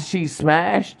 guys that she's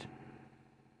smashed.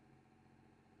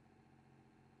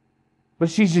 But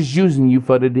she's just using you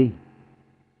for the D.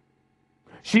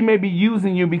 She may be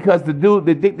using you because the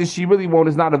dick that she really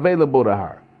wants is not available to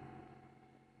her.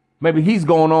 Maybe he's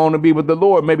going on to be with the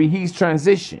Lord. Maybe he's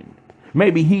transitioned.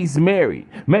 Maybe he's married.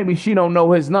 Maybe she don't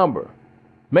know his number.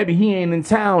 Maybe he ain't in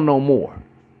town no more.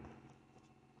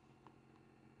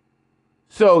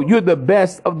 So you're the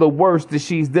best of the worst that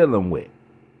she's dealing with.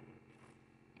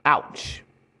 Ouch.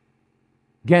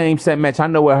 Game, set, match. I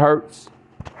know it hurts.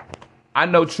 I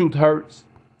know truth hurts.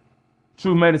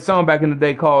 Truth made a song back in the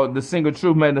day called, the singer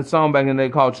Truth made a song back in the day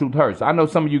called Truth Hurts. I know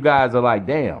some of you guys are like,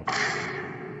 damn.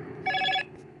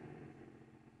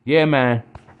 Yeah, man.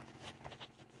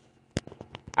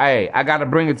 Hey, I got to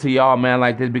bring it to y'all, man,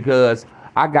 like this because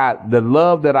I got the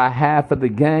love that I have for the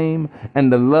game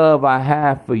and the love I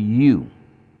have for you.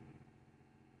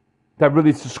 That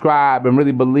really subscribe and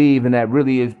really believe and that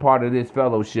really is part of this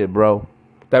fellowship, bro.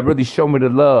 That really show me the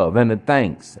love and the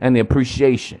thanks and the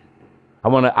appreciation. I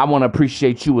wanna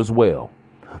appreciate you as well.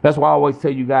 That's why I always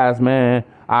tell you guys, man,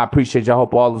 I appreciate you. I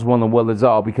hope all is well and well is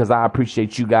all because I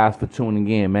appreciate you guys for tuning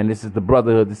in, man. This is the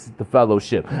brotherhood. This is the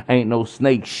fellowship. Ain't no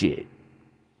snake shit.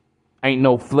 Ain't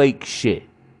no flake shit.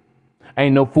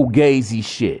 Ain't no fugazi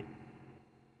shit.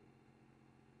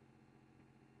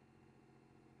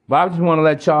 But I just want to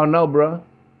let y'all know, bro.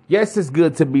 Yes, it's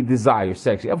good to be desired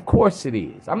sexually. Of course it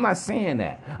is. I'm not saying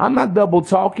that. I'm not double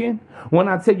talking. When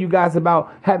I tell you guys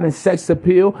about having sex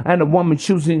appeal and a woman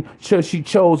choosing, she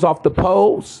chose off the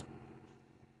poles.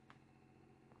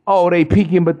 Oh, they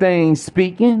peeking, but they ain't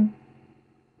speaking.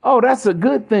 Oh, that's a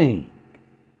good thing.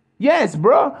 Yes,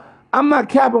 bro. I'm not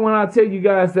capping when I tell you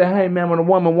guys that, hey, man, when a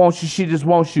woman wants you, she just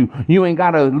wants you. You ain't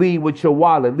got to lead with your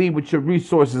wallet, lead with your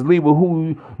resources, lead with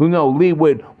who you know, lead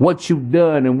with what you've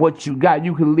done and what you got.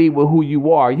 You can lead with who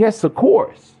you are. Yes, of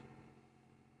course.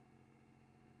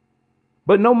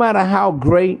 But no matter how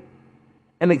great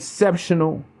and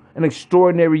exceptional and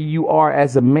extraordinary you are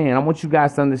as a man, I want you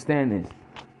guys to understand this.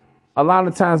 A lot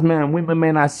of times, man, women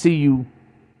may not see you,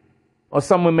 or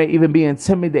someone may even be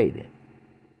intimidated.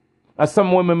 Or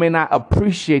some women may not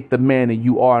appreciate the man that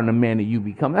you are and the man that you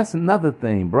become. That's another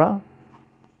thing, bro.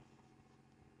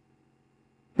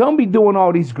 Don't be doing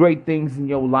all these great things in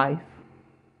your life.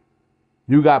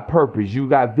 You got purpose. You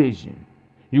got vision.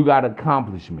 You got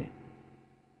accomplishment.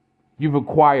 You've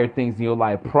acquired things in your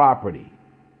life. Property.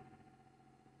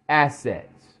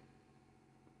 Assets.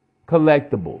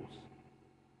 Collectibles.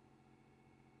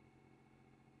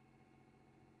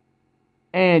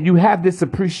 And you have this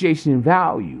appreciation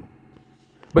value.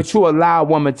 But you allow a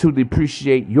woman to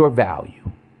depreciate your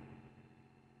value.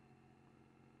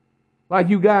 Like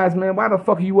you guys, man, why the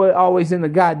fuck are you always in the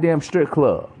goddamn strip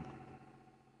club?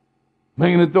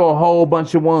 Making to throw a whole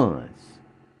bunch of ones.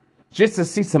 Just to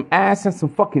see some ass and some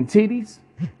fucking titties?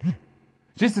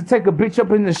 Just to take a bitch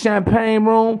up in the champagne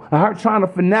room and her trying to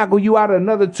finagle you out of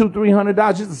another $200-300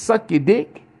 just to suck your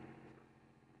dick?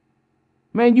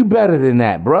 Man, you better than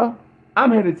that, bruh.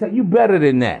 I'm here to tell you better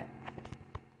than that.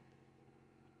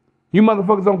 You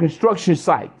motherfuckers on construction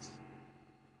sites,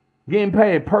 getting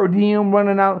paid per diem,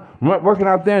 working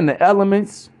out there in the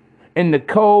elements, in the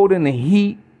cold, in the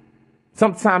heat,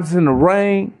 sometimes in the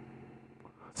rain.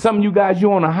 Some of you guys,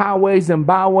 you on the highways and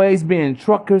byways being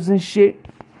truckers and shit,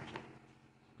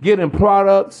 getting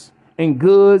products and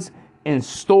goods in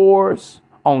stores,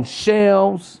 on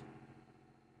shelves.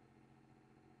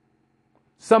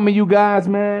 Some of you guys,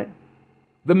 man,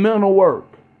 the mental work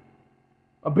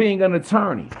of being an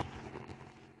attorney,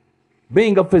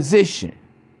 being a physician,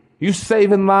 you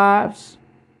saving lives,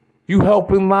 you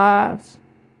helping lives,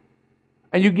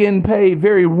 and you getting paid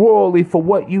very royally for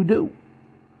what you do.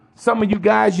 Some of you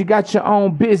guys, you got your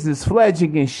own business,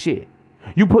 fledging and shit.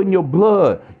 You putting your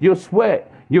blood, your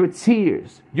sweat, your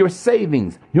tears, your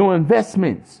savings, your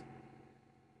investments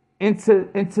into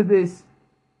this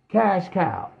cash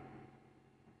cow.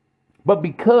 But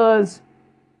because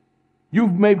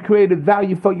you've maybe created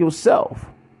value for yourself,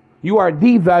 you are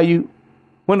devalued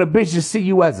when a bitch just see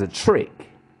you as a trick.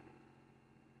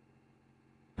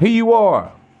 Here you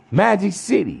are, Magic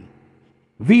City,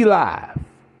 V Live,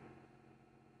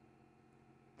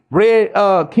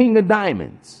 Red King of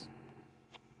Diamonds,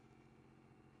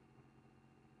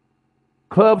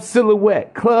 Club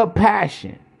Silhouette, Club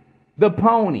Passion, The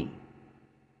Pony.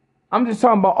 I'm just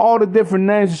talking about all the different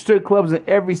names of strip clubs in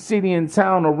every city and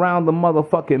town around the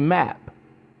motherfucking map.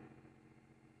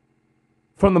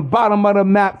 From the bottom of the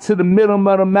map to the middle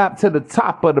of the map to the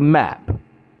top of the map.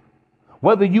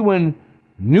 Whether you in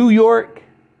New York,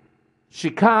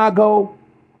 Chicago,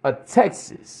 or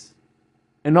Texas,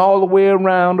 and all the way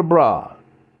around abroad,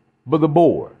 but the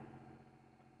board.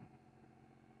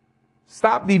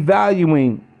 Stop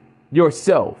devaluing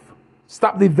yourself.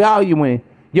 Stop devaluing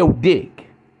your dick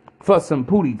for some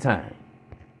booty time.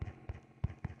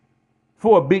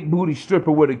 For a big booty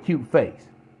stripper with a cute face.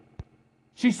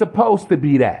 She's supposed to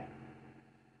be that.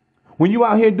 When you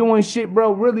out here doing shit,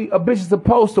 bro, really, a bitch is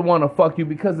supposed to want to fuck you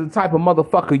because of the type of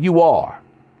motherfucker you are.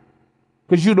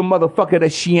 Because you the motherfucker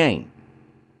that she ain't.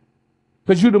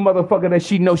 Because you the motherfucker that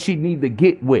she knows she need to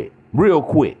get with real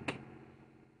quick.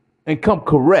 And come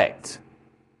correct.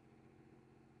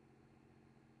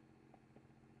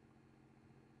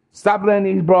 Stop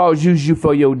letting these bras use you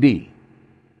for your D.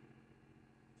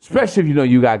 Especially if you know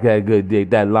you got that good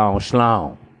dick, that long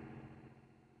schlong.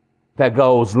 That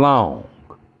goes long.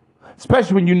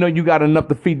 Especially when you know you got enough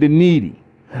to feed the needy.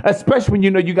 Especially when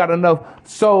you know you got enough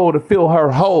soul to fill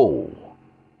her whole.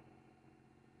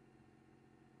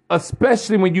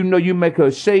 Especially when you know you make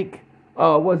her shake.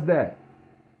 What's that?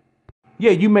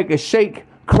 Yeah, you make a shake,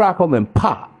 crackle, and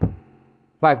pop.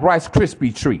 Like Rice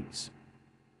Krispie treats.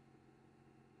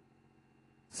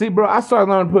 See, bro, I started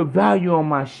learning to put value on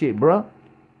my shit, bro.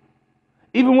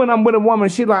 Even when I'm with a woman,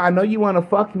 she like, I know you want to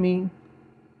fuck me.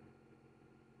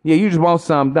 Yeah, you just want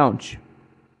some, don't you?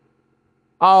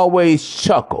 Always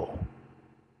chuckle.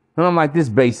 And I'm like, this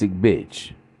basic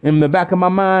bitch. In the back of my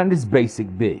mind, this basic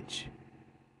bitch.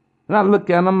 And I look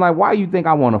at her and I'm like, why you think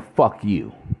I want to fuck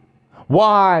you?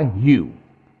 Why you?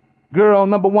 Girl,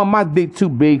 number one, my dick too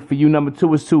big for you. Number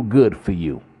two, it's too good for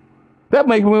you. That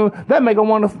make her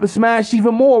want to smash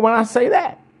even more when I say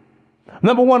that.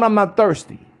 Number one, I'm not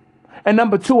thirsty. And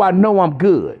number two, I know I'm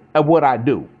good at what I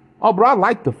do. Oh, bro, I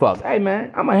like to fuck. Hey,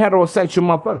 man, I'm a heterosexual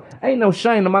motherfucker. Ain't no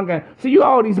shame in my game. See, you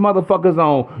all these motherfuckers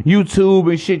on YouTube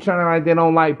and shit trying to like they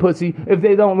don't like pussy. If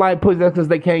they don't like pussy, that's because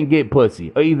they can't get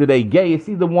pussy. Or either they gay. It's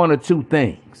either one or two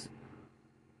things.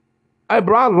 Hey,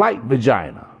 bro, I like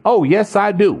vagina. Oh, yes,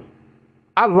 I do.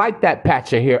 I like that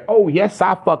patch of hair. Oh, yes,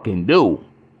 I fucking do.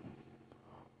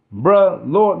 Bruh,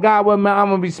 Lord God, well, man, I'm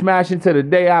going to be smashing to the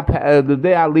day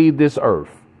I leave this earth.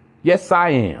 Yes, I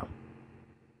am.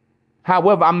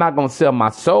 However, I'm not going to sell my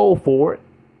soul for it.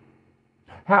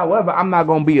 However, I'm not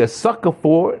going to be a sucker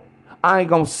for it. I ain't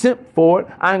going to simp for it.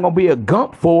 I ain't going to be a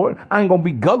gump for it. I ain't going to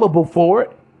be gullible for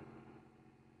it.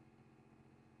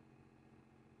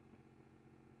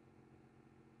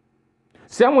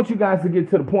 See, I want you guys to get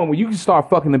to the point where you can start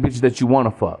fucking the bitches that you want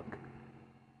to fuck.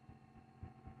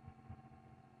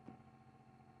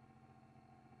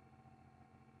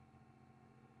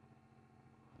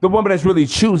 The woman that's really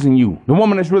choosing you. The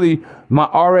woman that's really my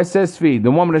RSS feed. The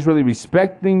woman that's really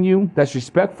respecting you. That's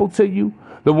respectful to you.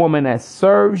 The woman that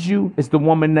serves you is the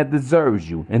woman that deserves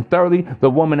you. And thirdly,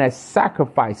 the woman that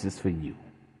sacrifices for you.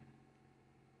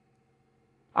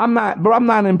 I'm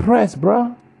not impressed,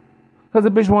 bro. Because the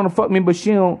bitch want to fuck me, but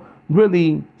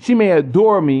she may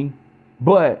adore me,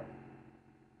 but,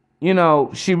 you know,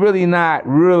 she really not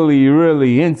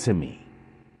really into me.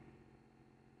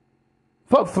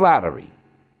 Fuck flattery.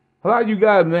 A lot of you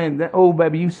guys, man, oh,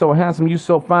 baby, you so handsome, you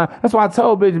so fine. That's why I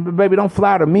told bitch, baby, don't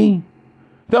flatter me.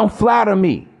 Don't flatter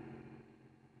me.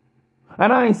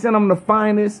 And I ain't saying I'm the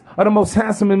finest or the most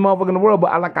handsome motherfucker in the world,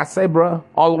 but like I say, bro,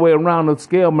 all the way around the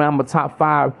scale, man, I'm a top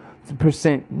 5%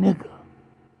 nigga.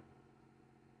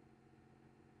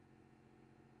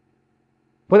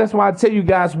 But that's why I tell you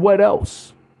guys, what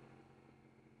else?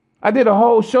 I did a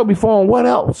whole show before on what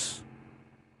else?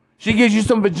 She gives you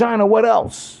some vagina, what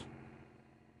else?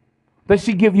 Does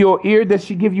she give you her ear? Does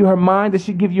she give you her mind? Does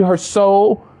she give you her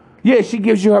soul? Yeah, she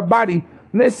gives you her body.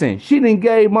 Listen, she done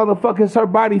gave motherfuckers her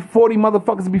body 40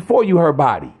 motherfuckers before you her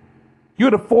body.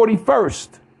 You're the 41st.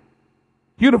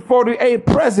 You're the 48th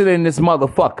president in this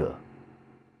motherfucker.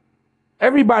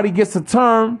 Everybody gets a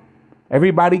turn.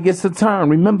 Everybody gets a turn.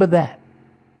 Remember that.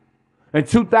 In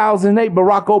 2008,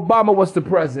 Barack Obama was the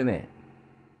president.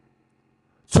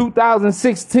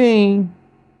 2016,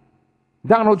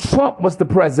 Donald Trump was the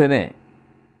president.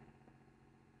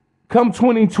 Come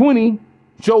 2020,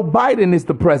 Joe Biden is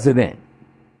the president.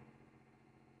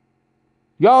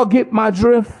 Y'all get my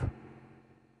drift?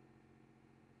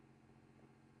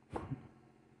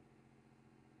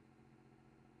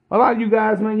 A lot of you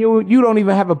guys, man, you don't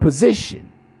even have a position.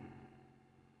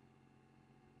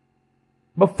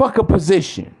 But fuck a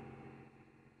position.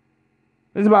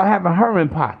 It's about having her in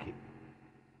pocket.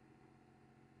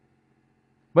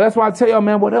 But that's why I tell y'all,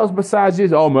 man, what else besides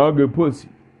this? Oh, man, I get pussy.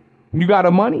 You got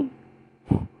a money?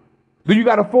 Do you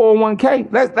got a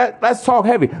 401k? Let's talk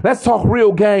heavy. Let's talk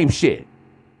real game shit.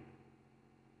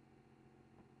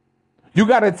 You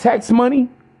got a tax money?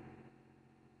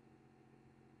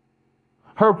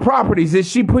 Her properties, is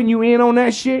she putting you in on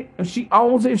that shit? If she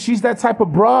owns it, if she's that type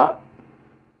of broad?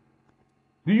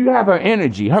 Do you have her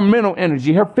energy, her mental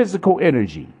energy, her physical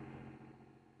energy,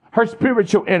 her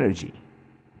spiritual energy?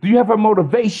 Do you have her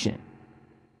motivation?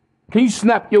 Can you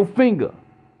snap your finger?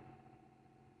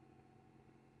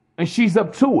 And she's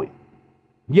up to it.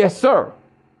 Yes, sir.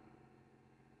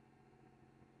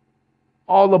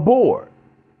 All aboard.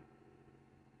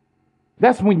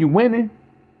 That's when you're winning.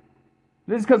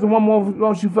 Just because one more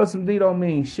wants you for some D don't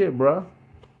mean shit, bro.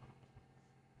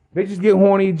 Bitches get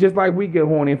horny just like we get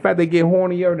horny. In fact, they get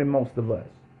hornier than most of us.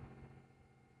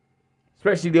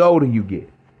 Especially the older you get.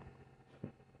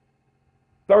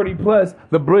 30 plus,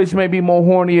 the bridge may be more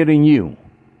hornier than you.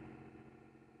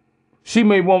 She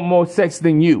may want more sex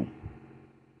than you.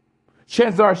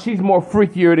 Chances are she's more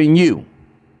freakier than you.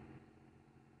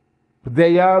 But there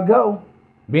y'all go.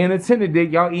 Being a tender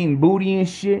dick, y'all eating booty and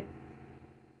shit.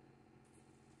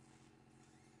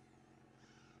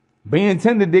 Being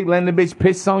tender dick, letting the bitch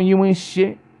piss on you and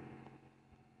shit.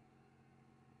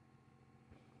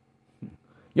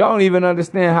 Y'all don't even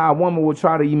understand how a woman will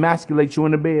try to emasculate you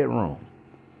in the bedroom.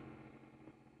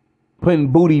 Putting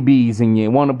booty beads in you.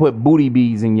 Want to put booty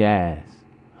beads in your ass.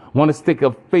 Want to stick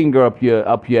a finger up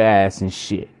your ass and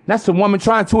shit. That's a woman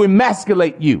trying to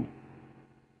emasculate you.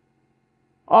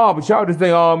 Oh, but y'all just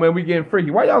think, oh man, we getting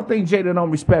freaky. Why y'all think Jada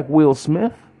don't respect Will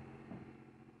Smith?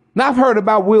 Now, I've heard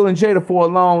about Will and Jada for a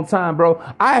long time, bro.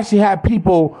 I actually had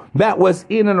people that was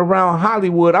in and around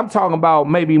Hollywood. I'm talking about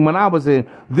maybe when I was in,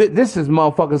 this is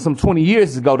motherfucking some 20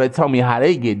 years ago. They told me how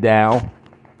they get down.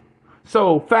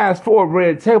 So fast forward,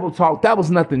 Red Table Talk, that was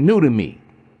nothing new to me.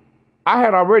 I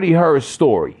had already heard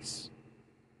stories.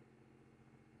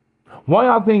 Why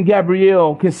y'all think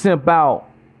Gabrielle can simp out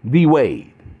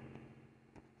D-Wade?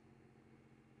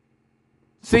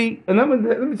 See, and let me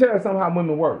tell you something how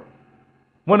women work.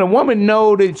 When a woman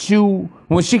know that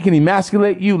when she can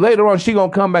emasculate you, later on she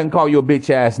gonna come back and call you a bitch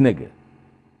ass nigga.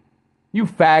 You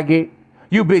faggot.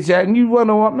 You bitch ass. And you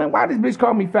wonder, man, why this bitch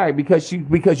call me faggot?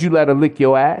 Because you let her lick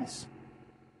your ass?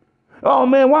 Oh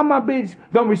man, why my bitch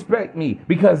don't respect me?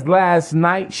 Because last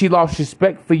night she lost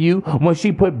respect for you when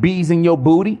she put bees in your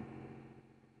booty?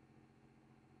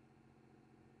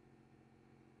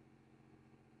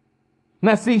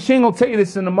 Now see, she ain't gonna tell you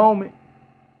this in a moment.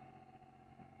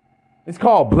 It's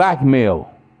called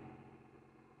blackmail.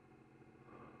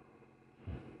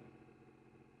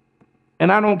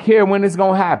 And I don't care when it's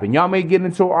going to happen. Y'all may get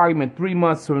into an argument 3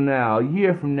 months from now, a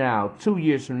year from now, 2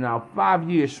 years from now, 5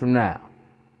 years from now.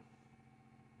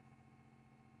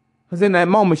 Because in that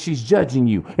moment, she's judging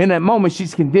you. In that moment,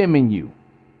 she's condemning you.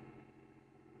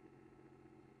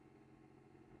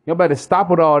 Y'all better stop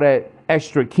with all that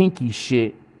extra kinky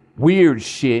shit, weird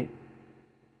shit.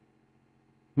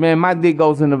 Man, my dick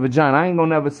goes in the vagina. I ain't gonna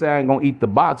never say I ain't gonna eat the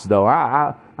box, though.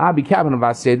 I'll be capping if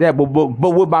I said that. But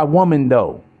with my woman,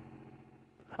 though.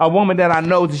 A woman that I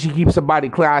know that she keeps her body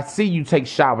clear. I see you take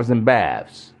showers and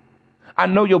baths. I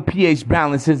know your pH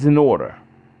balance is in order.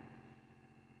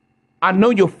 I know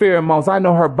your pheromones. I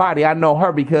know her body. I know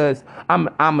her because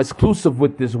I'm exclusive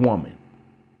with this woman.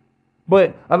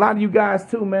 But a lot of you guys,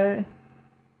 too, man.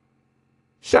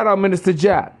 Shout out Minister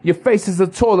Jap. Your face is a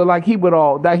toilet like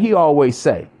he always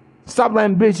say. Stop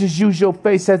letting bitches use your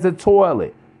face as a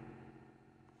toilet.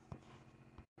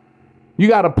 You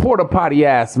got a porta potty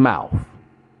ass mouth.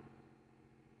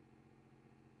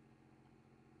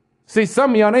 See,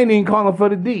 some of y'all ain't even calling for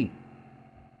the D.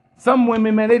 Some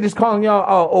women, man, they just calling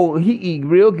y'all, oh, he eat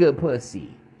real good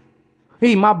pussy.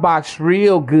 He eat my box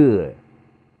real good.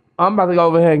 I'm about to go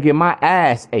over here and get my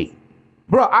ass ate.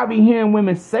 Bro, I be hearing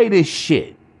women say this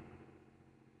shit.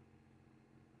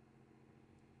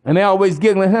 And they always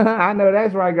giggling. I know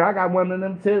that's right, girl. I got one of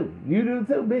them too. You do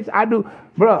too, bitch. I do.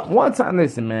 Bro, one time,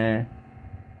 listen, man.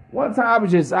 One time I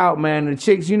was just out, man. The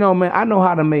chicks, you know, man, I know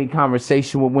how to make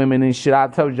conversation with women and shit. I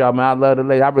told y'all, man, I love the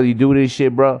ladies. I really do this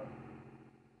shit, bro.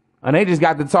 And they just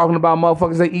got to talking about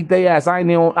motherfuckers that eat their ass. I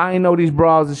ain't know these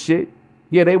bras and shit.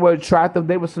 Yeah, they were attractive.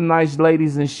 They were some nice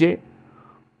ladies and shit.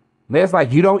 They're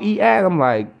like, you don't eat ass? I'm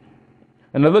like,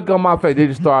 and the look on my face, they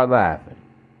just started laughing.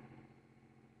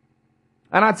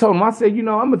 And I told them, I said, you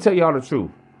know, I'm going to tell y'all the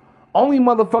truth. Only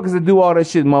motherfuckers that do all that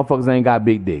shit, motherfuckers ain't got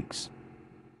big dicks.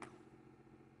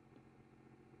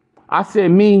 I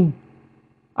said, me,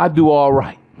 I do all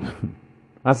right.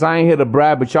 I said, I ain't here to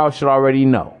brag, but y'all should already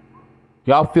know.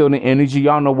 Y'all feel the energy.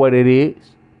 Y'all know what it is.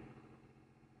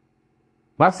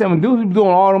 I said, when dudes be doing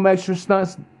all them extra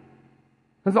stunts,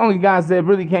 there's only guys that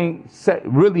really can't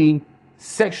really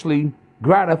sexually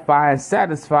gratify and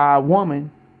satisfy a woman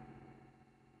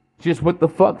just with the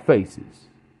fuck faces.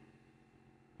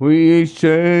 We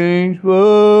exchange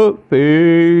fuck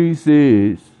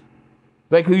faces.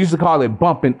 They used to call it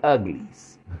bumping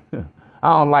uglies. I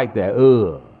don't like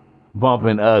that.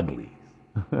 Bumping uglies.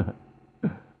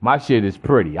 My shit is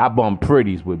pretty. I bump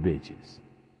pretties with bitches.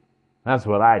 That's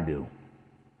what I do.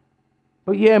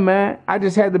 But yeah, man, I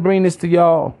just had to bring this to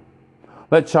y'all.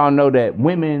 Let y'all know that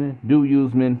women do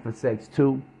use men for sex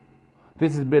too.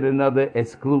 This has been another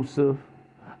exclusive,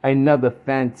 another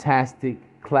fantastic,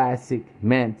 classic,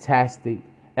 mantastic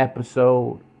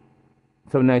episode.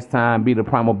 Till next time, be the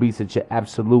primal beast at your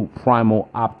absolute primal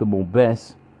optimal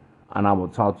best. And I will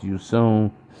talk to you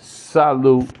soon.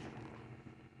 Salute.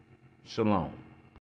 Shalom.